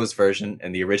to Bo's version,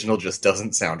 and the original just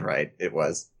doesn't sound right. It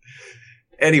was.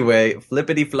 Anyway,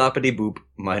 flippity floppity boop,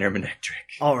 Minor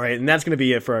Manectric. All right, and that's going to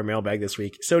be it for our mailbag this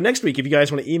week. So next week, if you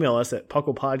guys want to email us at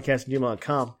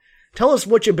pucklepodcast@gmail.com, tell us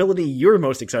which ability you're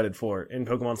most excited for in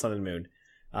Pokemon Sun and Moon.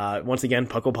 Once again,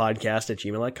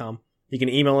 pucklepodcast@gmail.com. You can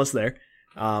email us there.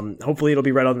 Hopefully it'll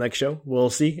be right on the next show. We'll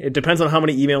see. It depends on how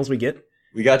many emails we get.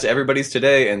 We got to everybody's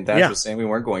today, and Thatch Yeah. was saying we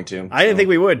weren't going to. I didn't think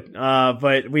we would,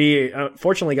 but we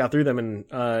fortunately got through them in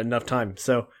enough time.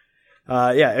 So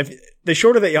if the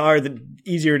shorter they are, the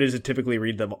easier it is to typically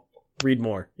read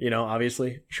more,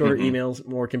 obviously. Shorter emails,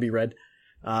 more can be read.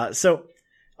 So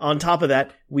on top of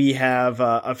that, we have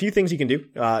a few things you can do.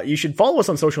 You should follow us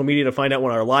on social media to find out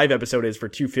when our live episode is for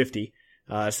 250.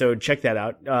 So check that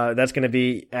out. That's going to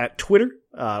be at Twitter.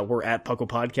 We're at Puckle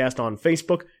Podcast. On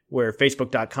Facebook, we're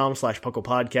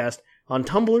facebook.com/PucklePodcast. On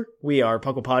Tumblr, we are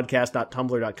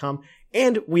pucklepodcast.tumblr.com.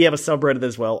 And we have a subreddit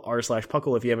as well,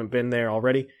 r/Puckle, if you haven't been there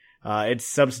already. It's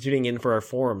substituting in for our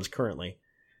forums currently.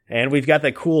 And we've got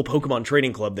that cool Pokemon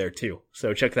trading club there too.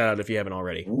 So check that out if you haven't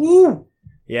already. Woo!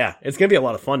 Yeah, it's going to be a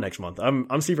lot of fun next month.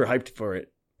 I'm super hyped for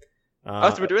it.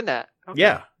 So we're doing that. Okay.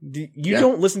 Yeah. You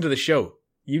don't listen to the show.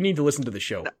 You need to listen to the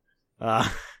show. Nah.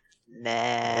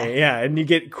 Yeah, and you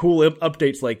get cool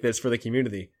updates like this for the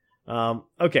community.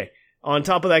 Okay. On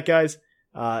top of that, guys,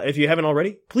 if you haven't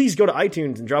already, please go to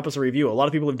iTunes and drop us a review. A lot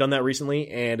of people have done that recently,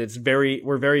 and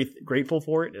we're very grateful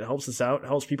for it. It helps us out. It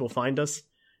helps people find us.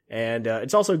 And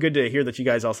it's also good to hear that you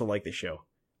guys also like the show.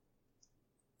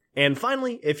 And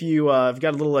finally, if you have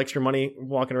got a little extra money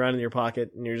walking around in your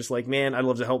pocket and you're just like, man, I'd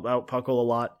love to help out Puckle a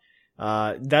lot,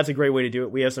 that's a great way to do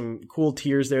it. We have some cool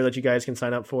tiers there that you guys can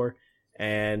sign up for.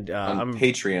 And on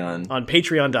Patreon. On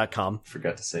patreon.com.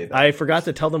 Forgot to say that. I forgot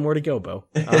to tell them where to go, Bo.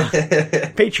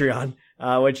 Patreon,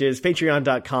 which is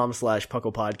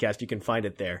patreon.com/Puckle Podcast. You can find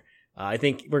it there. I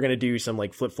think we're going to do some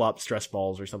like flip-flop stress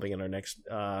balls or something in our next,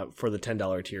 for the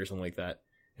 $10 tier or something like that.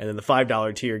 And then the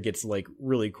 $5 tier gets like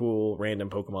really cool random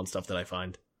Pokemon stuff that I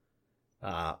find.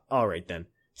 All right then.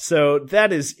 So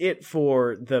that is it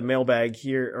for the mailbag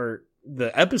here, or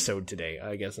the episode today,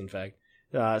 I guess, in fact.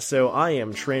 So I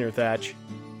am Trainer Thatch.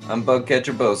 I'm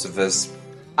Bugcatcher Bocephus.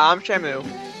 I'm Shamu.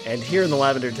 And here in the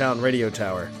Lavender Town Radio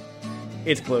Tower,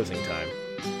 it's closing time.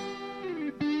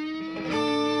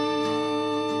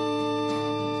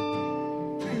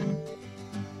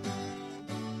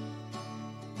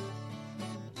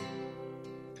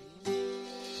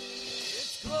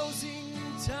 It's closing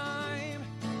time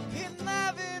in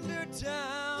Lavender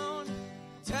Town.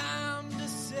 Time to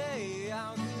say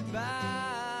our goodbyes.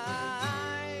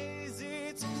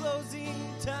 It's closing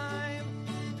time.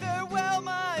 Farewell,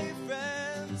 my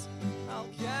friends. I'll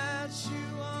catch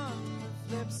you on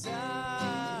the flip side.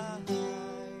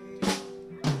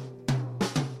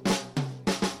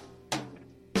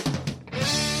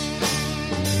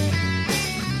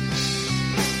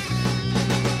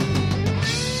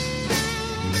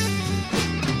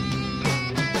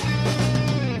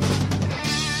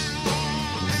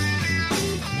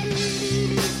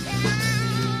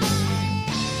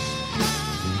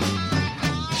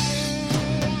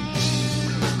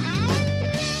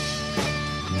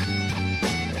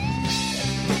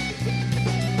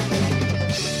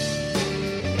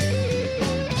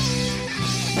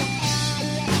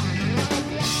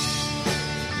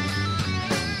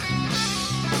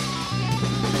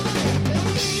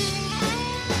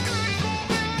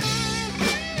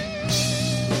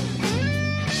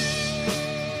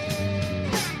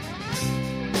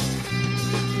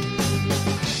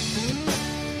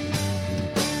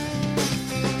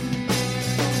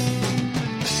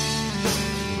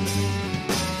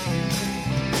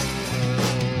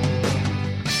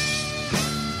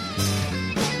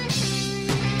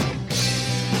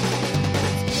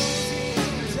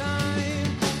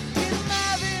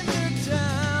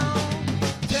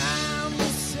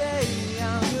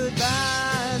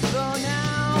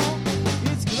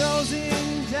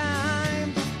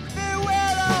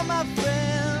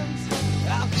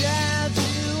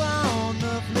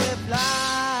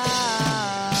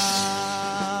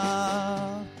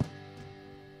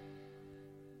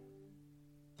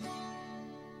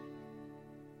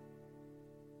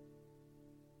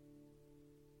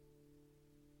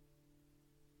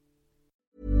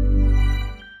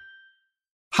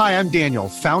 Hi, I'm Daniel,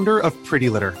 founder of Pretty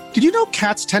Litter. Did you know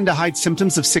cats tend to hide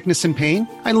symptoms of sickness and pain?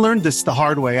 I learned this the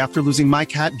hard way after losing my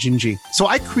cat, Gingy. So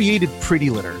I created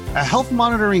Pretty Litter, a health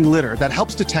monitoring litter that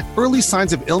helps detect early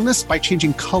signs of illness by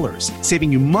changing colors,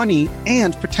 saving you money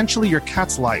and potentially your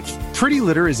cat's life. Pretty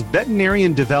Litter is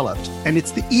veterinarian developed, and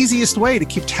it's the easiest way to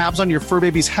keep tabs on your fur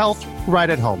baby's health right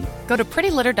at home. Go to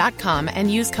prettylitter.com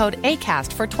and use code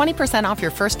ACAST for 20% off your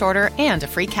first order and a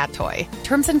free cat toy.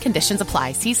 Terms and conditions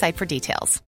apply. See site for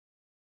details.